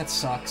once. That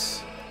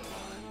sucks.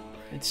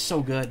 It's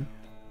so good.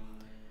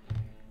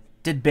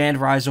 Did Band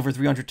Rise over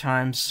 300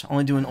 times.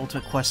 Only doing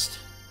Ultimate Quest.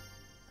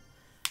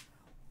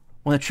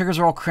 When the triggers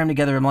are all crammed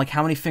together, I'm like,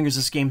 how many fingers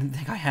does this game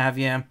think I have?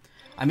 Yeah.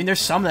 I mean, there's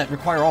some that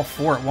require all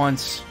 4 at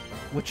once,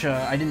 which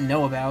I didn't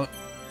know about.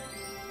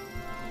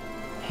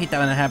 I hate that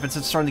when that happens.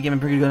 It's starting the game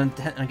and pretty good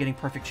on getting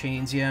perfect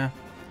chains, yeah.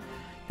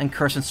 And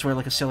curse and swear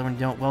like a sailor when you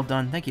don't. Well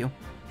done, thank you.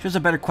 Choose a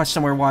better quest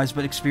somewhere-wise,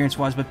 but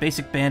experience-wise, but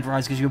basic Band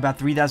Rise gives you about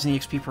 3,000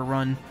 EXP per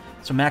run,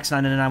 so max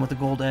 999 with the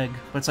gold egg,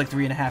 but it's like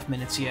 3.5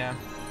 minutes, yeah.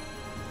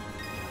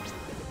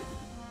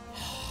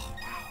 Wow.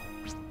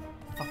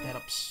 Fuck that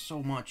up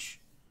so much.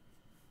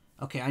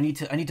 Okay, I need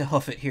to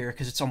hoof it here,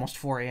 because it's almost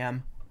 4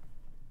 AM.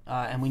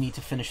 And we need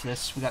to finish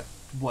this. We got,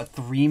 what,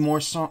 3 more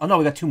songs? Oh, no,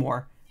 we got 2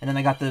 more. And then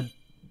I got the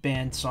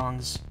band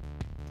songs.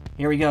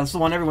 Here we go. This is the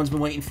one everyone's been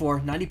waiting for.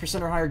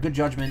 90% or higher, Good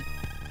Judgment.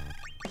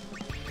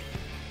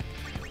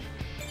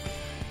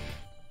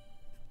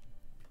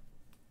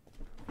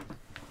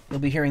 You'll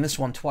be hearing this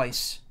one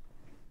twice.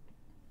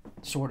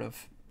 Sort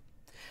of.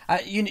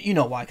 You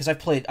know why, because I've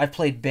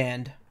played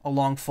Band a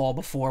long fall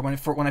before when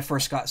I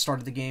first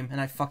started the game,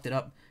 and I fucked it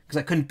up because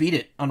I couldn't beat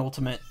it on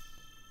Ultimate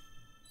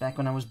back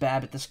when I was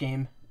bad at this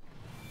game.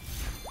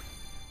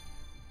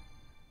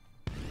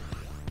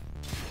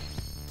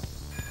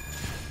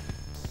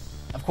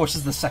 Of course,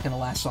 this is the second to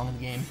last song in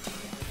the game.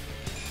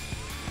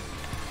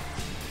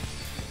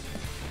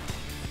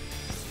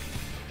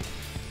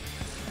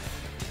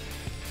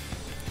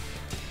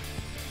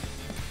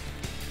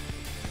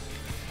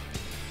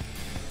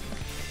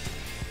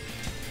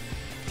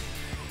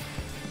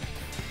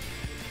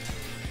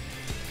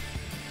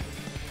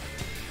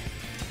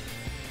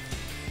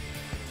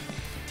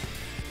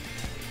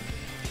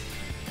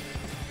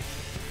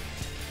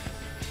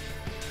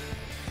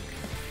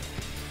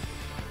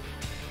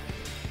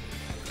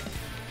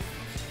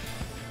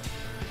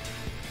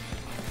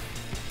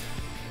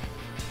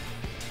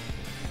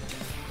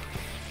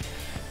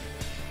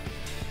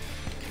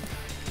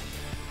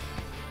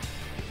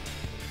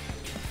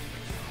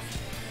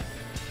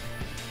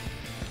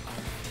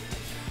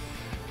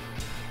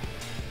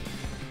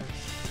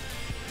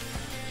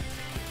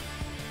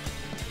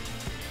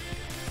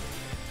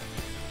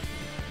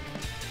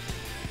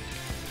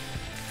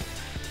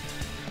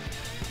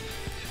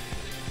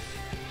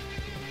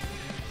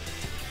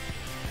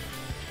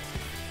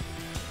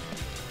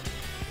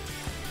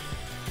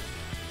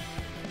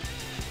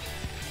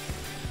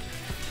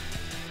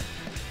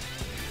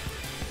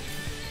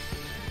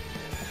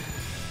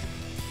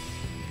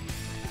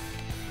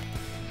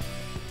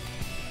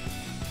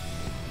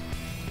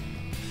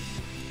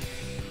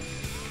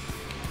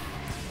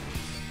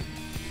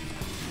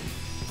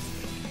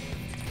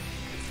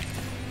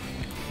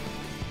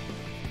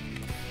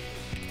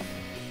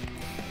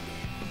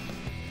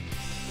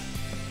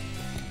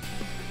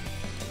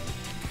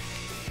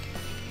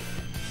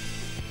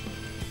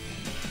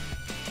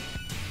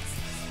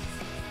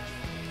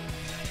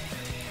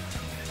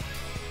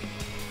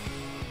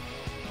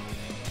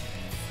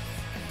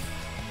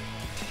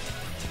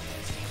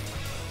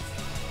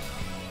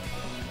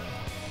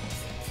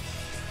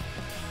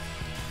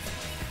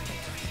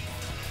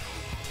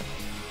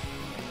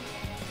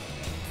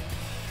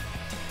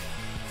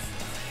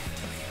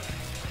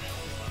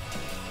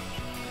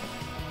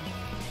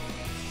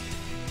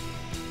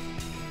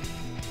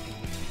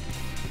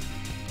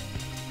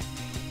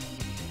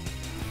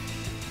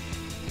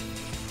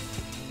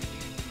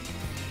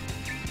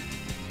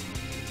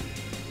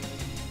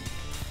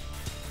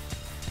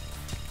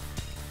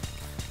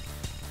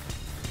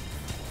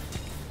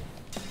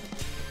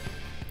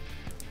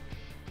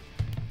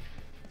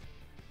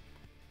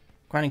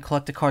 Grinding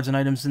collector cards and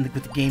items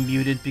with the game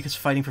muted because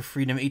fighting for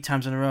freedom 8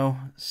 times in a row.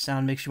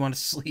 Sound makes you want to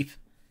sleep.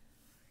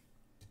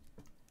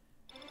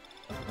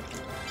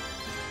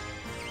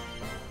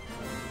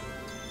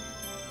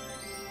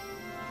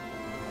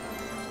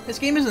 This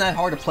game isn't that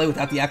hard to play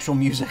without the actual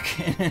music.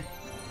 If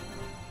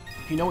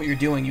you know what you're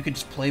doing, you can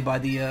just play by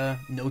the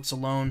notes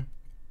alone.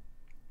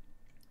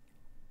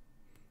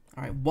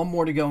 Alright, one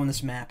more to go in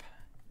this map.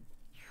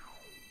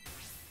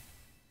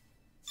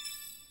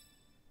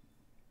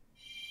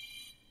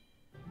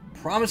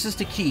 Promises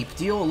to keep.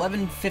 Deal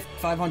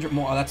 500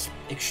 more. Oh, that's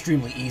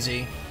extremely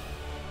easy.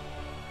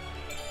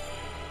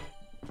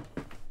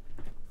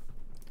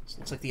 This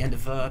looks like the end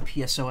of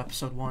PSO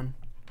Episode 1,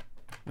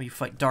 where you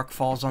fight Dark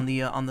Falls on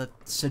the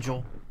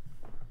sigil.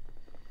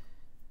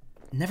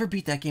 Never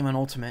beat that game on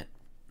Ultimate,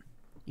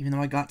 even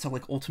though I got to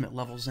like Ultimate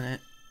levels in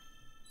it.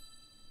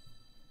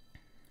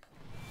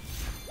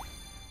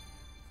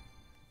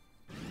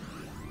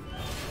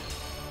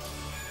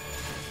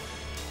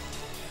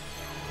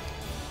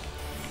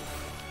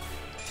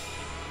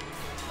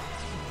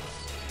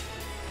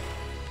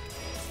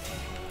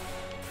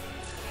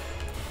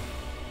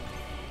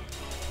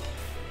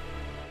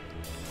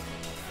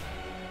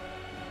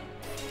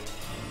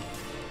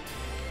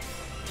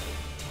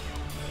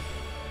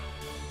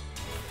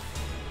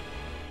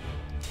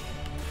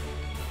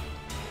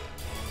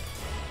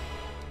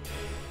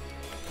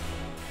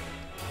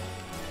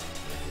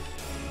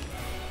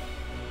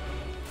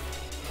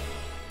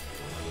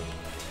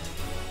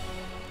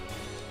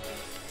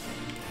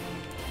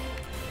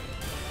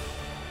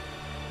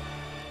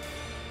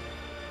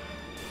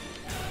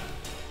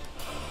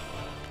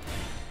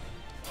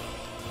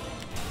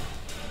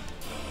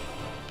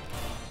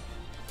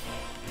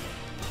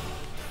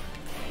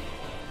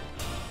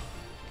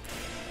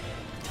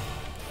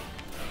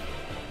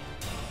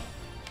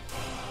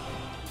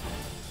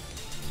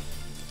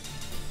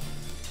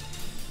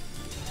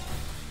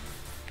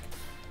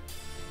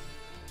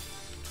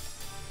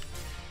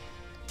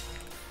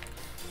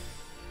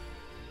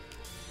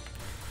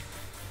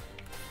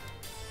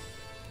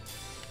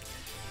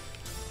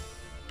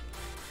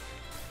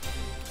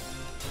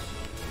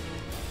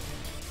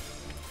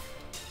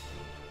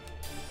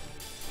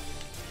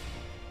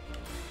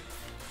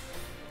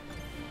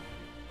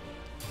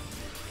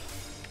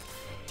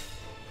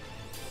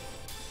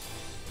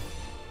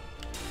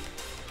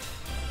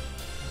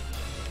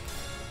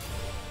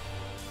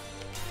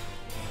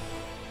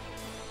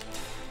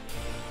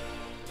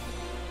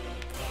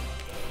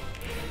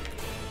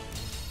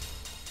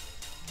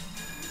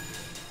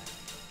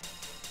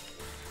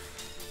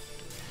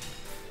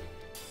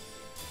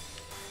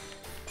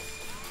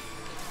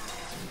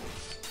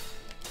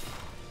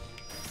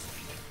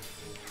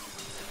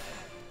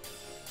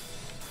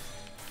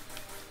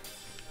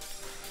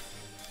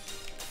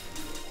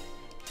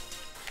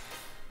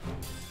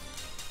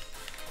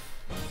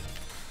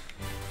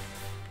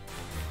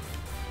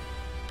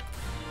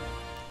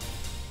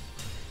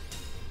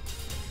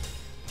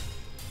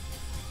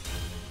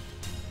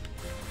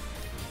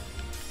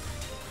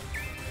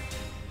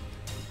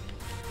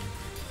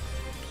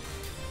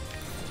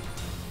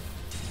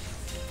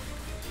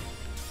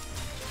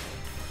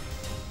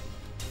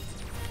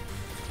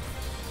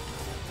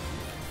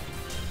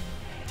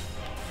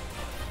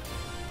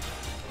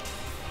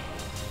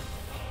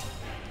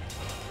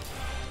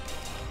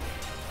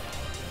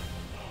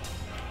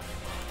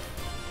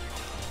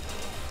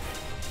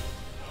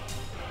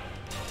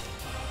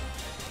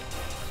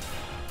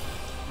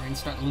 Brain's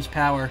starting to lose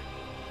power.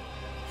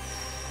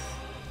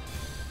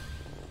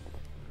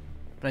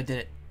 But I did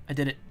it. I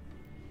did it.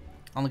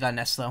 Only got an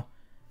S, though.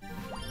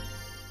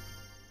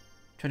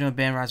 Try doing a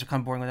band rise or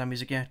kind of boring without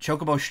music, yeah.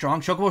 Chocobo's strong.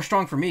 Chocobo's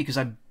strong for me, because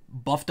I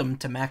buffed him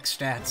to max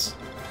stats.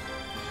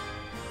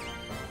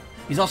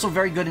 He's also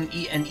very good in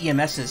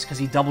EMSs, because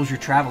he doubles your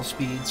travel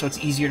speed, so it's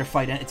easier to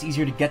fight. It's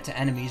easier to get to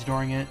enemies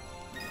during it.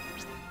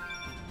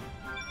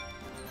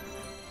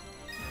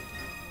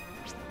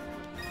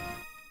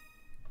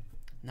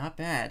 Not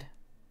bad.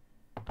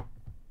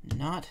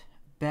 Not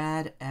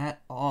bad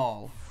at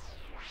all.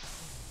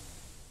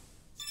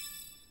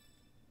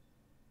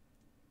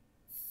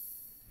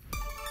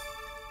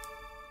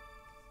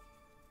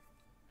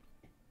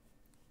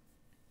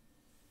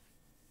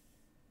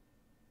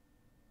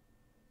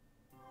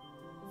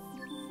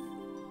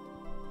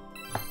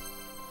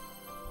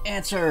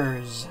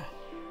 Answers!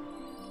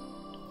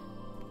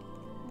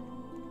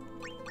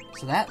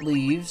 So that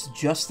leaves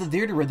just the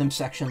Theatrhythm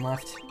section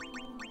left.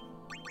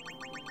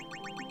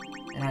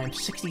 And I am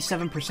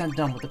 67%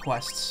 done with the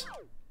quests.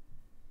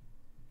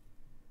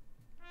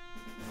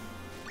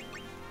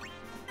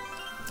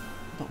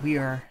 But we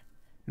are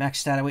maxed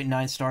stat. I wait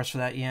 9 stars for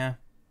that, yeah.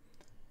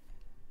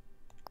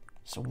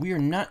 So we are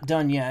not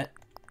done yet.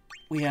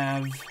 We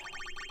have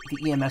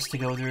the EMS to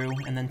go through,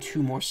 and then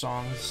 2 more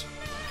songs.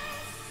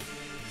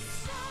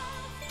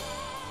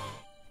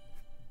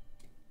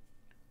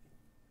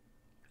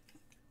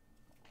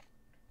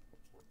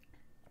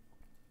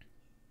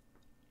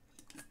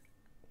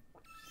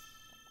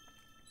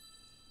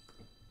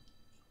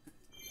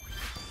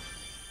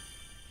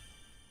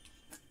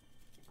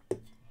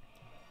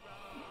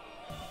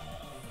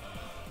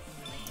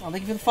 Oh,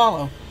 thank you for the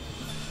follow.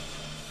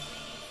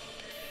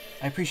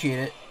 I appreciate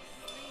it.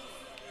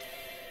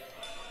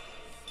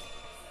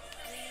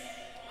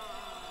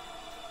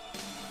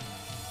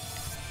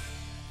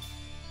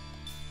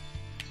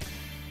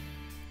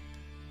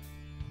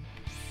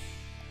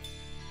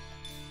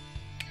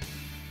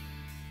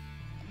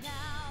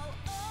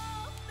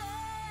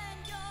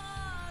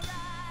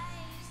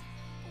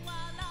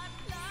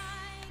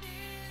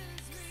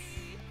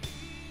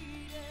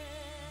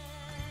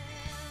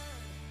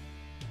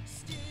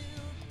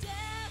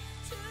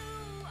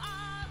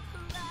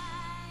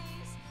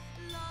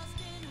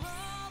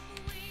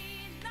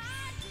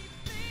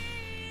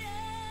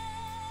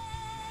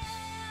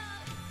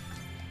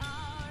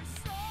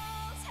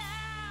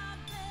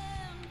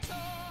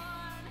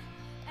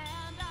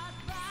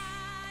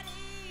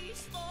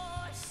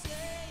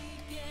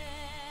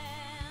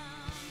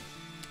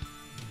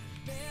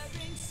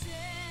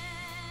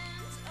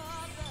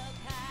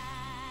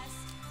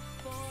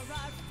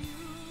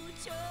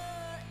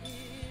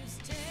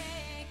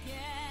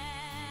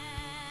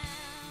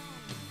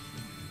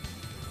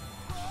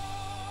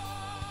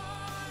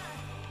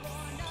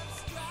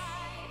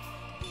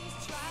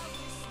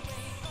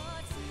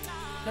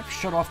 Never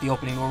shut off the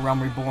opening or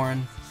Realm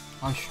Reborn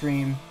on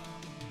stream.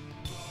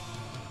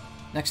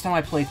 Next time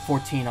I play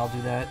 14, I'll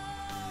do that.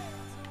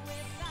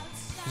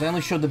 Because I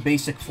only showed the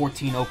basic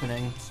 14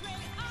 opening.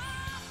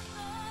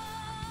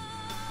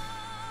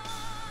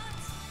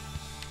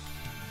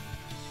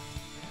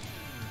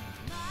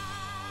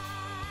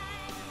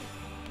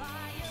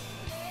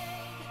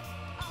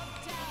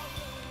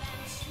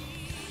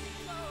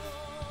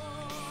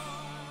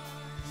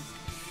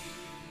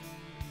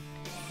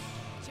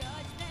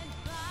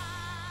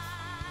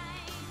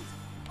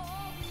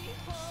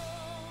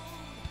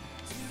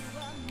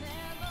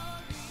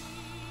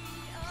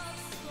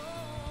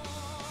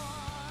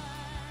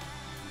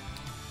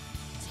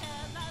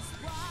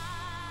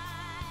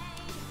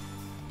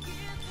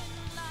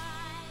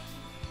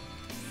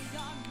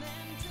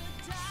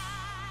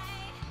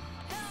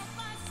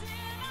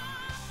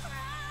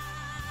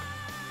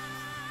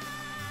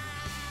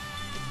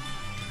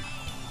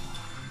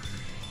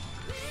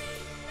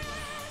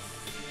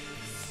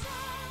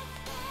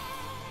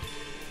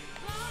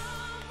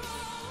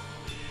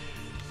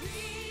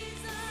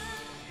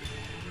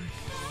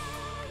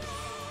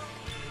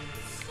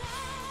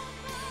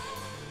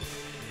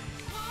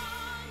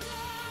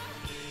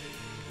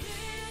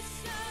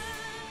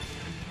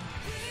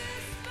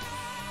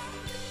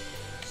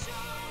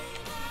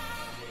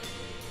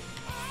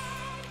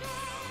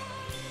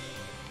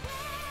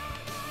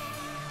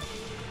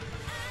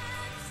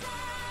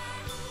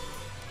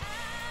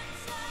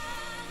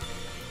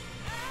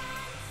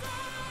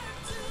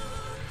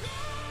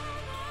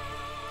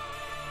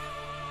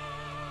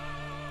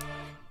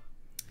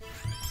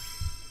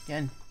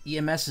 Again,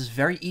 EMS is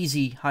very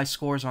easy, high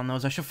scores on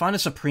those. I should find a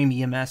Supreme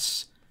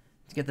EMS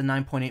to get the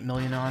 9.8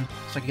 million on,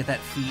 so I can get that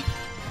feat.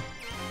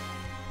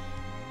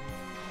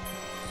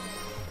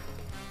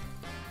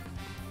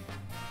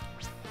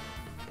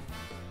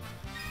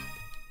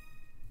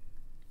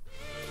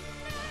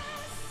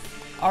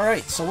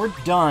 Alright, so we're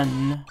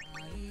done.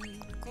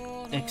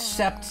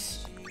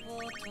 Except...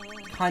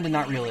 kinda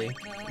not really.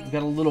 We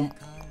got a little...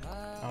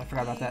 oh, I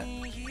forgot about that.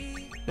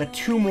 We got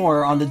 2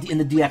 more on in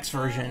the DX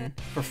version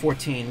for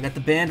 14. We got the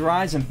Band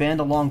Rise and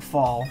Band Along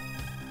Fall.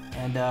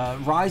 And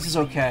Rise is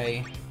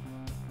okay,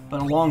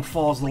 but a Long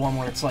Fall is the one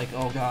where it's like,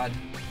 oh god.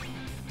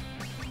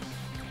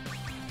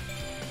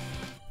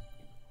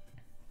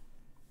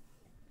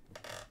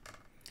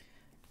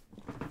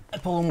 I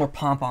put a little more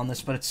pomp on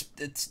this, but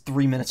it's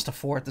 3 minutes to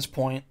 4 at this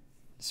point,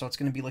 so it's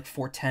gonna be like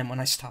 4:10 when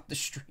I stop the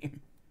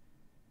stream.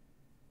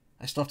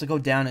 I still have to go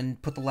down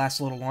and put the last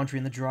load of laundry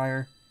in the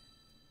dryer.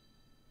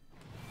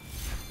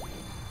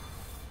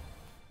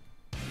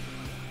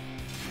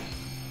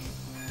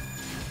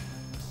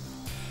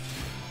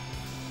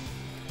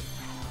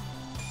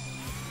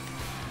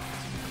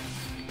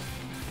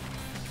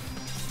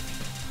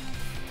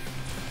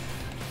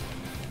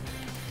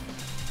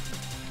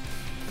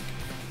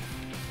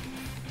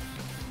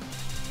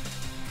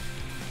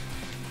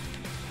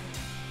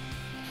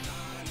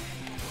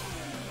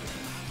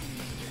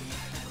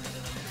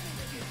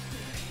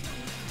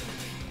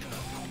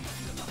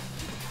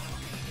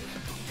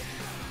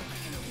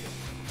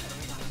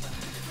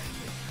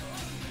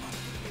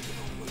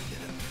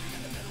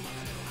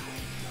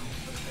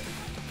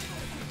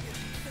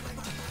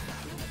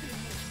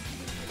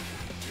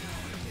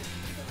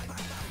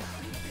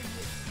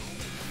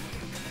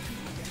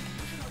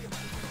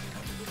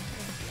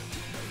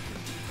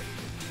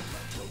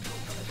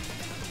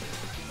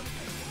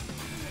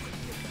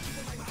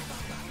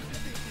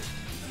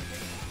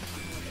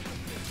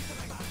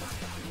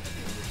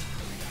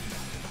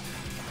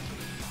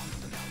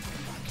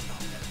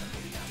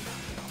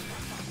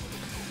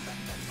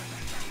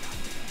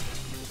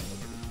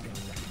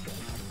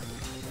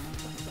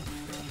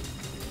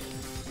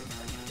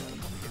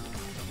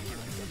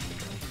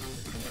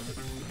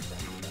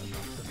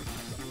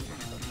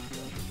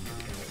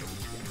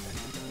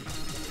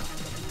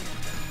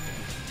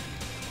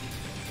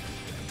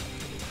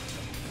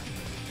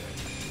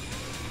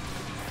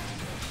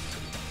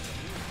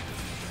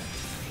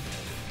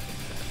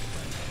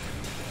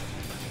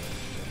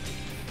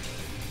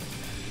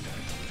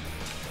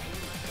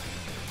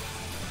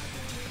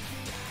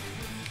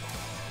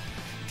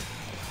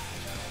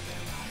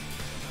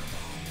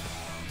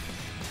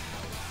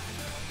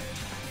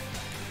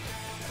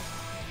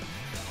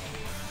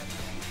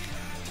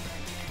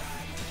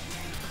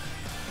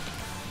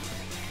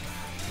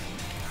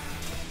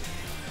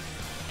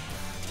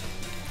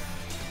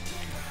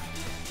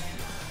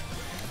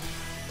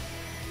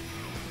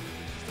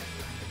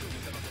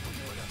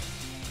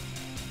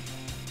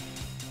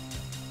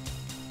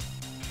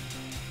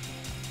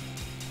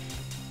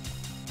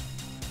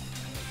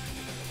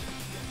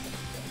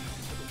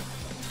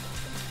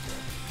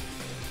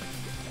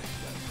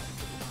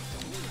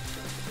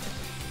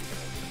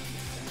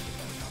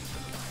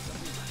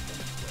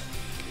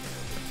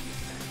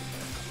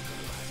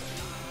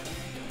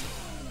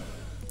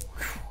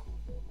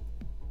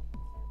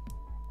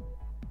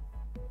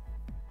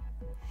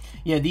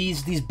 Yeah,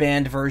 these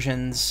band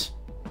versions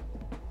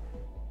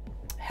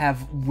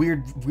have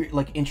weird,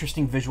 like,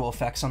 interesting visual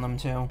effects on them,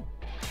 too.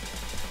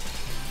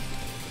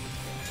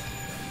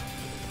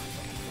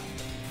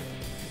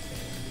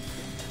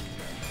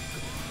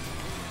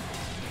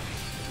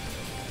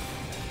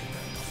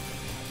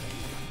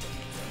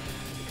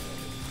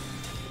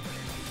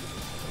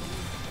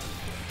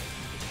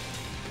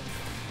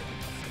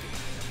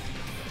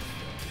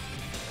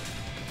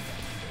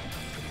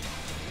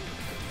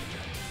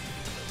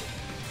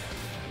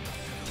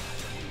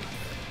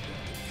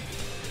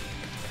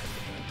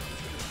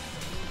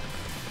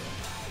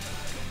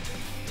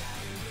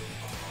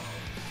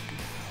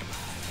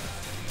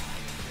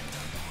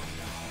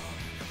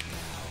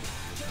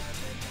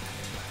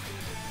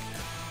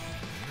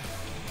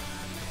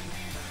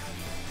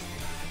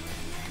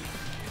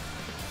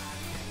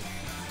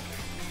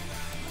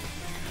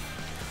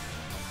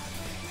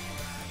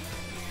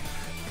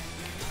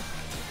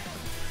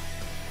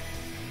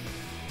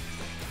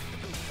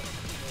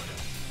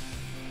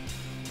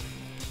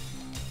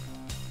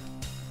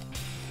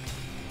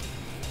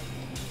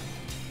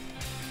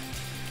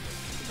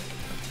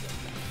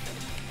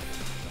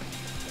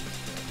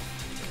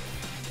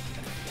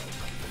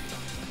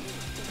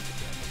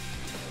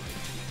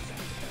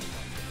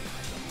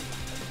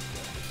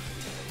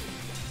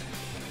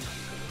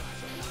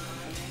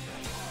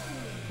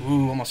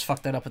 Ooh, almost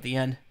fucked that up at the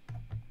end.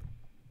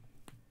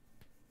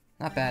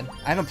 Not bad.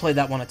 I haven't played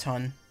that one a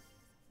ton.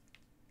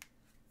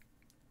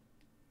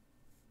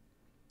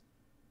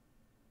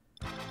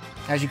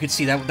 As you could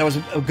see, that was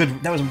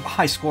that was a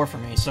high score for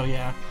me. So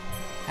yeah,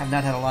 have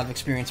not had a lot of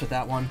experience with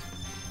that one.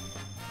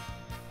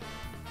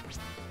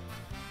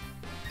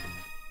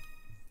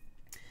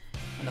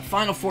 And the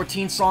final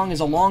 14 song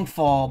is a Long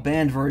Fall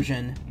band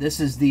version. This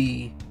is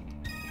the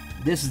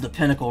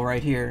pinnacle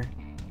right here.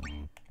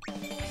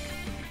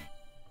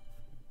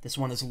 This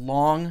one is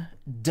long,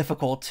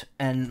 difficult,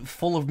 and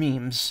full of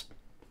memes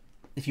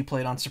if you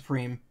play it on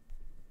Supreme.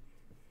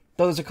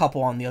 Though there's a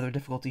couple on the other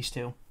difficulties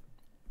too.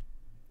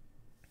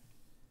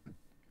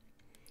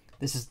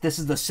 This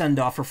is the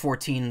send-off for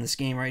 14 in this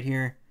game right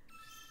here.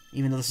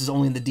 Even though this is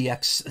only in the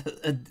DX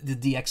the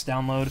DX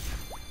download.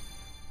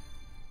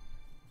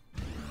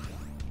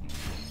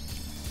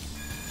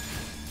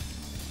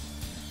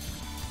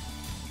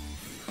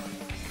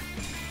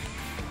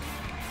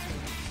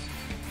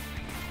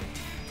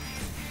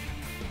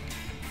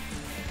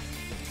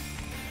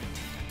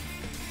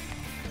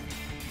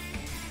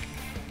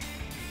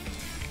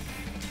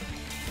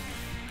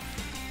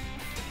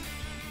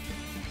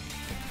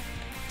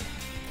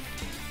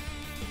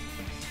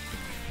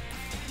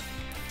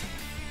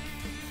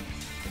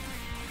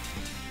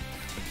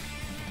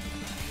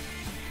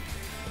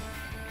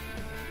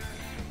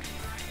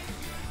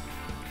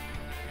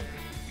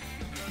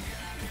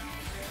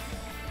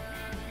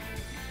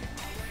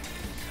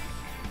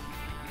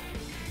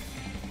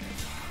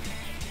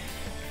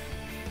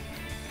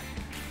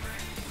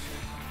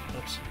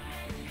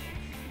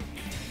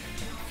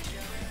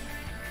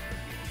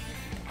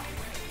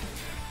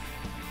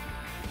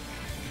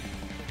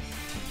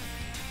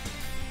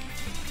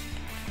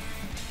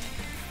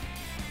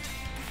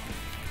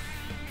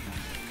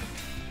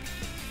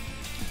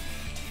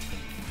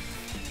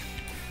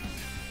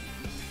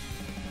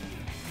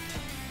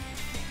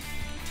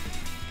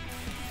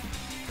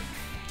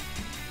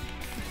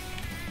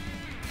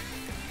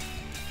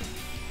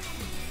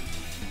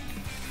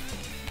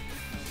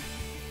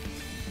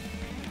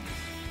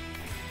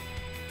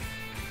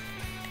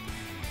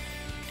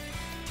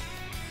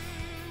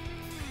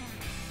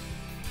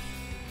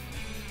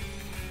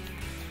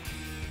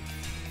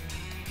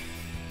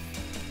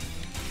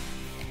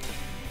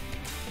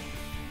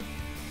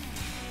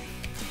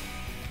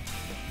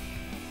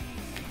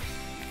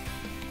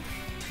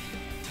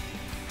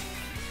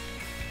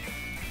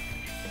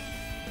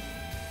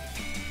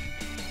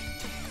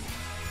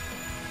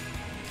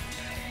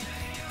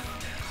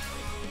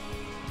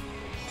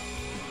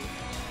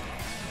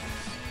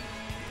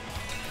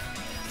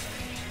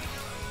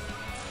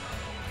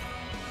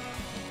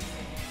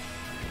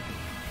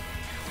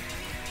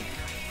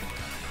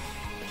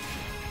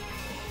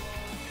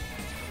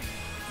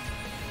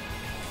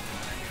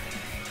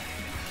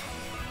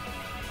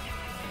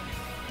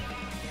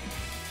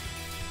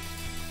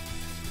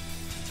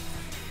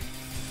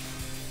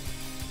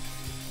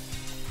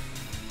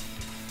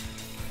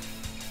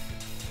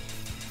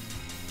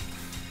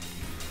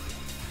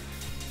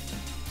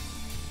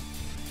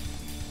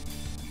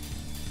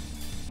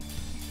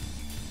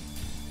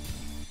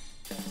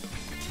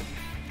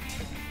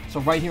 So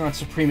right here on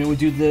Supreme, it would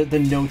do the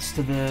notes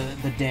to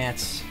the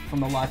dance from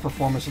the live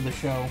performance of the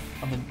show,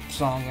 of the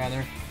song,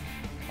 rather.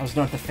 I was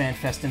done at the Fan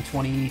Fest in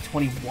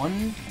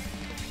 2021.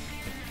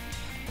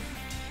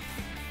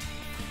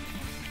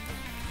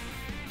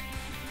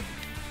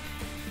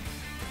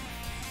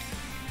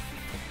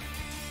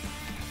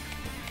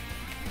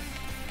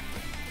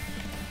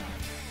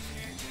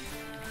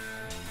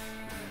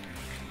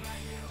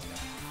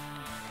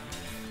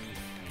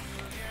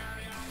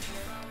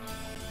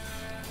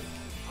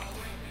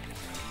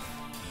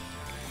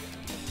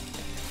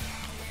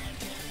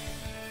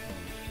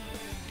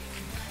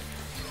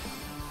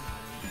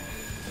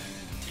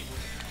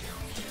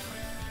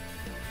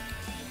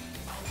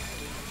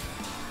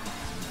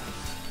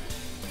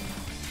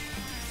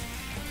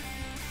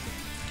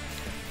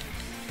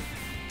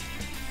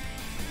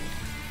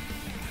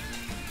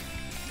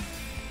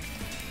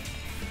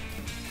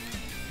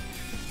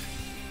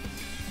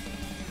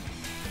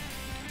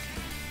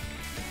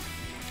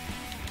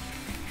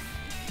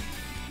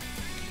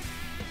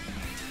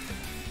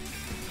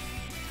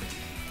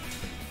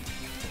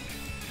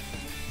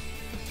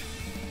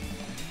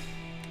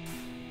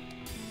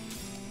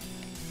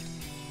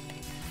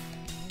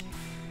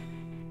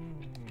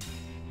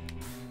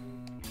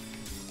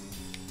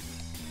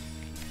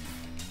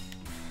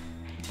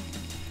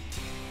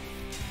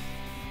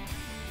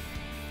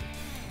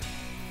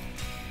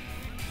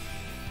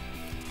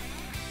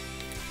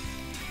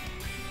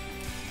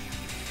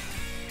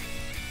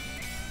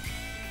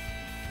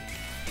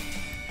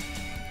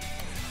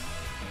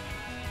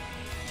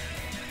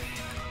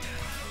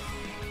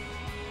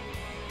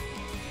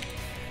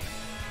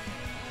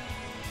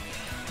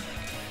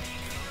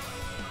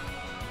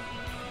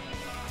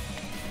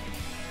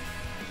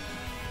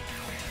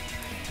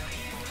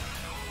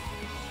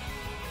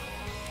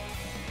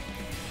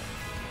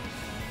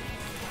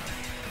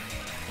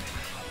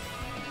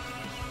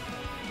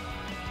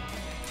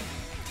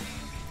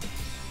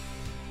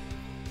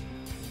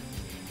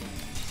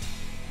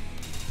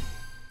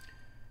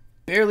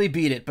 Barely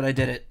beat it, but I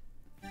did it.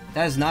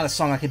 That is not a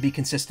song I could beat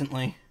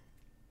consistently.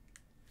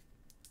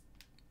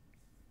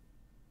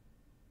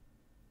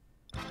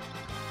 It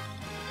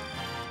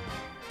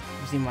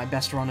wasn't even my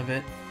best run of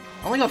it.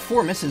 I only got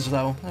 4 misses,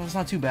 though. That was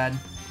not too bad.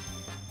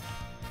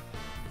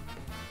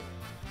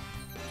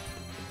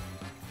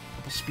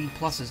 Couple speed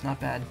pluses, not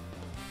bad.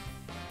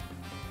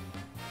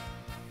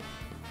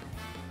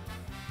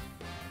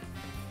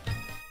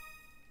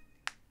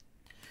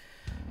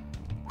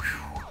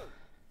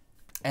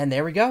 And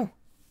there we go.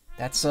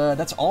 That's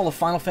all of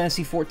Final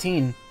Fantasy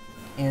XIV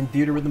and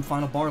Theatrhythm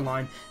Final Bar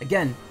Line.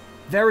 Again,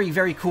 very,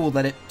 very cool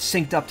that it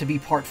synced up to be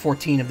part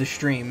 14 of the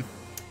stream.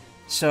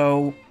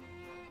 So,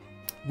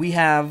 we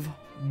have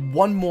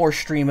one more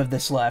stream of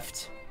this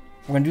left.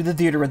 We're going to do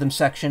the Theatrhythm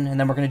section, and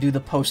then we're going to do the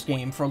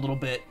post-game for a little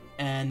bit,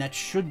 and that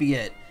should be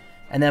it.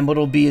 And then what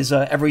it'll be is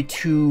every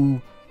 2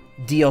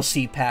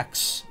 DLC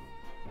packs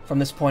from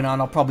this point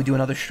on. I'll probably do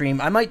another stream.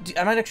 I might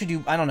actually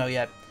do, I don't know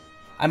yet.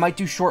 I might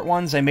do short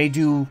ones. I may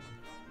do,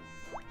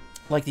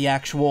 like, the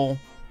actual...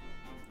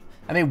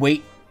 I may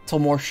wait till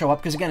more show up,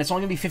 because, again, it's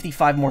only going to be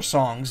 55 more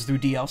songs through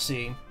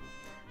DLC.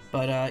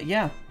 But,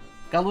 yeah.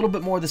 Got a little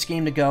bit more of this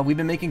game to go. We've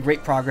been making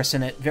great progress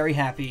in it. Very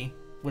happy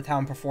with how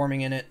I'm performing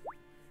in it.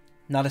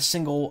 Not a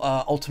single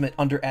ultimate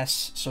under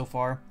S so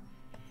far.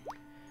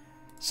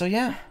 So,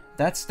 yeah.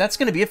 That's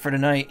going to be it for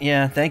tonight.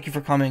 Yeah, thank you for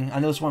coming. I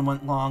know this one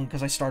went long,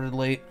 because I started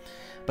late.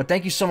 But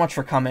thank you so much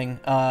for coming.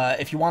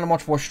 If you want to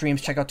watch more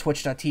streams, check out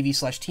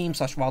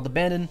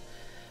twitch.tv/team/wildabandon.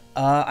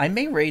 I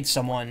may raid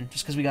someone,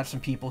 just because we got some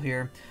people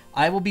here.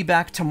 I will be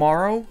back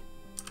tomorrow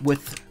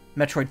with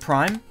Metroid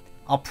Prime.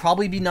 I'll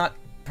probably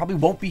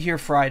won't be here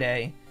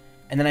Friday.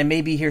 And then I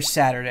may be here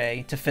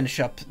Saturday to finish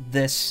up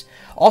this.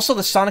 Also,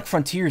 the Sonic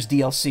Frontiers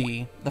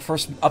DLC. The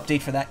first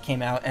update for that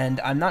came out,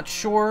 and I'm not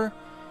sure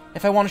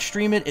if I want to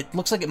stream it. It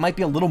looks like it might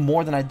be a little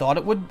more than I thought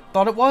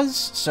it was,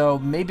 so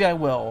maybe I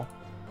will.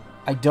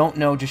 I don't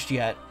know just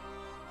yet.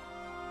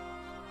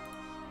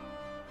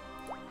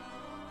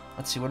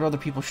 Let's see, what are other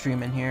people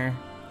streaming here?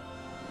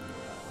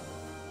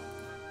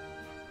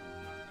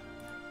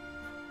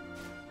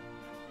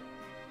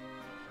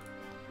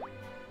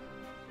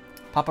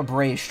 Papa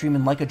Bray is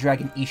streaming Like a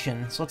Dragon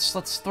Ishin. So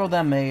let's throw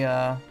them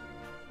a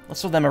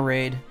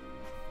raid.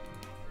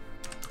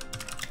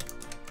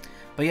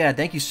 But yeah,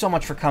 thank you so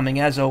much for coming,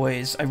 as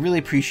always. I really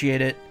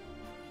appreciate it.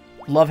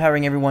 Love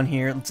having everyone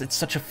here. It's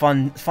such a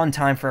fun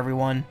time for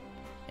everyone.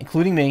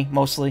 Including me,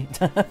 mostly.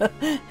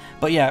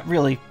 But yeah,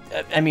 really,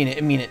 I mean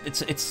it.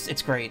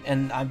 It's great,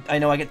 and I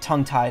know I get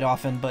tongue-tied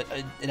often, but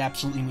it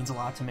absolutely means a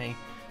lot to me.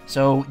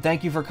 So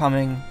thank you for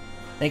coming.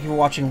 Thank you for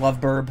watching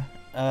Loveburb.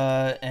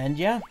 And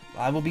yeah,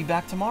 I will be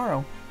back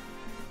tomorrow.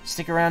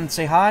 Stick around and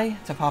say hi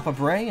to Papa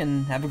Bray,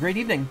 and have a great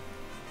evening.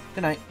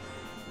 Good night.